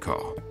phone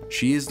call.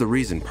 She is the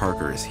reason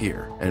Parker is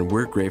here, and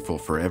we're grateful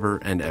forever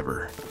and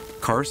ever."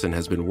 Carson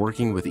has been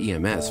working with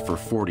EMS for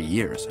 40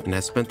 years and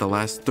has spent the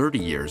last 30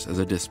 years as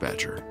a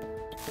dispatcher.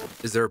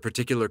 Is there a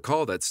particular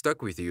call that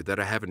stuck with you that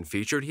I haven't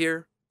featured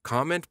here?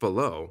 Comment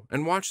below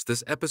and watch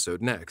this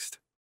episode next.